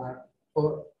you are,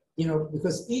 or,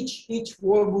 because each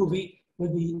war movie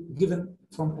will be given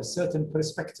from a certain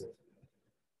perspective.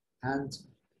 And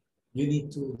you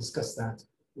need to discuss that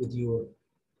with your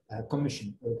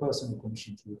commission, or the person who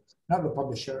commissioned you, not the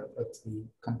publisher, but the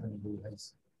company who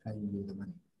has paying you the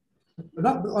money. But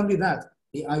not only that,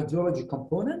 the ideology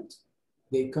component,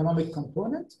 the economic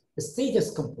component, the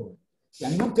status component.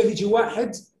 يعني ممكن يجي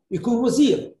واحد يكون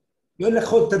وزير يقول لك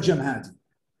خذ ترجم هذه.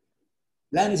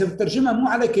 لأن إذا بترجمها مو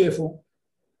على كيفه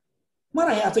ما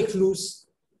راح يعطيك فلوس.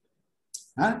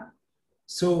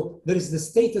 So there is the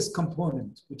status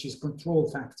component, which is control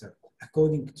factor,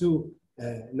 according to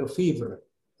Lefebvre.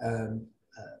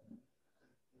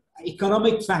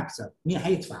 Economic factor, مين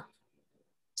حيدفع.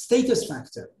 Status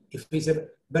factor, if he's a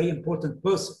very important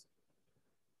person,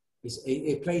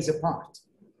 it plays a part.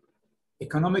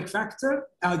 Economic factor,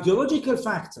 ideological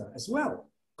factor as well,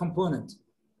 component.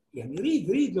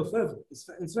 read له further.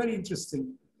 It's very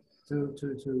interesting to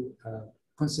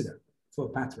consider for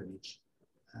patronage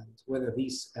and whether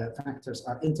these factors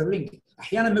are interlinked.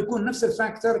 أحيانا ما يكون نفس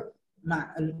الفاكتور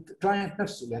مع الكلاينت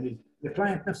نفسه، يعني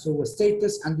الكلاينت نفسه هو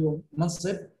ستيتس عنده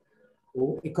منصب،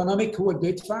 وايكونوميك هو اللي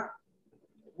بيدفع،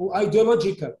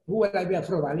 وايديولوجيكال هو اللي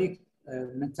بيفرض عليك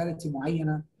منتاليتي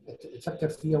معينه تفكر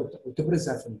فيها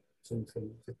وتبرزها في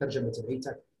الترجمه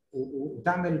تبعيتك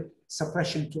وتعمل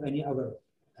suppression to any other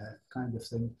kind of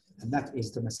thing, and that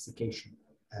is domestication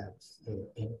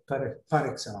par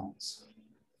excellence.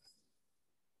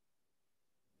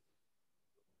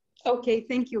 Okay,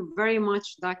 thank you very much,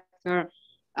 Dr.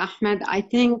 Ahmed. I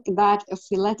think that if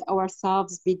we let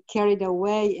ourselves be carried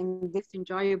away in this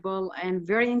enjoyable and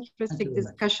very interesting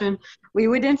discussion, we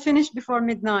wouldn't finish before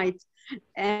midnight.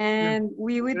 And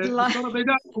we would like...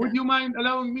 Would you mind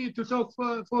allowing me to talk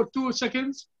for 2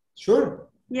 seconds? Sure.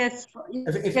 Yes,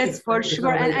 for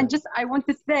sure. And just, I want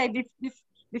to say,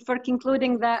 before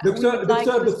concluding that,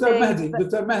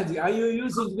 Dr. Mahdi, are you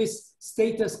using this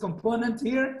status component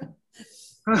here?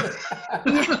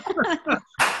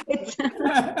 It's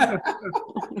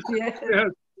yes.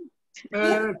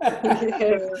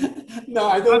 No,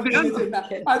 I don't mean it in that.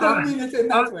 I don't mean it in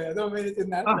that way. I don't mean it in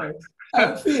that way.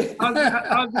 At the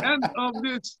end of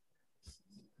this,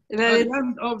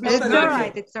 it's all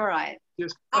right. It's all right.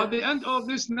 Yes. At the end of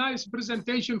this nice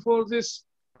presentation for this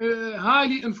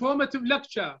highly informative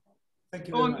lecture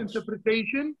on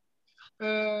interpretation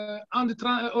and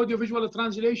audiovisual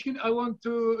translation, I want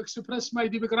to express my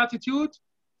deep gratitude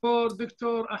for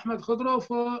Dr. Ahmed Kuddro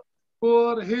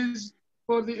for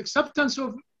the acceptance of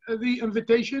the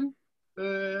invitation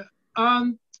and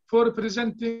for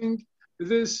presenting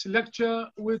this lecture,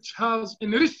 which has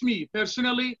enriched me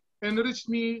personally, enriched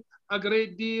me a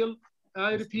great deal.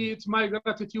 I repeat my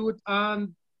gratitude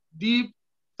and deep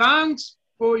thanks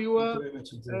for your,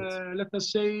 let us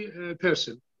say,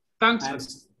 person. Thanks.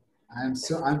 I'm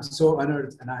so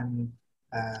honored, and I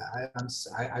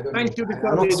don't Thank know. You,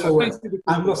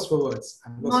 I'm lost for words.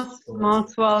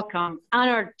 Most welcome.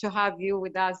 Honored to have you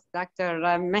with us, Dr.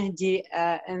 Mahdi,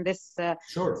 in this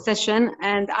session.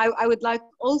 And I would like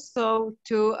also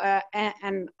to,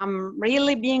 and I'm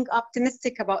really being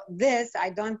optimistic about this. I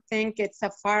don't think it's a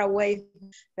far away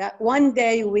that one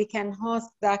day we can host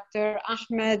Dr.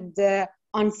 Ahmed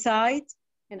on site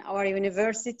in our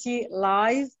university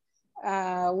live.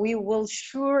 We will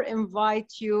sure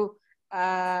invite you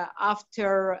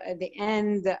after the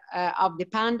end of the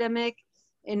pandemic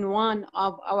in one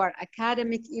of our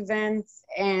academic events,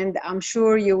 and I'm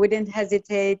sure you wouldn't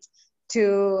hesitate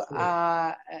to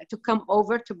come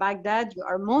over to Baghdad. You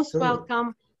are most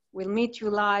welcome. We'll meet you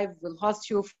live. We'll host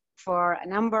you for a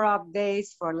number of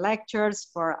days, for lectures,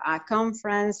 for a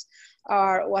conference,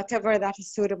 or whatever that is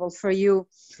suitable for you.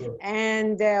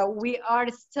 And we are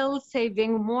still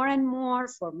saving more and more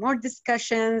for more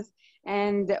discussions.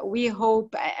 And we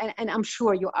hope, and I'm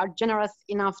sure you are generous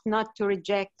enough not to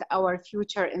reject our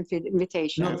future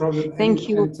invitations. No problem. Thank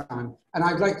you. Anytime. And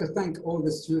I'd like to thank all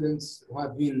the students who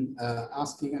have been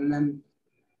asking. And then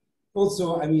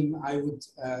also, I mean, I would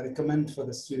recommend for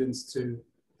the students to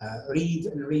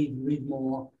read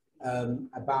more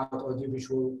about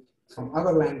audiovisual from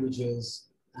other languages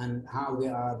and how they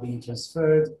are being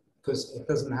transferred, because it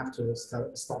doesn't have to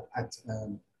stop at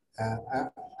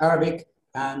Arabic.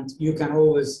 And you can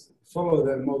always follow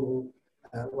their model,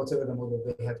 whatever the model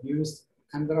they have used.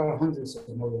 And there are hundreds of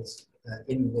models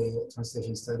in the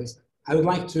translation studies. I would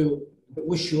like to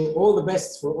wish you all the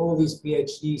best for all these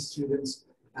PhD students.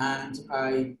 And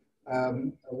I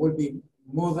will be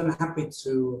more than happy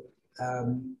to,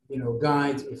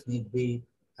 guide, if need be,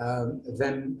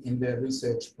 them in their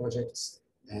research projects,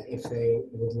 if they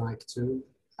would like to.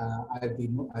 I'd be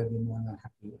more than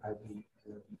happy.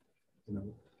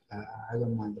 I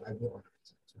don't mind. I'd be honored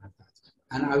to have that.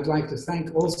 And I would like to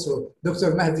thank also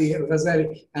Dr. Mahdi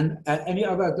al-Ghazali and any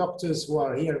other doctors who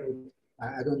are here.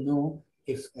 I don't know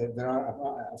if there are.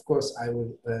 Of course, I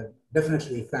will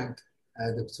definitely thank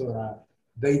Dr.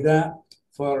 Baida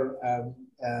for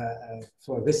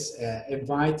this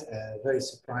invite. Very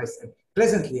surprised, I'm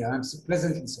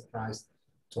pleasantly surprised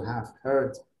to have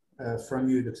heard from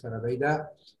you, Dr. Baida.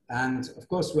 And of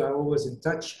course, we are always in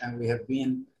touch, and we have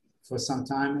been for some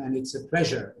time, and it's a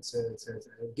pleasure.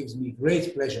 It gives me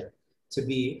great pleasure to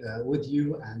be with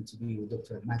you and to be with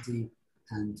Dr. Mahdi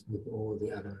and with all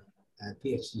the other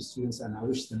PhD students, and I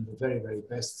wish them the very, very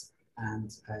best.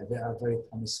 And they are very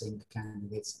promising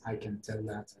candidates. I can tell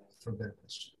that from their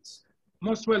questions.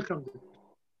 Most welcome.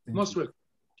 Most welcome.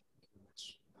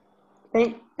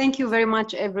 Thank you very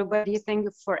much, everybody. Thank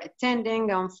you for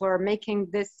attending and for making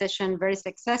this session very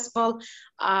successful.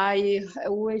 I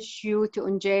wish you to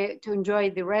enjoy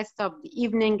the rest of the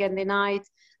evening and the night.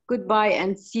 Goodbye,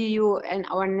 and see you in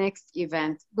our next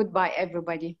event. Goodbye,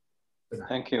 everybody.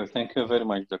 Thank you. Thank you very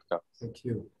much, Doctor. Thank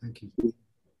you. Thank you.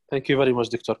 Thank you very much,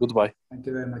 Doctor. Goodbye. Thank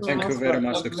you very much. Thank you very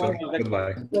much, Doctor.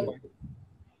 Goodbye. Thank you.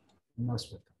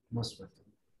 Most welcome. Most welcome.